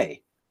become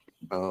gay.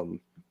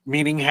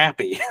 Meaning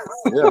happy.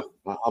 Yeah,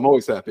 I'm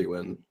always happy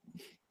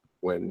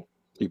when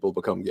people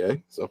become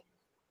gay. So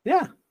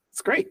yeah,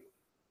 it's great.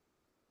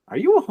 Are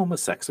you a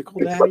homosexual,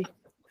 Daddy?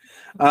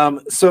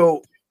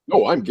 So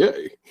no, I'm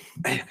gay.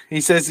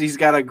 He says he's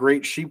got a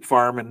great sheep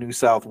farm in New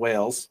South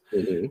Wales,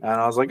 and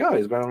I was like, oh,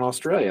 he's been in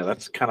Australia.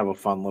 That's kind of a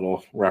fun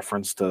little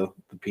reference to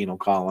the penal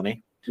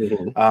colony.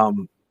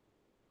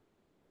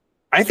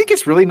 I think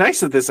it's really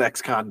nice that this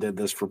ex-con did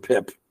this for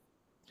Pip.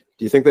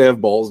 Do you think they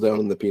have balls down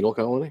in the penal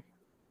colony?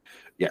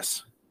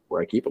 Yes.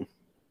 Where I keep them.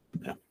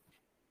 Yeah.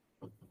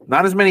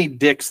 Not as many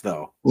dicks,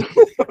 though.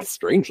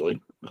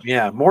 Strangely.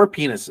 Yeah, more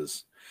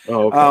penises.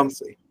 Oh, okay. I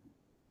see.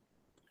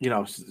 You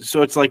know,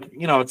 so it's like,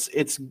 you know,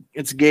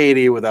 it's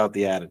gaiety without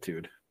the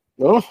attitude.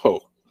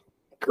 Oh,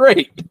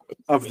 great.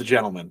 Of the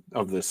gentleman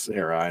of this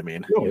era, I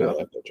mean. Oh, yeah,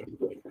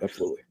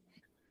 absolutely.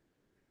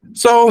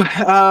 So,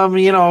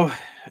 you know,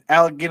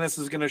 Alec Guinness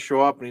is going to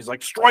show up and he's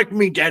like, strike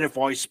me dead if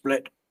I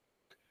split.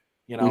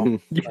 You know,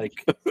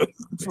 like,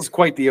 this is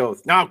quite the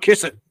oath. Now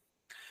kiss it.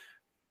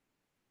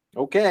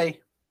 Okay.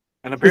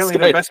 And apparently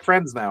they're best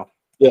friends now.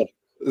 Yeah.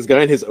 This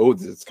guy and his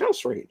oaths, it's kind of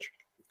strange.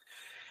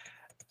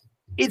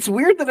 It's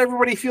weird that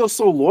everybody feels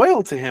so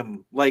loyal to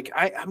him. Like,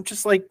 I'm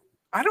just like,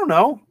 I don't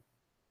know.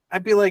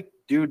 I'd be like,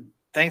 dude,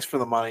 thanks for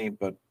the money,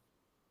 but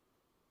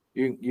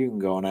you can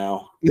go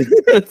now.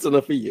 That's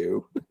enough of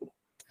you.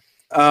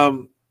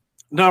 No,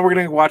 we're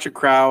gonna watch a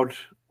crowd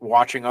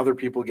watching other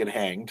people get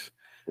hanged,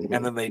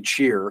 and then they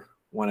cheer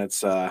when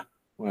it's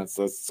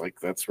that's like,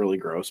 that's really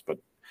gross, but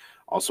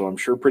also I'm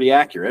sure pretty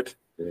accurate.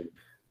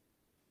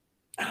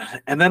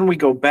 And then we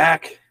go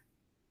back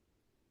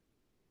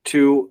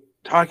to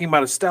talking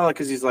about Estella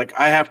because he's like,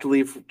 I have to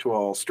leave to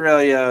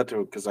Australia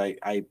because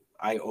I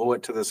owe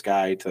it to this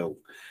guy to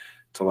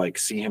like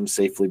see him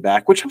safely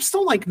back, which I'm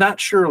still like not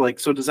sure. Like,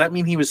 so does that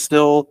mean he was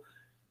still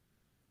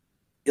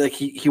like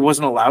he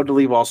wasn't allowed to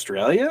leave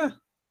Australia?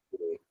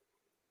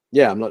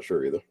 Yeah, I'm not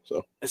sure either.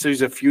 So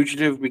he's a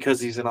fugitive because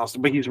he's in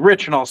Australia, but he's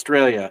rich in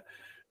Australia,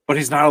 but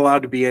he's not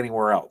allowed to be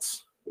anywhere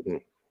else.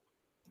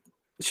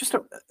 It's just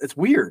it's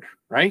weird,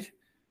 right?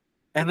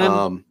 And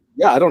then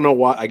yeah, I don't know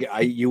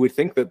why. You would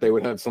think that they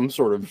would have some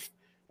sort of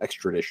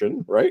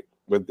extradition, right,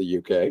 with the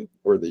UK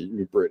or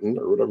the Britain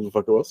or whatever the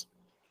fuck it was.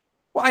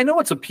 Well, I know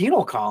it's a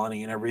penal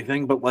colony and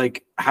everything, but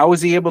like, how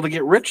is he able to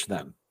get rich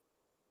then?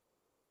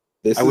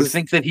 I would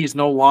think that he's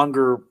no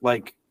longer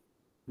like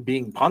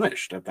being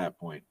punished at that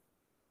point.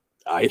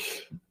 I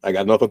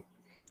got nothing.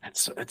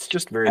 It's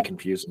just very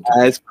confusing.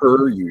 As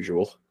per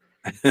usual.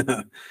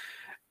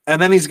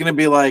 And then he's going to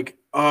be like,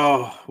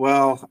 oh,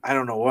 well, I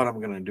don't know what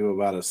I'm going to do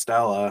about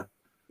Estella.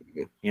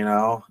 You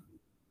know?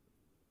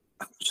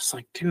 I'm just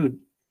like, dude,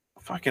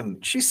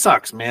 fucking, she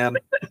sucks, man.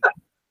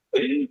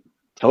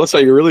 Tell us how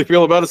you really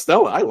feel about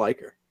Estella. I like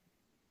her.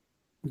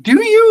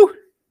 Do you?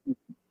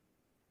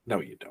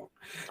 No, you don't.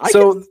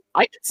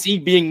 I could see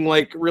being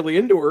like really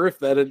into her if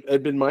that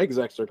had been my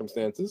exact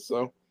circumstances.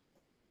 So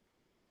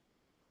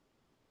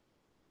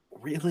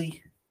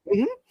really?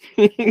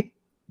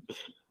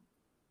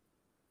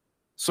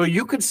 So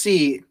you could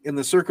see in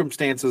the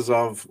circumstances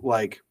of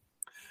like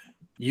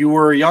you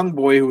were a young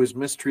boy who was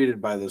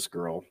mistreated by this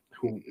girl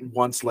who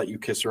once let you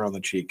kiss her on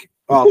the cheek.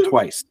 Well,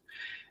 twice.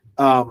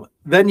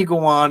 Then you go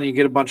on and you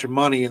get a bunch of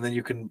money, and then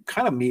you can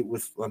kind of meet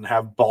with and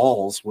have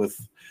balls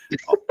with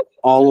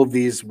all of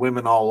these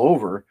women all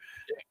over,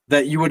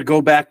 that you would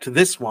go back to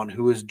this one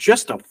who is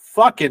just a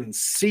fucking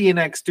see you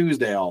next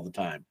Tuesday all the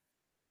time.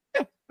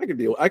 Yeah, I could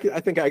deal. I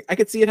think I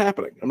could see it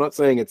happening. I'm not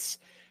saying it's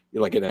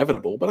like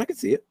inevitable, but I could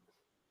see it.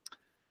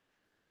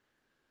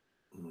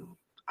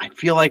 I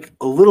feel like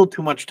a little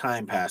too much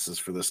time passes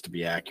for this to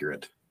be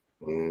accurate,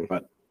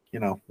 but you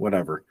know,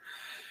 whatever.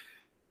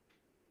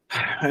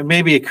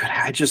 Maybe it could.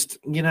 I just,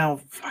 you know,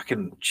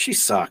 fucking, she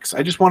sucks.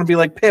 I just want to be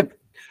like, Pip,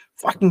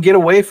 fucking get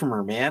away from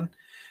her, man.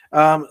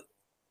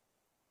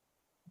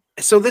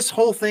 So this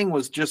whole thing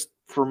was just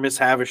for Miss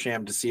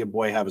Havisham to see a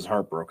boy have his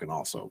heart broken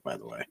also, by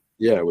the way.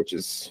 Yeah, which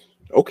is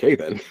okay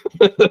then.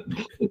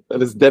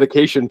 That is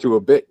dedication to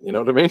a bit, you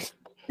know what I mean?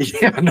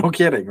 Yeah, no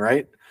kidding,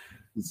 right?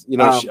 You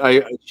know,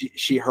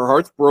 her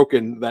heart's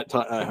broken that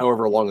time,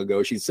 however long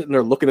ago. She's sitting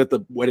there looking at the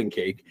wedding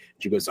cake.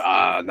 She goes,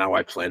 now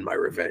I plan my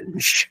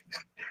revenge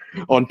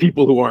on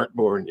people who aren't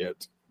born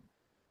yet.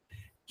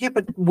 Yeah,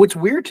 but what's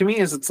weird to me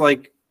is it's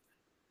like,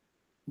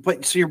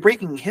 but so you're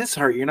breaking his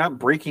heart. You're not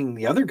breaking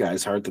the other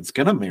guy's heart that's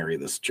going to marry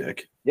this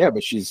chick. Yeah,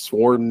 but she's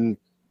sworn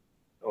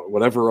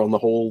whatever on the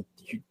whole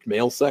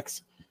male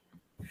sex.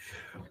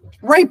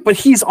 Right, but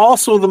he's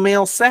also the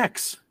male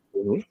sex.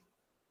 Mm-hmm.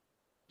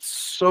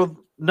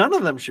 So none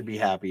of them should be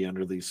happy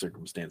under these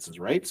circumstances,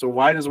 right? So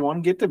why does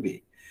one get to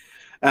be?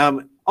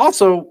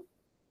 Also,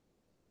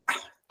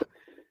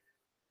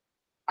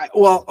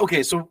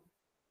 okay, so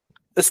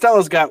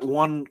Estella's got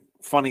one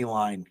funny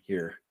line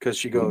here because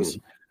she goes,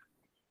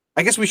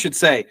 I guess we should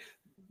say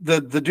the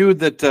dude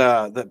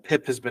that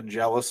Pip has been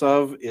jealous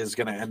of is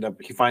going to end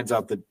up, he finds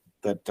out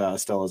that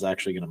Estella's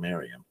actually going to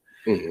marry him.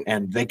 Mm-hmm.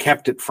 And they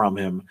kept it from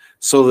him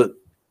so that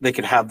they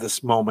could have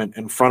this moment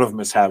in front of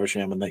Miss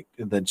Havisham and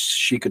then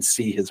she could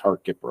see his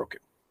heart get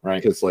broken,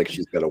 right? Because like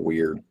she's got a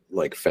weird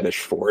like fetish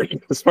for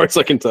it, as far as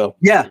I can tell.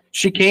 Yeah,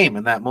 she came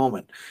in that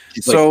moment.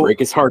 She's like, break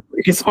his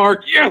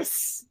heart,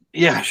 yes.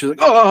 Yeah, she's like,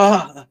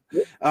 oh.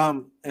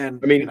 And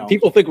I mean,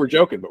 people think we're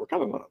joking, but we're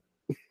kind of not.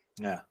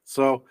 Yeah.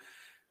 So,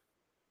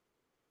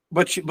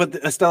 but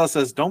Estella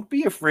says, "Don't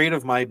be afraid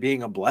of my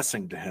being a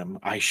blessing to him.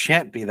 I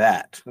shan't be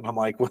that." And I'm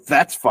like, "Well,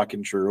 that's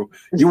fucking true.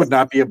 You would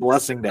not be a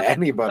blessing to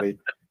anybody."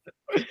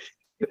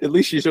 At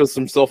least she shows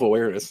some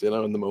self-awareness,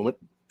 in the moment.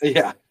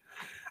 Yeah.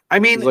 I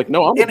mean, she's like,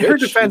 no, I'm a in bitch. Her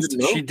defense,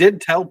 she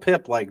did tell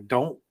Pip, like,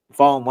 "Don't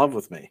fall in love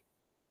with me."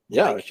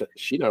 Yeah, like,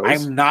 she knows.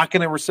 I'm not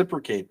going to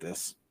reciprocate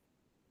this.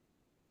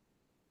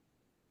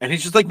 And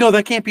he's just like, "No,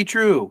 that can't be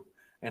true."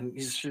 And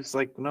he's just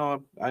like,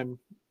 "No, I'm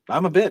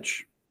a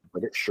bitch."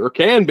 Like, it sure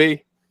can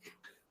be.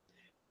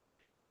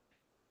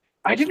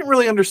 I didn't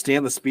really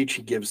understand the speech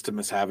he gives to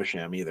Miss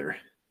Havisham either.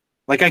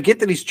 Like, I get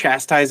that he's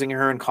chastising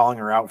her and calling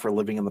her out for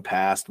living in the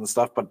past and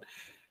stuff, but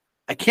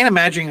I can't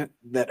imagine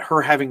that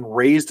her having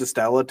raised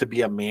Estella to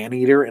be a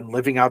man-eater and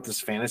living out this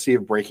fantasy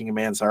of breaking a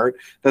man's heart,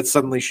 that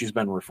suddenly she's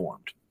been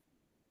reformed.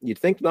 You'd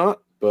think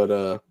not,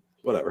 but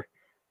whatever.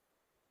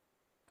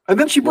 And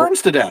then she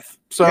burns to death.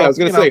 So yeah, I was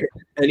going to say,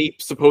 any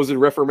supposed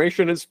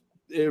reformation is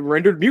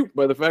rendered mute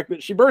by the fact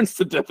that she burns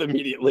to death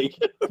immediately.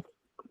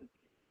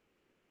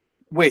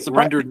 Wait,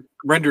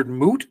 rendered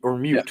moot or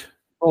mute? Yeah.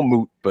 Oh,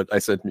 moot, but I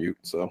said mute,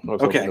 so I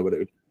was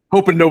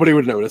hoping nobody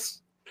would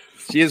notice.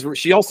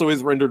 She also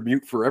is rendered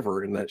mute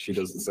forever in that she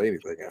doesn't say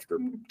anything after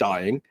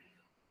dying.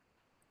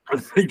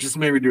 They just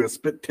made me do a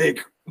spit take.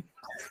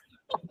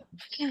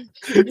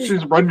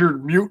 She's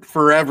rendered mute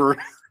forever.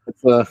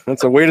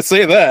 That's a way to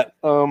say that.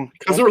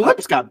 Because her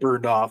lips got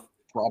burned off.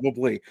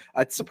 Probably.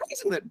 It's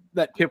surprising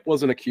that Pip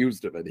wasn't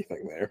accused of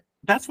anything there.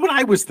 That's what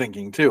I was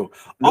thinking too.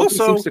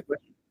 Also,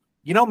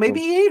 maybe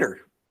he ate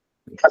her.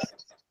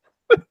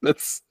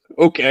 That's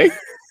okay.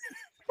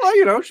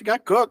 Well, she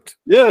got cooked.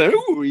 Yeah.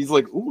 Ooh, he's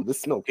like, ooh,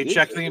 this smells good. He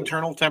checked the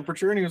internal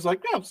temperature and he was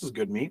like, yeah, this is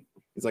good meat.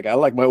 He's like, I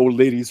like my old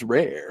ladies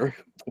rare.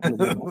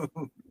 Yum,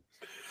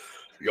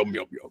 yum,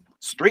 yum.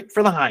 Straight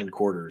for the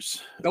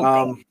hindquarters.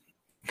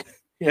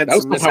 He had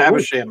some Miss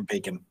Havisham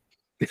bacon.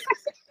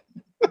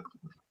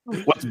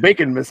 What's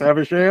bacon, Miss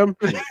Havisham?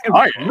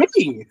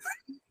 Mickey.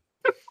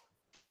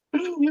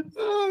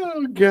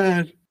 Oh,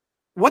 God.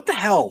 What the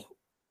hell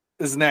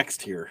is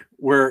next here?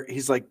 Where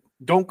he's like,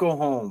 don't go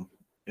home.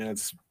 And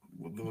it's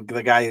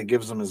the guy that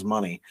gives him his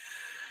money,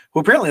 who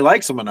apparently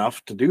likes him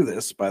enough to do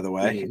this, by the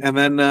way. Mm-hmm. And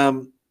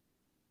then,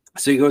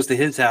 so he goes to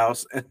his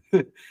house.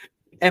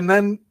 And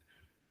then,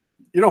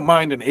 you don't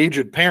mind an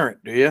aged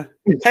parent, do you?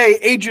 Hey,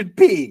 Aged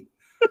P.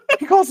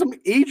 He calls him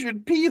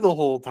Aged P the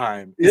whole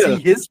time. Is he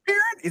his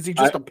parent? Is he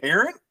just a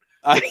parent?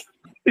 I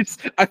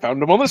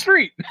found him on the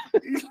street.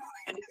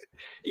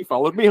 He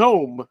followed me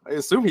home. I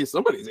assume he's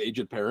somebody's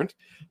aged parent.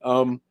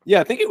 I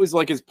think it was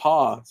like his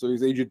pa, so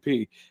he's Aged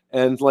P.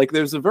 And like,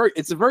 it's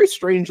a very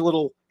strange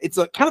little. It's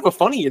a kind of a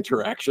funny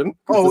interaction.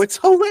 Oh, it's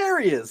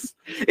hilarious.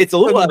 It's a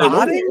little out of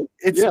nowhere.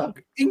 It's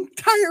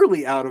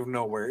entirely out of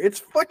nowhere. It's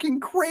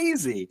fucking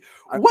crazy.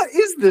 What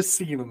is this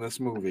scene in this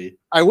movie?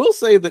 I will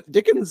say that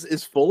Dickens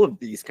is full of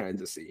these kinds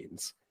of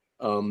scenes.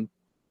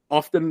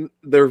 Often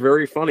they're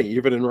very funny,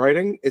 even in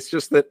writing. It's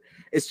just that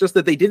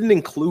they didn't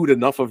include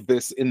enough of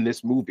this in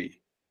this movie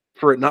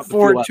for it not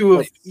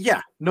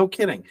no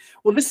kidding.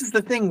 Well, this is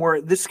the thing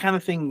where this kind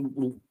of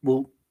thing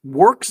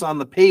works on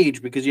the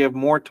page because you have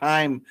more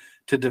time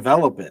to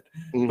develop it.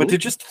 Mm-hmm. But to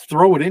just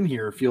throw it in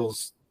here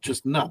feels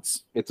just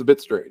nuts. It's a bit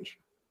strange.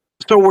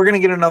 So we're gonna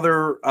get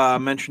another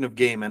mention of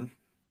Gaiman.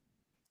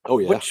 Oh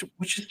yeah,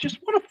 which is just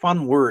what a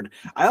fun word.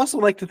 I also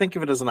like to think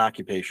of it as an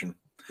occupation.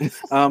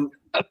 What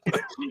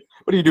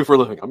do you do for a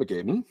living? I'm a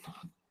Gaiman.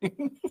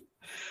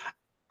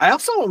 I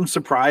also am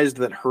surprised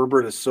that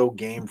Herbert is so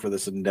game for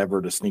this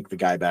endeavor to sneak the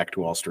guy back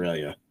to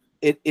Australia.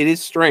 It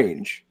is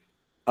strange.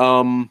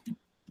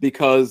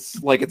 Because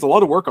like it's a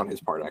lot of work on his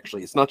part,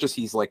 actually. It's not just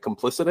he's like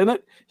complicit in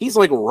it. He's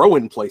like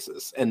rowing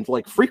places and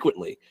like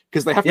frequently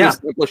because they have to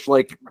establish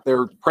like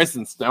their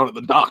presence down at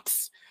the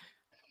docks.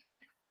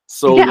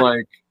 So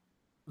like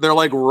they're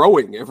like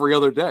rowing every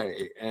other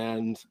day,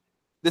 and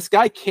this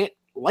guy can't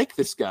like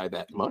this guy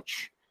that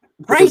much.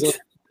 Right.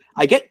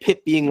 I get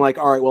Pip being like,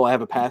 all right, well, I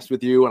have a past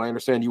with you, and I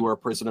understand you were a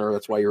prisoner.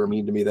 That's why you were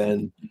mean to me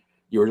then.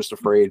 You were just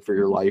afraid for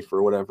your life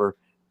or whatever.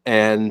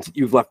 And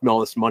you've left me all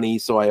this money,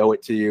 so I owe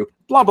it to you.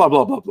 Blah, blah,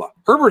 blah, blah, blah.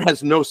 Herbert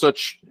has no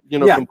such,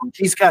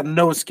 he's got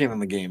no skin in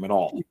the game at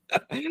all.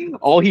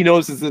 All he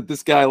knows is that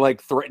this guy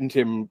like threatened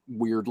him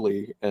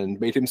weirdly and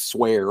made him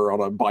swear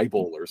on a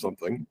Bible or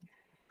something.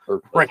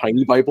 Or a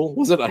tiny Bible,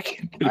 was it?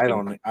 I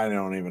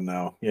don't even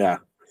know. Yeah.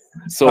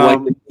 So like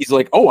he's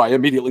like, oh, I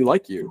immediately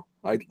like you.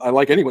 I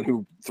like anyone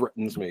who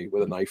threatens me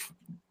with a knife.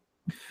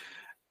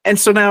 And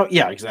so now,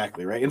 yeah,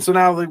 exactly, right. And so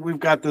now we've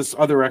got this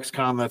other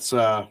ex-con that's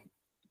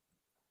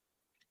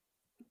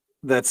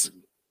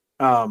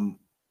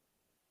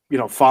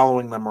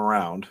following them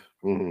around.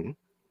 Mm-hmm.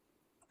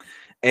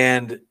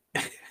 And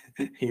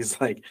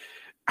he's like,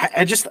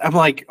 I'm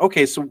like,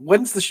 okay, so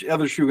when's the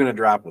other shoe going to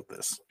drop with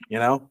this?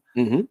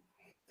 Mm-hmm.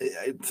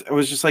 I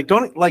was just like,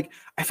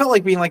 I felt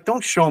like being like,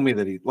 don't show me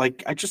that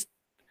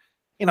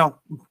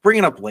bring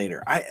it up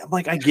later. I'm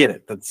like, I get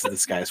it. That's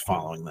this guy's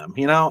following them,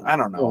 I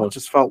don't know. It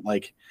just felt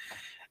like,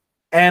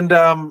 and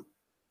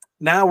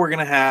now we're going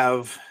to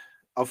have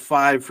a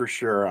 5 for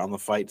sure on the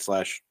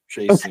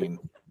fight/chase scene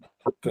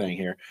thing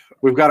here.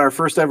 We've got our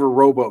first ever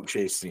rowboat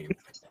chase scene.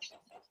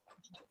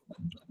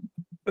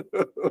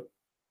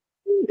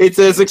 It's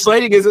as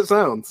exciting as it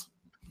sounds.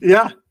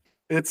 Yeah.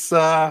 It's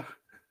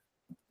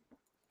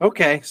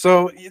okay.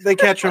 So they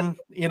catch him,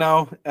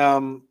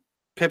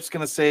 Pip's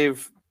going to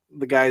save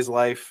the guy's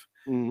life,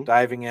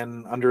 diving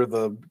in under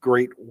the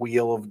great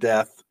wheel of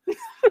death.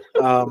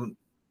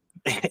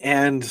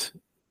 And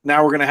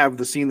now we're going to have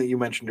the scene that you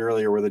mentioned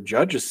earlier where the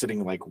judge is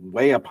sitting like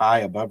way up high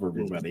above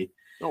everybody.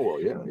 Oh, well,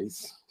 yeah.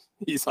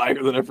 He's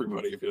higher than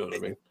everybody, if you know what I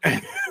mean.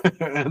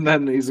 And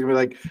then he's going to be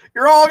like,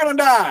 you're all going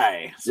to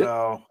die.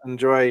 So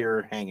enjoy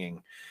your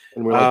hanging.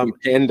 And we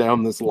pan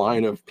down this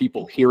line of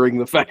people hearing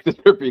the fact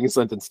that they're being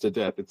sentenced to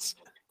death. It's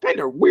kind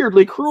of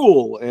weirdly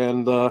cruel.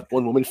 And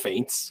one woman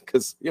faints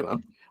because, I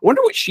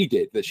wonder what she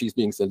did that she's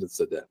being sentenced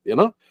to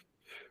death,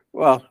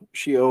 Well,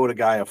 she owed a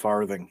guy a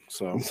farthing,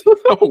 so.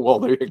 Oh, well,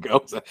 there you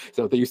go. Is that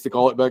what they used to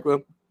call it back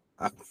then?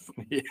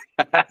 Yeah,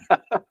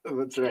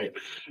 that's right.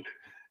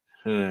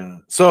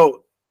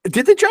 So,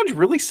 did the judge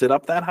really sit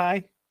up that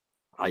high?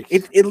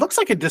 It looks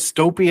like a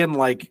dystopian,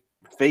 like,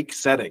 fake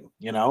setting,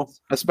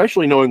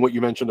 Especially knowing what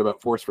you mentioned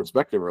about forced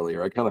perspective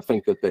earlier. I kind of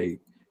think that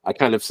I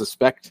kind of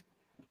suspect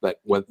that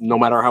no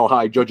matter how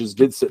high judges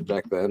did sit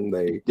back then,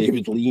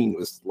 David Lean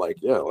was like,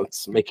 yeah,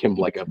 let's make him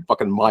like a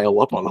fucking mile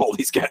up on all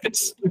these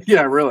guys.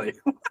 Yeah, really.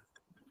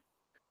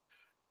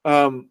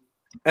 And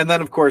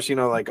then of course,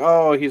 like,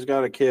 oh, he's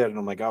got a kid, and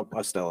I'm like, oh,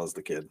 Estella's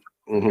the kid.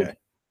 Okay.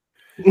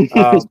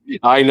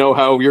 I know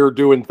how you're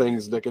doing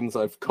things, Dickens.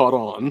 I've caught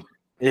on.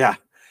 Yeah.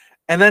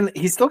 And then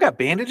he's still got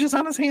bandages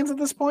on his hands at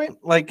this point.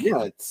 Like,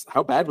 yeah,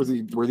 how bad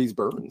were these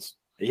burns?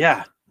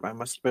 Yeah, I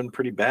must have been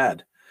pretty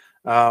bad.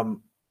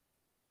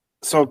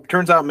 So it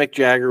turns out Mick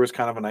Jagger was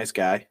kind of a nice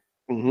guy.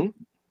 Mm-hmm.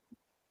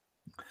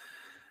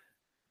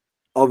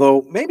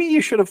 Although maybe you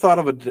should have thought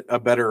of a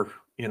better,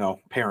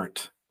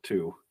 parent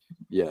to.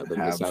 Yeah, than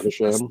Miss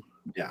Havisham.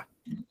 Yeah.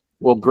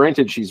 Well,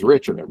 granted, she's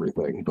rich and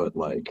everything, but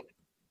like,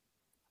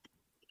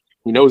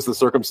 he knows the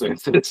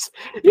circumstances.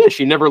 Yeah,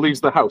 she never leaves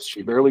the house.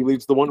 She barely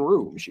leaves the one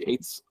room. She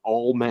hates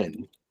all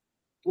men.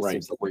 Right.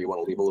 Seems like where you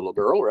want to leave a little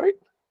girl, right?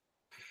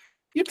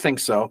 You'd think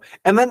so.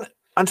 And then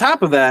on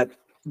top of that,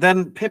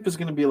 then Pip is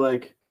going to be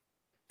like,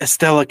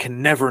 Estella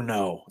can never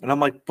know. And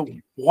I'm like, but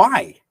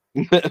why?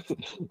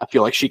 I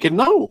feel like she can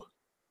know.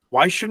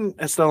 Why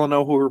shouldn't Estella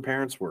know who her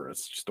parents were?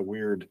 It's just a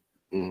weird.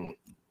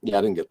 Yeah,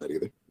 I didn't get that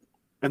either.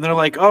 And they're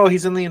like, oh,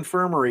 he's in the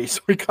infirmary.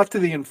 So we cut to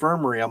the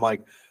infirmary. I'm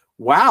like,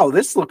 wow,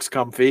 this looks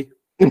comfy.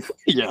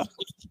 Yeah.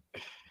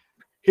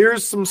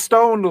 Here's some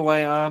stone to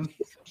lay on.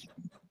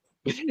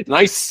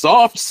 Nice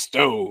soft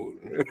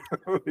stone.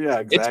 Yeah,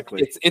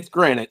 exactly. It's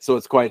granite, so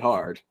it's quite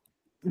hard.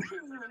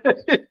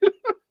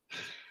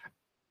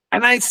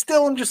 And I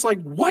still am just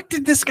like, what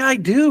did this guy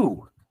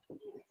do?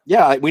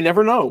 Yeah, we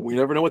never know. We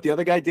never know what the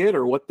other guy did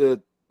or what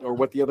the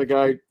other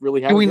guy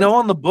really had. Do we know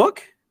on the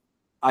book?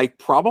 I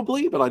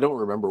probably, but I don't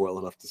remember well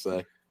enough to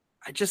say.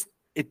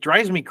 It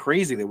drives me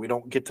crazy that we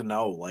don't get to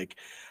know. Like,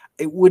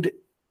 it would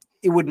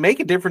make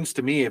a difference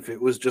to me if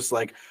it was just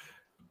like,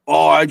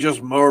 oh, I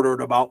just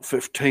murdered about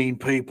 15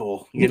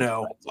 people,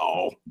 That's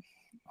all.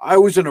 I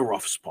was in a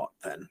rough spot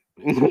then.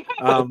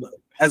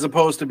 As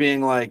opposed to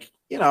being like,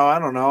 I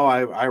don't know,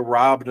 I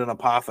robbed an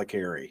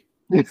apothecary.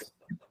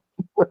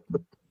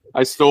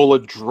 I stole a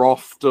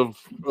draught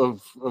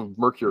of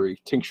mercury,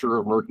 tincture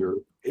of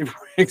mercury.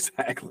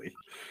 Exactly.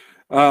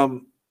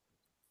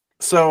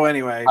 So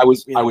anyway, I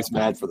was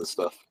mad for this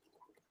stuff.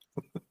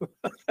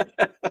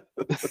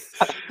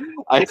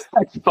 I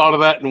thought of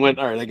that and went,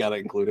 all right, I gotta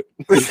include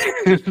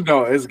it.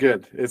 No, it's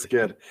good. It's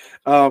good.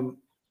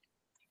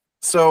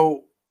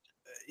 So,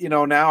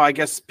 now I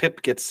guess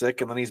Pip gets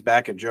sick and then he's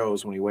back at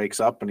Joe's when he wakes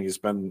up and he's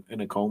been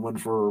in a coma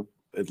for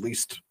at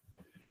least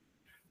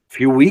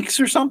few weeks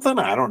or something.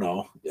 I don't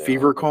know. Yeah.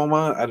 Fever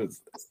coma.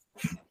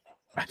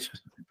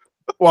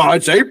 Well,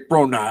 it's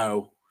April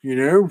now,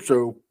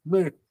 so.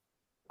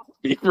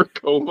 Fever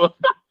coma.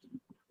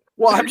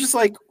 Well, I'm just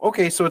like,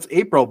 okay, so it's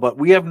April, but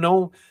we have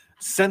no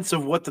sense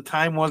of what the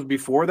time was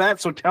before that.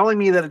 So telling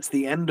me that it's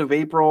the end of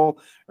April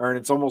or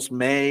it's almost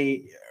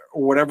May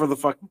or whatever the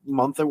fuck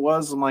month it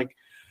was, I'm like,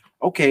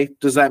 okay,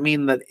 does that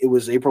mean that it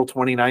was April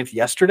 29th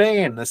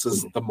yesterday and this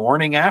is the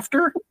morning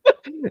after?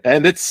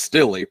 And it's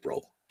still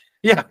April.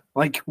 Yeah,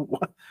 like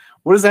what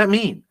does that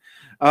mean?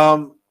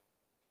 And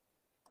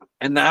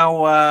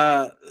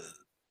now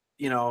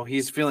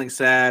he's feeling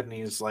sad and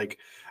he's like,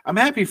 I'm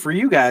happy for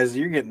you guys that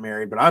you're getting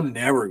married, but I'm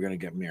never gonna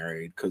get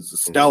married because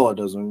Stella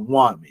doesn't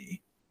want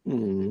me.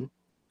 Mm-hmm.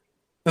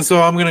 And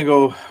so I'm gonna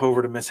go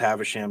over to Miss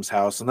Havisham's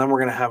house, and then we're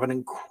gonna have an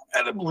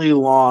incredibly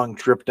long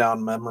trip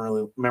down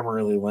memory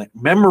lane.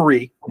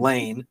 Memberly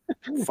Lane.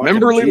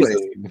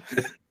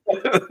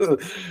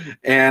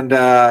 And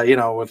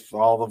with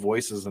all the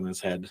voices in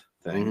his head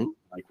thing, Mm-hmm.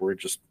 like we're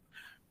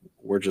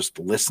just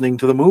listening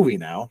to the movie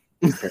now,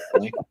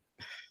 apparently.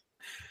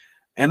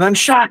 And then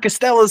shock,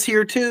 Estella's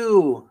here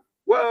too.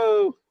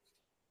 Whoa!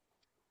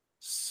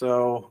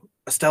 So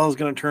Estella's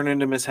gonna turn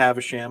into Miss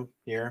Havisham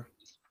here,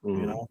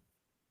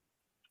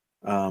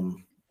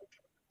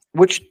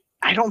 which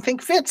I don't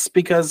think fits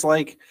because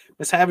like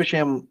Miss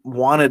Havisham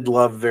wanted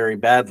love very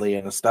badly,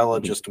 and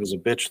Estella just was a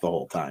bitch the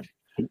whole time.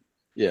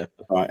 Yeah,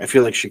 I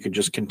feel like she could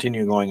just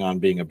continue going on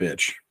being a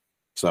bitch.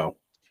 So,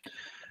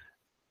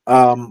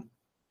 and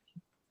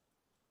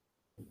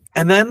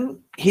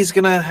then he's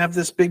gonna have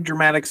this big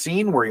dramatic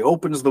scene where he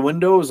opens the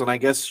windows, and I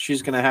guess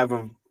she's gonna have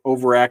an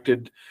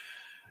overacted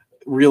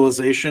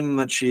realization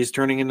that she's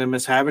turning into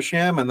Miss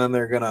Havisham, and then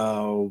they're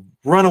gonna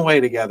run away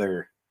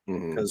together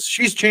because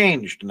she's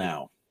changed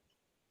now.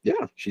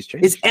 Yeah, she's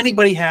changed. Is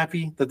anybody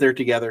happy that they're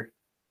together?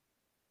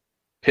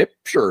 Pip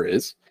sure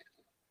is.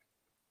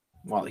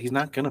 Well, he's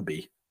not gonna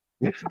be.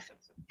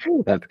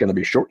 That's gonna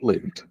be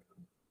short-lived.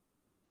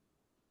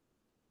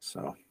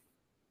 So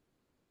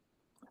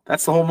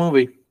that's the whole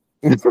movie.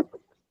 I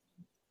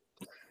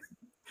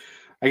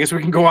guess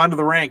we can go on to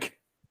the rank.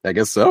 I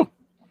guess so.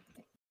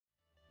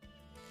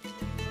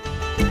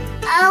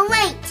 Oh,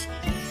 wait.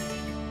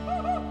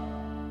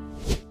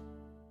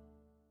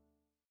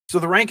 So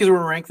the rank is where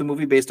we rank the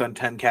movie based on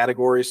 10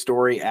 categories: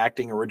 story,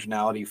 acting,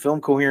 originality, film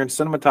coherence,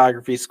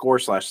 cinematography,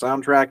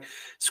 score/soundtrack,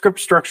 script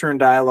structure and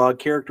dialogue,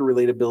 character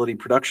relatability,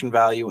 production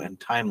value, and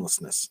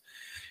timelessness.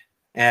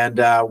 And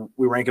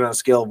we rank it on a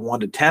scale of 1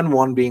 to 10,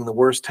 1 being the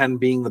worst, 10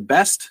 being the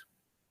best.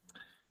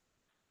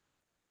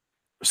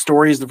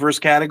 Story is the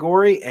first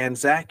category, and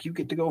Zach, you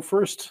get to go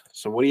first.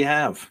 So what do you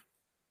have?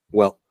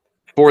 Well,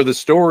 for the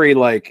story,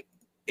 like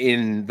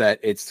in that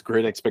it's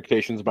Great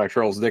Expectations by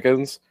Charles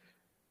Dickens,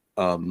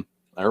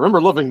 I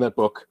remember loving that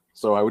book,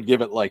 so I would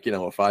give it like, a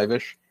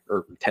 5-ish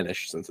or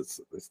 10-ish since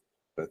it's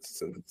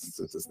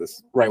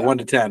this. Right, 1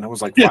 to 10. I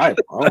was like 5.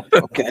 Oh,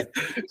 okay.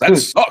 That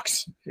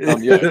sucks.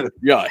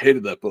 Yeah, I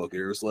hated that book.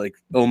 There was like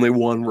only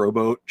one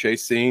rowboat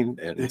chase scene,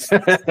 and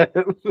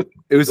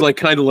it was like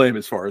kind of lame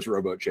as far as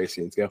rowboat chase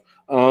scenes go.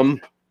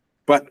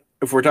 But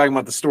if we're talking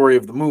about the story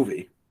of the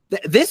movie,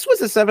 this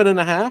was a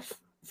 7.5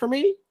 for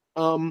me.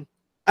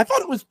 I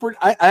thought it was pretty.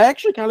 I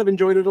actually kind of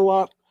enjoyed it a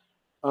lot.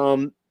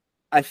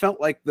 I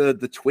felt like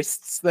the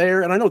twists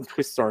there, and I know the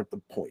twists aren't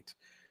the point.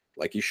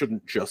 Like, you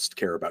shouldn't just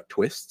care about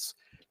twists,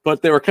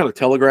 but they were kind of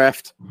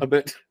telegraphed a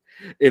bit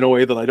in a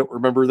way that I don't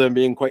remember them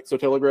being quite so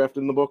telegraphed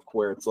in the book,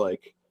 where it's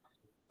like,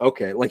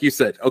 okay, like you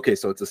said, okay,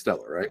 so it's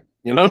Estella, right?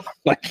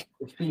 Like,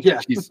 yeah,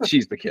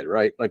 she's the kid,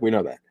 right? Like, we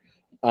know that.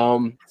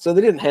 So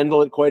they didn't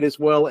handle it quite as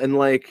well, and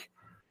like,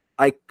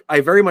 I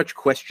very much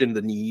question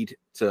the need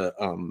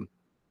to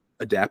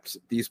adapt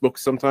these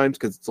books sometimes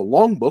because it's a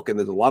long book and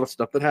there's a lot of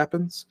stuff that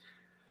happens.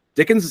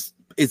 Dickens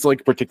is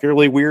like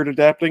particularly weird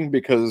adapting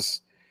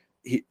because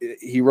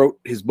he wrote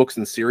his books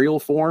in serial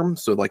form,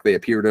 so like they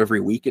appeared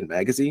every week in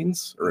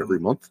magazines or every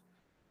month,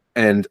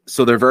 and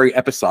so they're very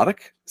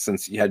episodic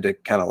since you had to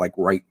kind of like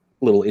write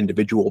little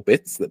individual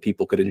bits that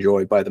people could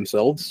enjoy by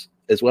themselves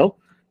as well.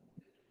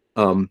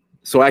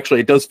 So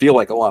actually it does feel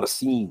like a lot of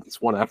scenes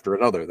one after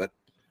another that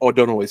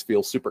don't always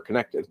feel super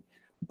connected.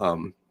 A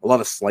lot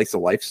of slice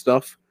of life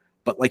stuff,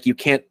 but like you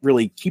can't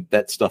really keep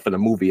that stuff in a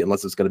movie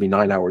unless it's going to be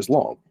 9 hours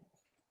long.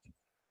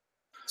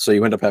 So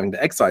you end up having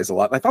to excise a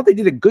lot. And I thought they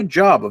did a good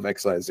job of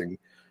excising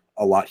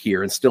a lot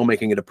here and still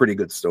making it a pretty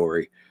good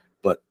story,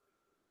 but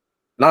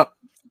not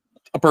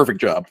a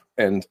perfect job.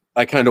 And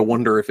I kind of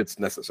wonder if it's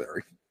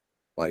necessary.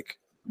 Like,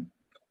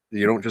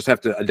 you don't just have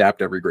to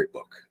adapt every great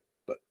book,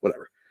 but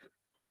whatever.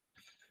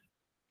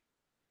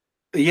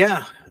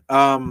 Yeah.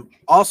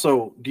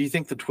 Also, do you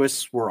think the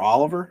twists were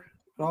Oliver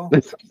at all?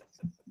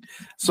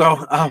 So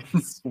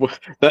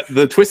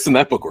the twists in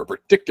that book were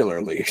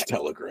particularly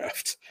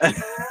telegraphed.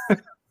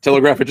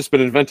 Telegraph had just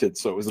been invented,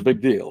 so it was a big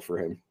deal for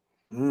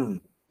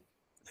him.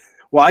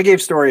 Well, I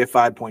gave story a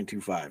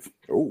 5.25.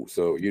 Oh,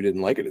 so you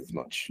didn't like it as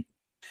much.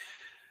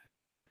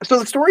 So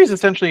the story is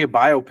essentially a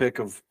biopic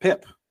of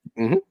Pip.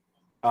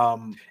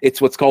 It's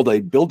what's called a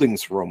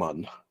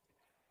Bildungsroman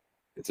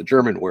it's a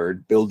German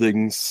word,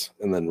 Bildungs,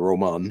 and then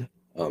Roman.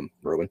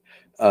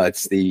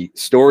 It's the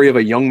story of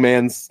a young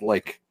man's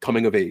like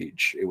coming of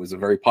age. It was a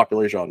very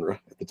popular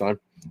genre at the time,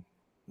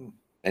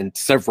 and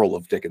several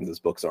of Dickens's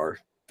books are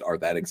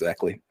that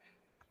exactly.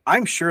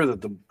 I'm sure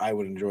that I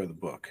would enjoy the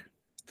book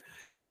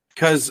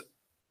because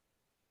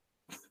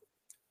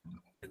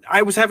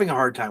I was having a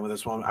hard time with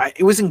this one.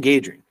 It was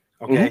engaging,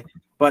 okay,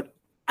 but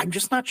I'm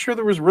just not sure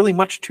there was really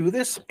much to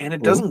this, and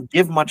it doesn't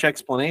give much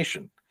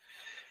explanation.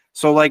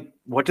 So, like,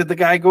 what did the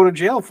guy go to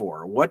jail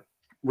for? What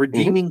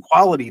redeeming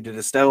quality did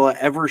Estella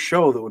ever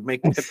show that would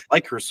make Pip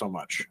like her so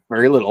much?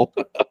 Very little.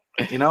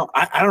 You know,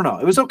 I don't know.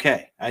 It was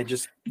okay.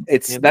 That's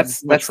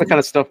the kind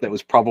of stuff that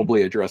was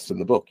probably addressed in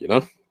the book, you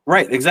know?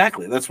 Right,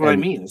 exactly. That's what I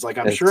mean. It's like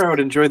I'm sure I would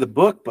enjoy the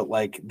book, but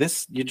like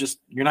this,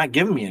 you're not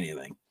giving me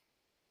anything.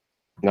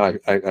 No,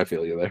 I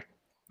feel you there.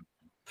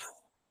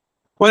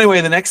 Well,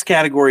 anyway, the next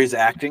category is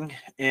acting,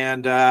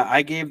 and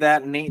I gave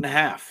that an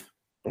 8.5.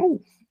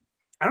 Oh,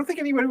 I don't think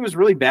anybody was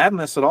really bad in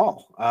this at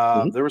all.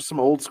 There was some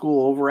old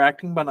school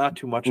overacting, but not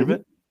too much of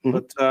it.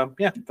 But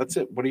yeah, that's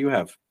it. What do you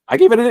have? I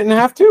gave it an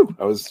 8.5 too.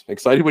 I was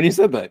excited when you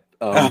said that.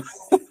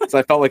 So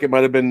I felt like it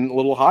might have been a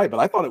little high, but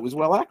I thought it was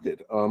well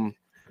acted.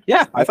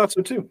 Yeah, I thought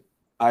so too.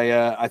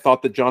 I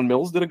thought that John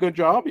Mills did a good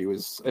job. He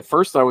was at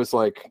first I was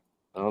like,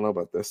 I don't know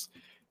about this.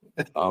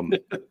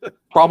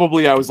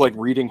 Probably I was like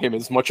reading him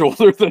as much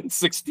older than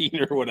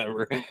 16 or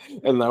whatever,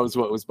 and that was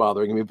what was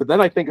bothering me. But then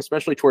I think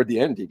especially toward the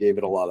end, he gave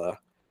it a lot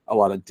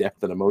of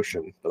depth and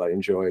emotion that I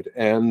enjoyed,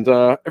 and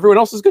everyone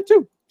else is good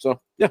too. So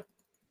yeah.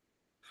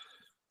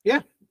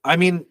 I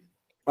mean,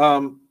 I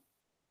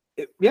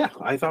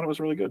thought it was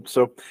really good.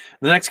 So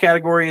the next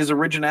category is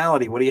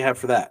originality. What do you have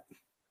for that?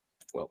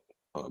 Well,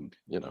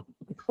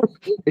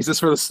 is this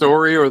for the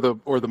story or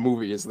the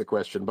movie is the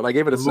question? But I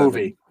gave it a 7.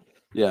 Movie.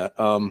 Yeah,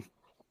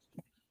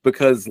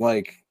 because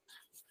like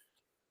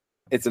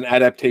it's an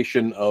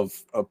adaptation of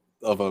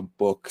a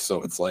book,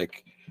 so it's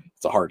like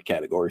it's a hard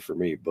category for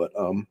me. But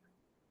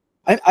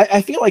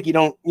I feel like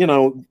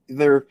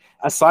they're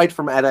aside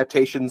from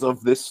adaptations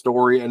of this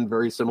story and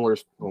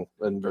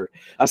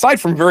aside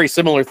from very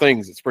similar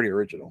things, it's pretty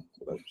original.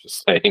 I was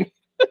just saying,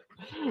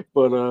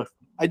 but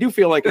I do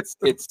feel like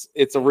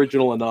it's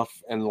original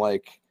enough, and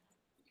like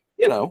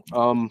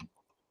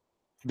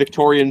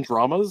Victorian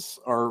dramas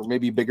are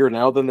maybe bigger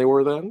now than they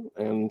were then,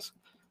 and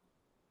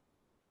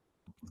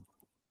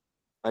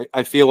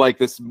I feel like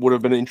this would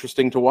have been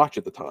interesting to watch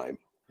at the time.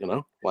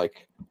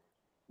 Like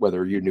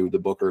whether you knew the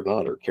book or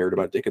not, or cared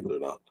about Dickens or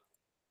not,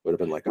 would have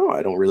been like, oh,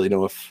 I don't really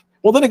know if.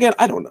 Well, then again,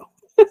 I don't know.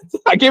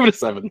 I gave it a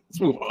 7.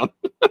 Let's move on.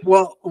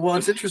 well,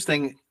 it's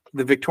interesting.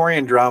 The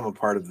Victorian drama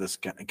part of this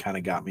kind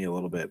of got me a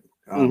little bit.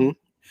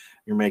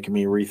 You're making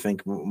me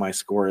rethink what my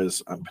score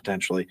is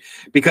potentially,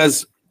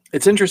 because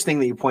it's interesting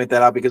that you point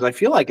that out, because I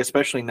feel like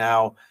especially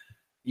now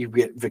you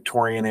get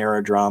Victorian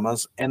era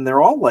dramas and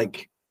they're all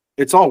like,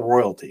 it's all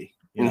royalty,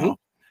 you know,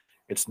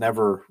 it's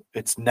never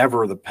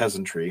the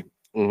peasantry,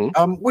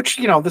 which,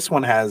 this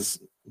one has,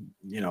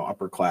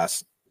 upper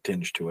class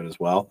tinge to it as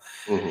well.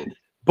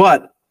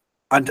 But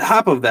on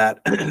top of that,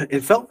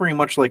 it felt very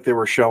much like they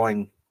were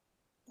showing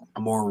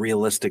a more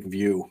realistic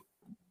view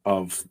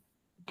of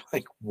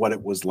like what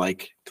it was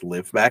like to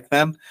live back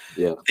then.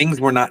 Yeah,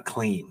 things were not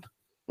clean.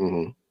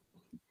 Where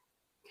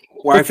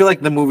I feel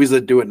like the movies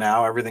that do it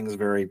now, everything's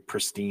very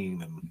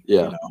pristine and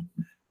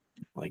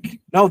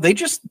no, they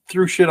just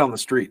threw shit on the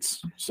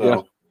streets.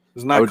 So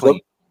it's not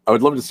clean. I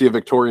would love to see a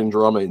Victorian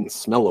drama in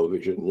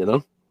smell-o-vision,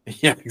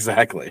 Yeah,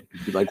 exactly.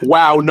 Be like,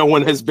 wow, no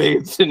one has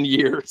bathed in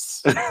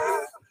years.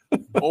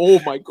 Oh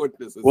my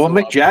goodness. Well,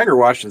 Mick Jagger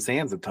washed his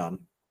hands a ton.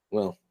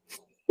 Well,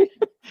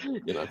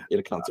 in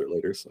a concert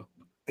later, so.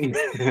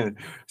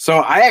 So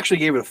I actually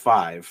gave it a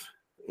 5.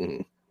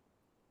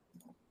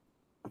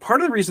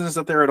 Part of the reason is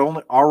that there had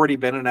already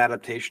been an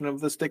adaptation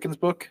of this Dickens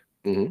book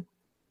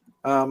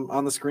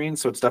on the screen,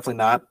 so it's definitely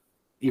not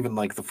even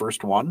like the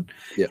first one.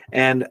 Yeah,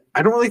 and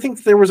I don't really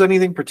think there was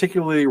anything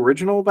particularly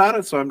original about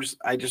it, so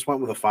I just went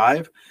with a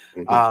 5.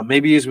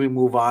 Maybe as we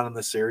move on in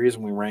the series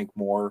and we rank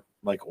more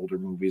like older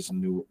movies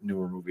and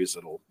newer movies,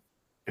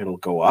 it'll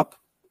go up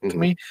to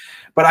me.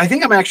 But I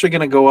think I'm actually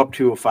going to go up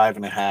to a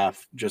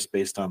 5.5 just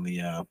based on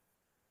the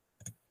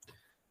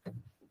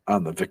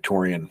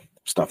Victorian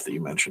stuff that you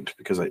mentioned,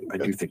 because I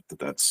do think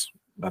that's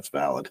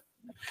valid.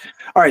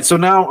 All right, so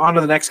now on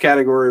to the next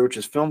category, which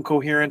is film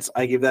coherence.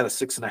 I gave that a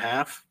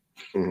 6.5.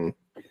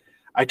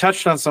 I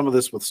touched on some of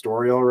this with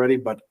story already,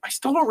 but I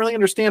still don't really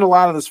understand a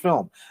lot of this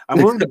film. I'm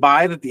willing to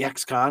buy that the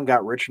ex-con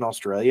got rich in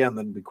Australia and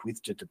then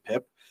bequeathed it to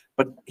Pip,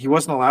 but he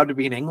wasn't allowed to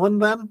be in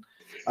England then.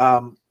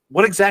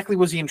 What exactly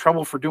was he in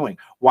trouble for doing?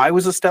 Why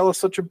was Estella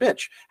such a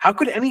bitch? How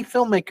could any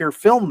filmmaker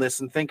film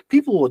this and think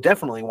people will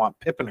definitely want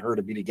Pip and her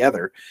to be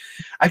together?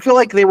 I feel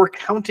like they were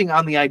counting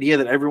on the idea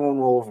that everyone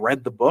will have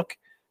read the book,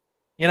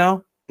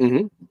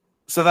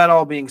 So that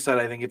all being said,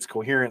 I think it's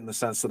coherent in the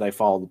sense that I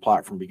followed the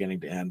plot from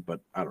beginning to end, but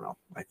I don't know.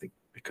 I think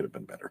it could have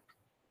been better.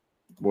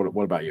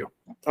 What about you?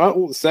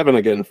 7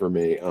 again for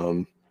me.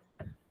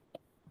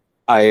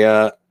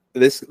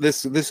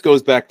 This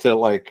goes back to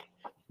like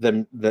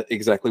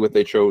exactly what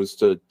they chose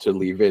to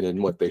leave in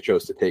and what they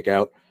chose to take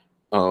out.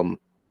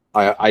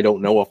 I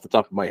don't know off the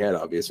top of my head,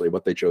 obviously,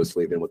 what they chose to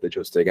leave in, what they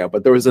chose to take out,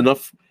 but there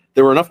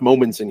were enough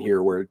moments in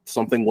here where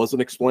something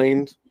wasn't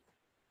explained,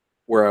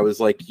 where I was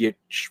like, you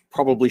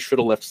probably should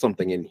have left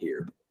something in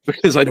here,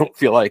 because I don't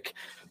feel like,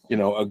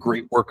 a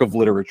great work of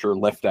literature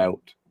left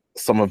out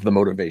some of the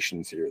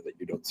motivations here that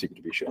you don't seem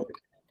to be showing.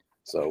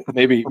 So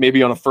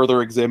maybe on a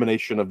further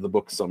examination of the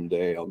book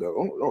someday, I'll go,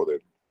 oh no, they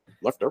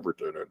left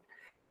everything in.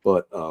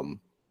 But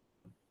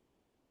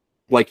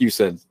like you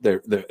said,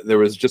 there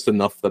was just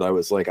enough that I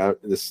was like,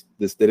 this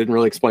they didn't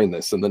really explain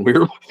this, and then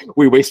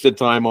we wasted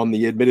time on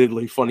the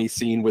admittedly funny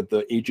scene with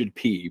the aged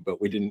P, but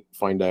we didn't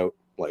find out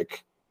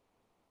like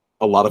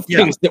a lot of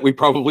things that we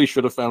probably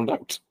should have found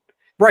out.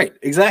 Right,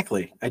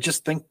 exactly. I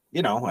just think,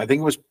 I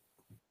think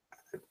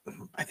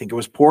it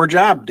was poor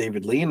job,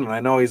 David Lean, and I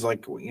know he's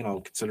like,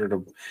 considered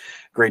a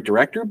great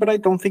director, but I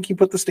don't think he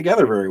put this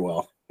together very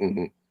well.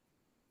 Mm-hmm.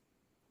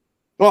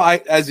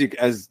 Well,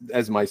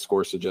 as my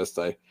score suggests,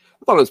 I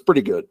thought it was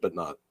pretty good, but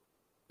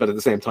at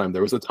the same time,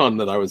 there was a ton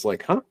that I was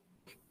like, huh?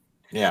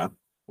 Yeah.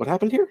 What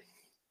happened here?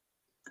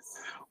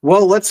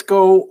 Well, let's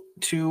go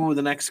to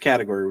the next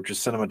category, which is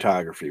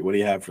cinematography. What do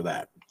you have for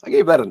that? I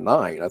gave that a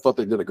 9. I thought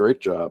they did a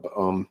great job.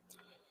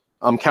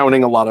 I'm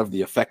counting a lot of the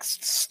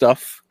effects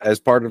stuff as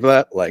part of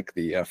that, like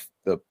the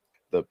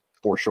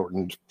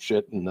foreshortened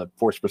shit and the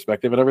forced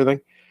perspective and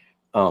everything.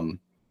 I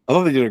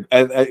thought they did.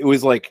 It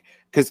was like,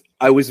 because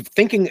I was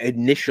thinking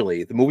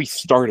initially the movie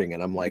starting,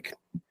 and I'm like,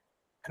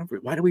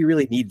 why do we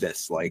really need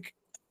this? Like,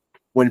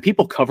 when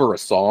people cover a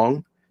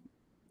song,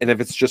 and if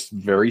it's just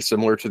very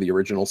similar to the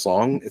original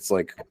song, it's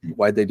like,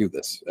 why'd they do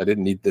this? I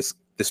didn't need this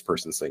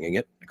person singing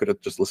it. I could have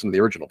just listened to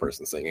the original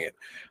person singing it.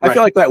 Right. I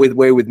feel like that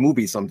with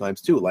movies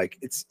sometimes too. Like,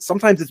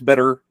 sometimes it's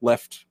better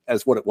left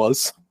as what it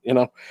was.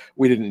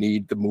 We didn't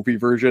need the movie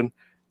version.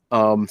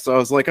 So I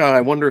was like,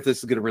 I wonder if this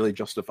is going to really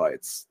justify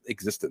its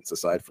existence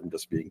aside from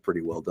just being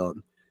pretty well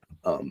done.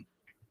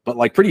 But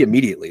like pretty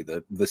immediately,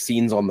 the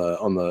scenes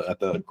at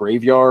the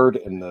graveyard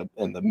and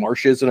the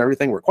marshes and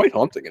everything were quite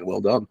haunting and well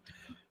done.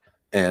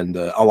 And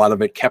a lot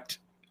of it kept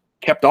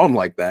on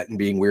like that and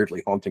being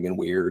weirdly haunting and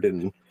weird.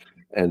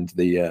 And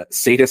the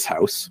Sadist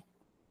house,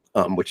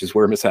 which is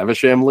where Miss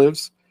Havisham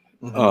lives.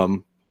 Mm-hmm.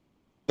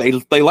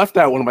 They left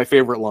out one of my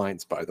favorite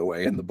lines, by the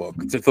way, in the book,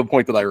 to the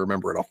point that I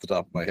remember it off the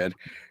top of my head.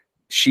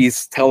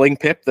 She's telling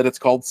Pip that it's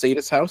called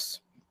Sadist house.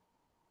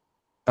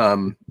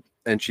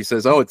 And she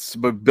says, oh, it's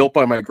built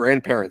by my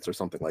grandparents or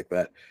something like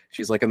that.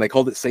 She's like, and they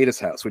called it Sadist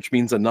house, which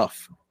means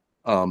enough.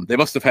 They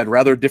must have had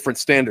rather different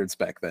standards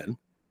back then.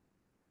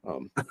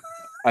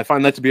 I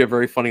find that to be a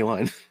very funny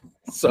line.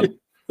 So,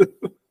 but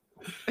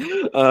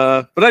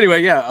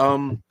anyway,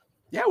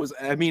 it was.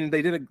 I mean,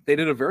 they did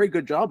a very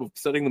good job of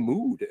setting the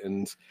mood,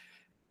 and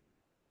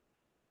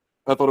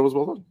I thought it was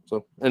well done.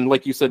 So, and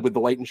like you said, with the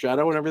light and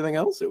shadow and everything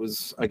else, it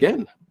was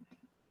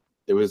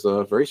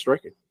very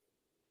striking.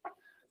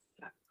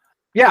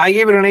 Yeah, I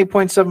gave it an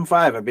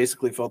 8.75. I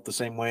basically felt the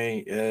same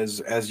way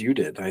as you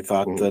did. I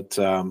thought that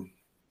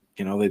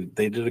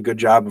they did a good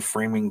job of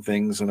framing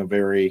things in a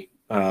very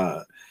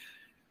I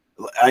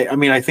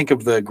think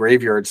of the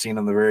graveyard scene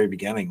in the very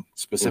beginning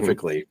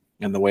specifically,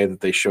 and the way that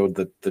they showed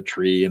the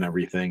tree and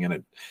everything, and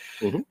it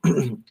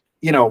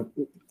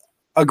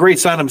a great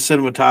sign of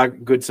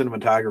good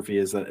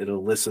cinematography is that it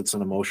elicits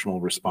an emotional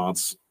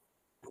response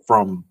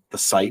from the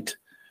sight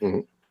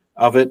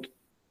of it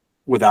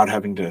without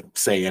having to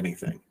say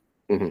anything.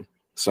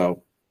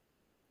 So,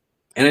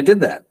 and it did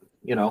that.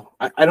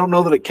 I don't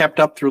know that it kept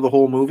up through the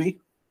whole movie,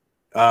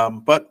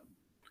 but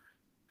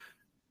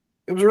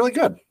it was really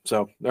good.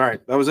 So, all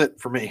right, that was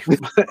it for me.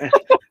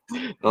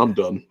 I'm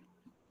done.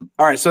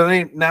 All right, so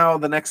now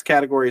the next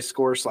category is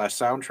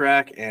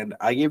score/soundtrack, and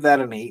I gave that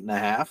an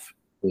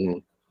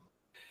 8.5.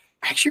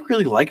 I actually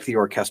really liked the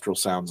orchestral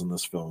sounds in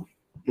this film.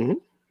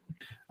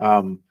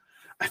 I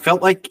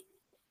felt like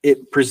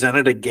it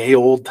presented a gay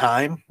old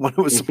time when it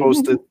was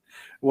supposed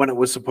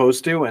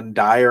to, and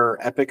dire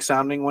epic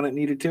sounding when it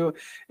needed to.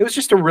 It was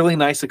just a really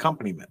nice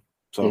accompaniment.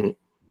 So,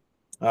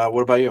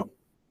 what about you?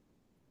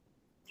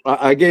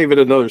 I gave it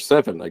another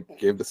 7. I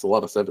gave this a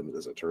lot of 7s,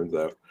 as it turns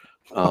out.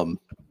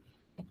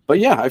 But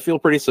yeah, I feel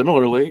pretty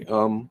similarly.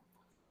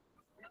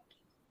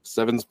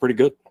 7's pretty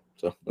good.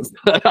 So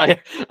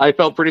I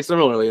felt pretty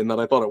similarly in that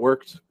I thought it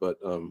worked, but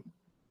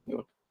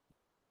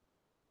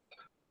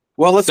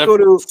well, let's go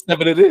to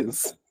 7. It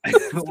is.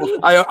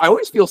 I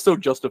always feel so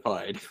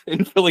justified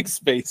in filling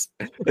space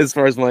as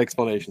far as my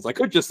explanations. I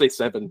could just say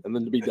 7 and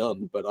then to be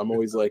done, but I'm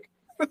always like,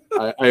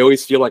 I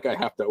always feel like I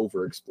have to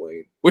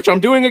over-explain, which I'm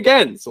doing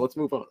again. So let's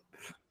move on.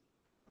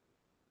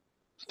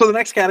 So the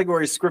next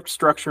category is script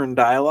structure and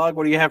dialogue.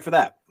 What do you have for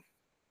that?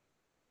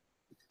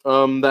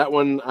 That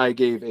one I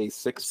gave a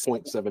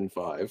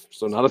 6.75,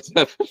 so not a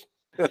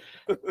 7.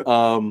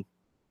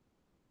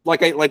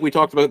 Like we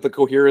talked about the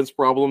coherence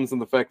problems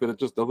and the fact that it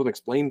just doesn't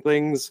explain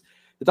things.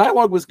 The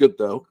dialogue was good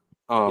though.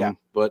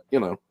 But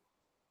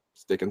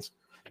it's Dickens.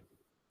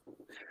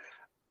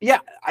 Yeah,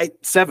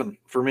 7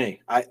 for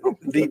me.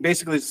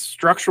 Basically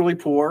structurally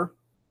poor.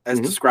 as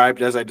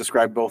described, as I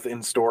described both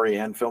in story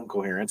and film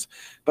coherence,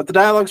 but the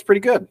dialogue's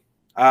pretty good.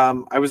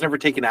 I was never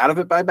taken out of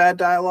it by bad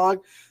dialogue.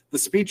 The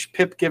speech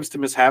Pip gives to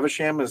Miss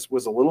Havisham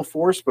was a little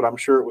forced, but I'm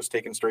sure it was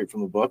taken straight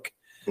from the book.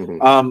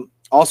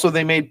 Also,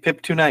 they made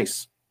Pip too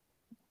nice.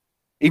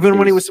 Even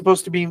when he was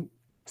supposed to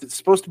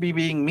be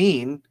being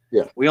mean,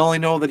 we only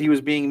know that he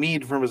was being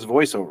mean from his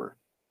voiceover.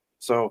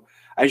 So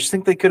I just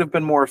think they could have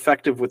been more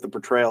effective with the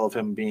portrayal of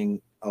him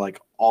being like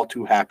all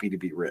too happy to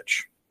be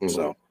rich.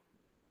 So,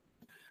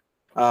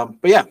 but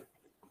yeah,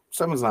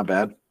 7's not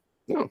bad.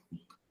 No.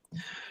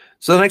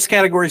 So the next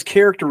category is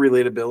character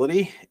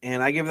relatability,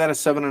 and I give that a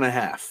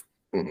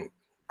 7.5.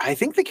 I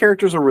think the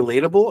characters are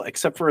relatable,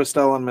 except for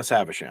Estella and Miss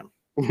Havisham.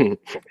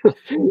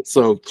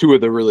 So 2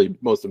 of the really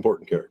most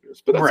important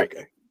characters, but that's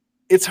okay.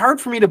 It's hard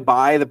for me to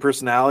buy the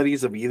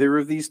personalities of either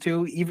of these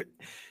two. Even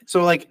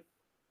so, like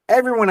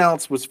everyone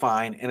else was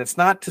fine, and it's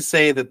not to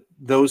say that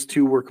those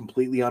 2 were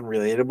completely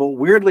unrelatable.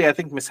 Weirdly, I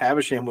think Miss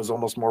Havisham was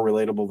almost more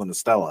relatable than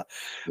Estella,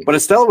 but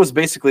Estella was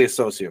basically a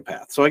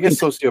sociopath. So I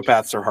guess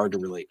sociopaths are hard to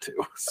relate to.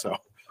 So.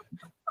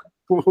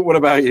 What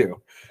about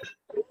you?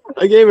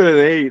 I gave it an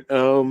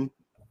 8.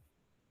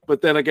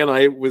 But then again,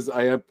 I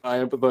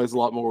empathize a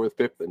lot more with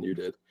Pip than you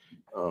did.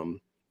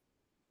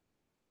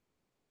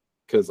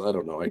 Because I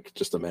don't know, I could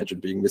just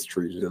imagine being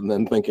mistreated and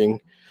then thinking,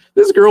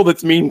 this girl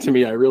that's mean to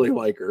me, I really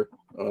like her.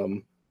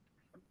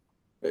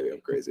 Maybe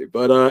I'm crazy,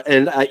 but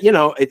you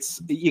know,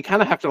 it's you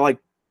kind of have to like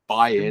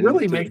buy in. It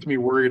really makes me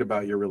worried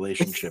about your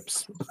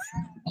relationships.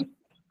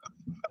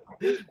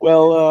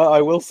 Well, I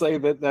will say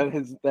that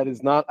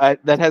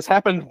that has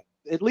happened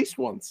at least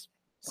once.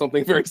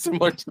 Something very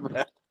similar to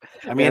that.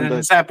 I mean, and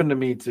it's happened to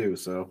me too,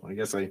 so I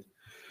guess I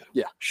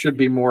should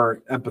be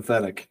more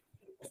empathetic.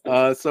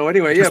 So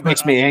anyway, it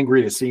makes me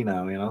angry to see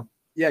now, you know.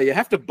 Yeah, you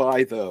have to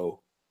buy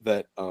though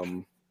that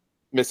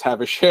Miss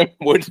Havisham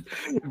would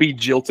be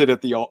jilted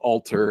at the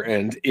altar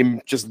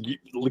and just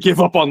give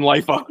up on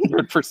life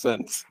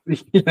 100%.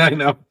 Yeah, I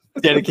know.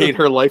 Dedicate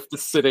her life to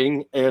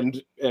sitting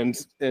and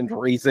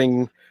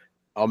raising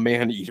a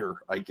man-eater,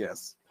 I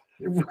guess.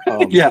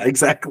 Yeah,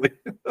 exactly.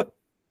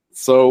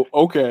 So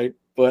okay,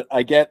 but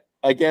I get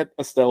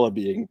Estella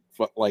being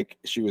like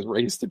she was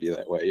raised to be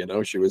that way, you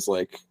know. She was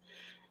like,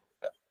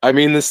 I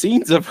mean, the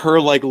scenes of her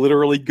like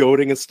literally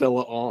goading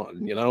Estella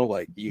on, you know,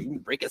 like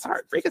you break his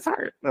heart. It's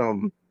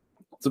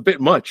a bit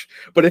much,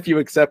 but if you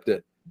accept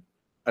it,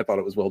 I thought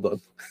it was well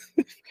done.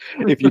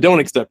 If you don't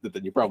accept it,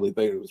 then you probably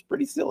think it was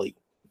pretty silly.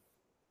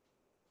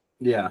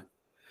 Yeah,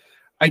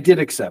 I did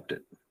accept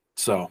it,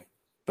 so.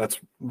 That's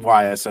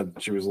why I said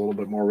she was a little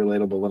bit more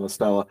relatable than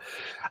Estella.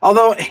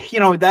 Although,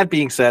 you know, that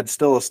being said,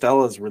 still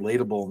Estella is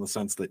relatable in the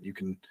sense that you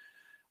can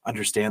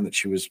understand that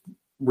she was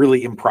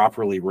really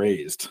improperly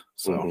raised.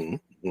 So,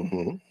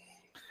 All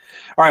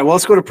right, well,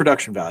 let's go to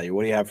production value.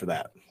 What do you have for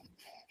that?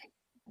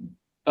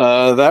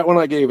 That one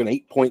I gave an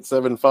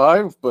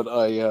 8.75, but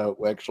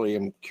I actually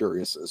am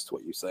curious as to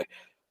what you say.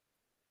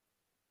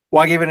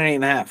 Well, I gave it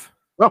an 8.5.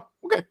 Oh,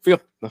 okay.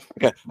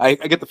 Okay. I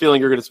get the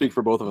feeling you're going to speak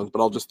for both of us, but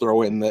I'll just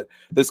throw in that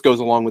this goes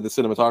along with the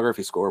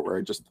cinematography score, where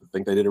I just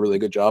think they did a really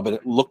good job, and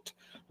it looked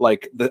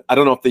like I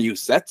don't know if they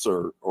used sets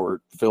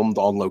or filmed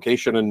on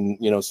location in,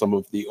 you know, some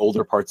of the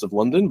older parts of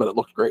London, but it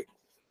looked great.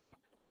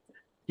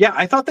 Yeah,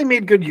 I thought they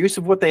made good use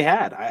of what they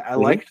had. I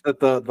liked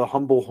that the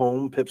humble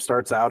home Pip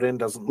starts out in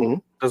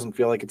doesn't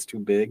feel like it's too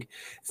big.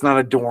 It's not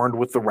adorned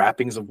with the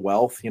wrappings of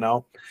wealth, you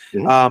know.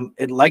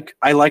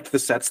 I liked the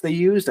sets they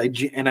used. I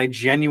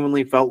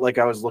genuinely felt like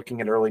I was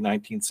looking at early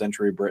 19th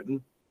century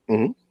Britain.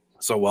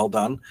 So well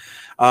done.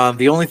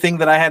 The only thing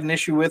that I had an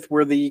issue with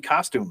were the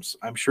costumes.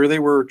 I'm sure they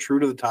were true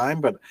to the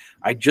time, but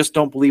I just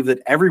don't believe that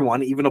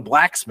everyone, even a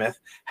blacksmith,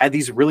 had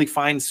these really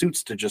fine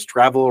suits to just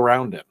travel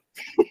around in.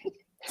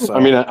 So,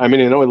 I mean, I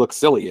know he looked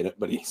silly in it,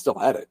 but he still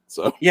had it.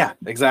 So yeah,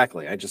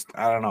 exactly. I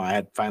don't know.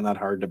 I find that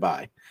hard to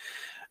buy.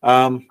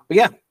 But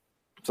yeah,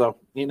 so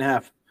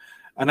 8.5.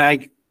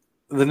 And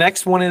the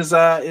next one is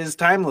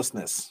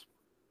timelessness.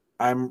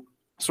 I'm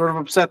sort of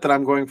upset that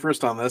I'm going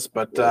first on this,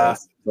 but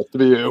that's to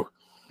be you.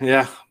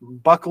 Yeah,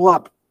 buckle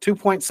up.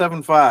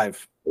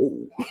 2.75.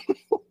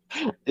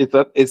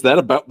 Is that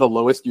about the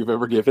lowest you've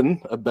ever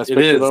given a Best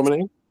Picture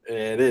nominee?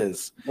 It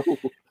is.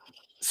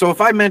 So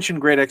if I mention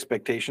Great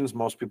Expectations,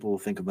 most people will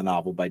think of the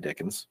novel by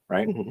Dickens,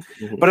 right?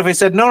 But if I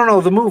said, no,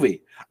 the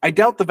movie, I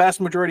doubt the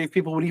vast majority of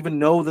people would even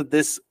know that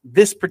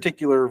this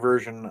particular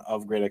version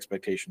of Great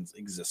Expectations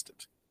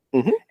existed.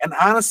 And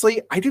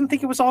honestly, I didn't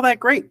think it was all that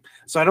great.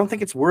 So I don't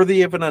think it's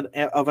worthy of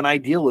an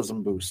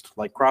idealism boost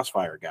like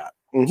Crossfire got.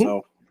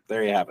 So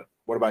there you have it.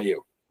 What about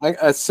you?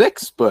 A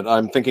 6, but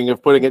I'm thinking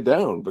of putting it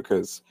down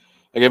because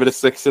I gave it a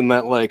 6 in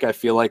that, like, I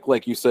feel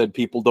like you said,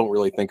 people don't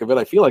really think of it.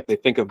 I feel like they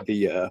think of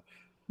the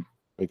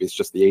maybe it's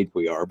just the age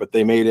we are, but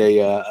they made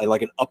a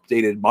like an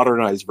updated,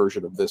 modernized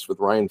version of this with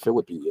Ryan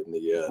Phillippe in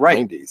the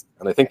 90s,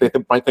 and I think they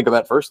might think of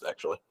that first.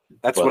 Actually,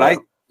 that's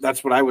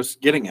what I was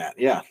getting at.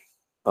 Yeah,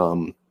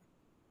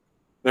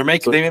 they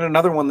made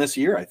another one this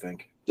year. I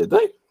think. Did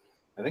they?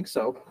 I think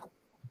so.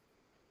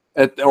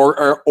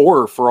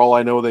 Or for all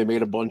I know, they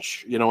made a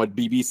bunch, at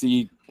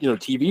BBC,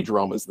 TV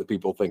dramas that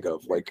people think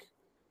of. Like,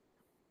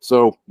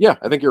 so yeah,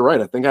 I think you're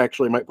right. I think I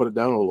actually might put it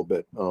down a little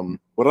bit.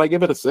 What did I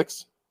give it, a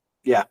 6?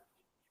 Yeah.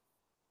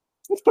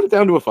 Let's put it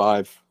down to a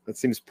 5. That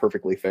seems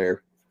perfectly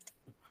fair.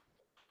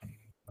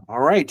 All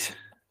right.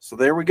 So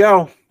there we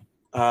go.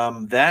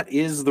 That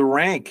is the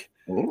rank.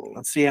 Ooh.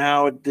 Let's see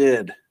how it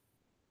did.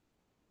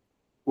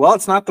 Well,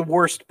 it's not the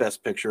worst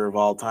Best Picture of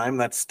all time.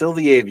 That's still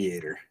The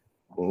Aviator.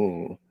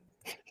 Ooh.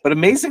 But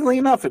amazingly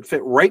enough, it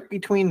fit right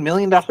between $1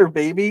 Million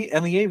Baby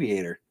and The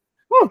Aviator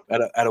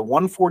at a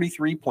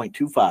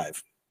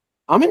 143.25.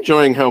 I'm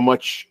enjoying how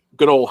much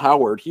good old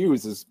Howard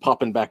Hughes is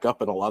popping back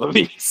up in a lot of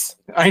these.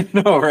 I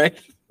know, right?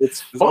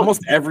 It's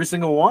almost every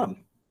single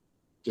one.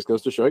 Just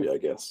goes to show you, I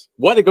guess.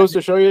 What it goes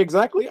to show you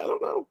exactly, I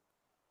don't know.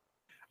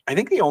 I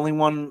think the only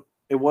one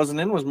it wasn't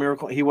in was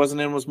Miracle. He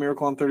wasn't in was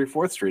Miracle on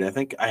 34th Street. I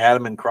think I had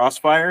him in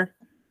Crossfire,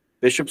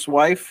 Bishop's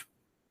Wife.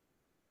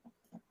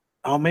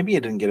 Oh, maybe I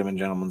didn't get him in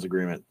Gentleman's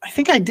Agreement. I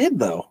think I did,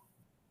 though.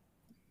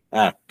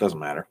 Doesn't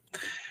matter.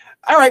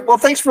 All right. Well,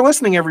 thanks for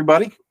listening,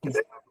 everybody.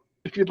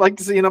 If you'd like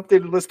to see an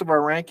updated list of our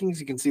rankings,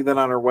 you can see that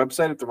on our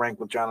website at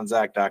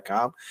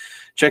therankwithjohnandzach.com.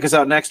 Check us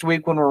out next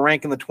week when we're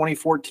ranking the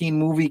 2014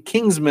 movie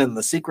Kingsman: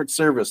 The Secret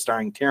Service,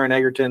 starring Taron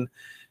Egerton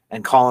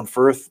and Colin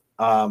Firth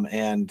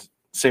and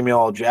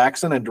Samuel L.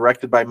 Jackson, and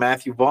directed by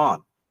Matthew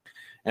Vaughn.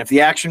 And if the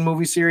action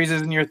movie series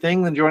isn't your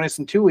thing, then join us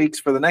in 2 weeks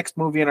for the next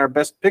movie in our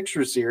Best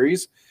Picture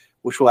series,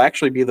 which will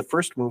actually be the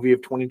first movie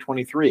of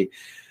 2023.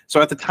 So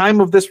at the time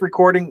of this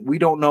recording, we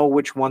don't know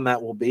which one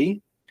that will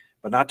be,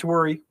 but not to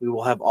worry. We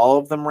will have all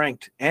of them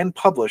ranked and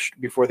published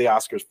before the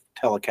Oscars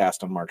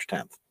telecast on March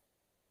 10th.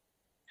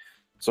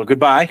 So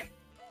goodbye.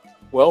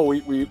 Well,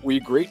 we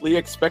greatly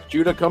expect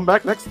you to come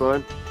back next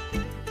time.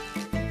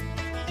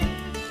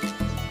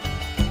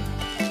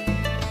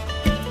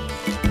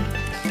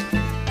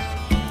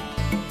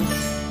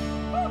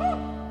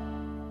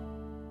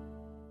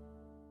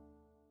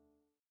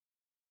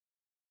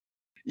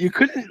 You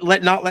couldn't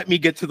not let me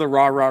get to the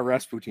rah rah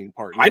Rasputin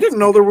part. I didn't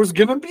know there was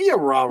gonna be a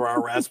rah rah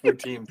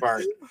Rasputin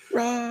part.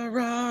 Rah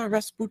rah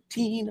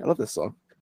Rasputin. I love this song.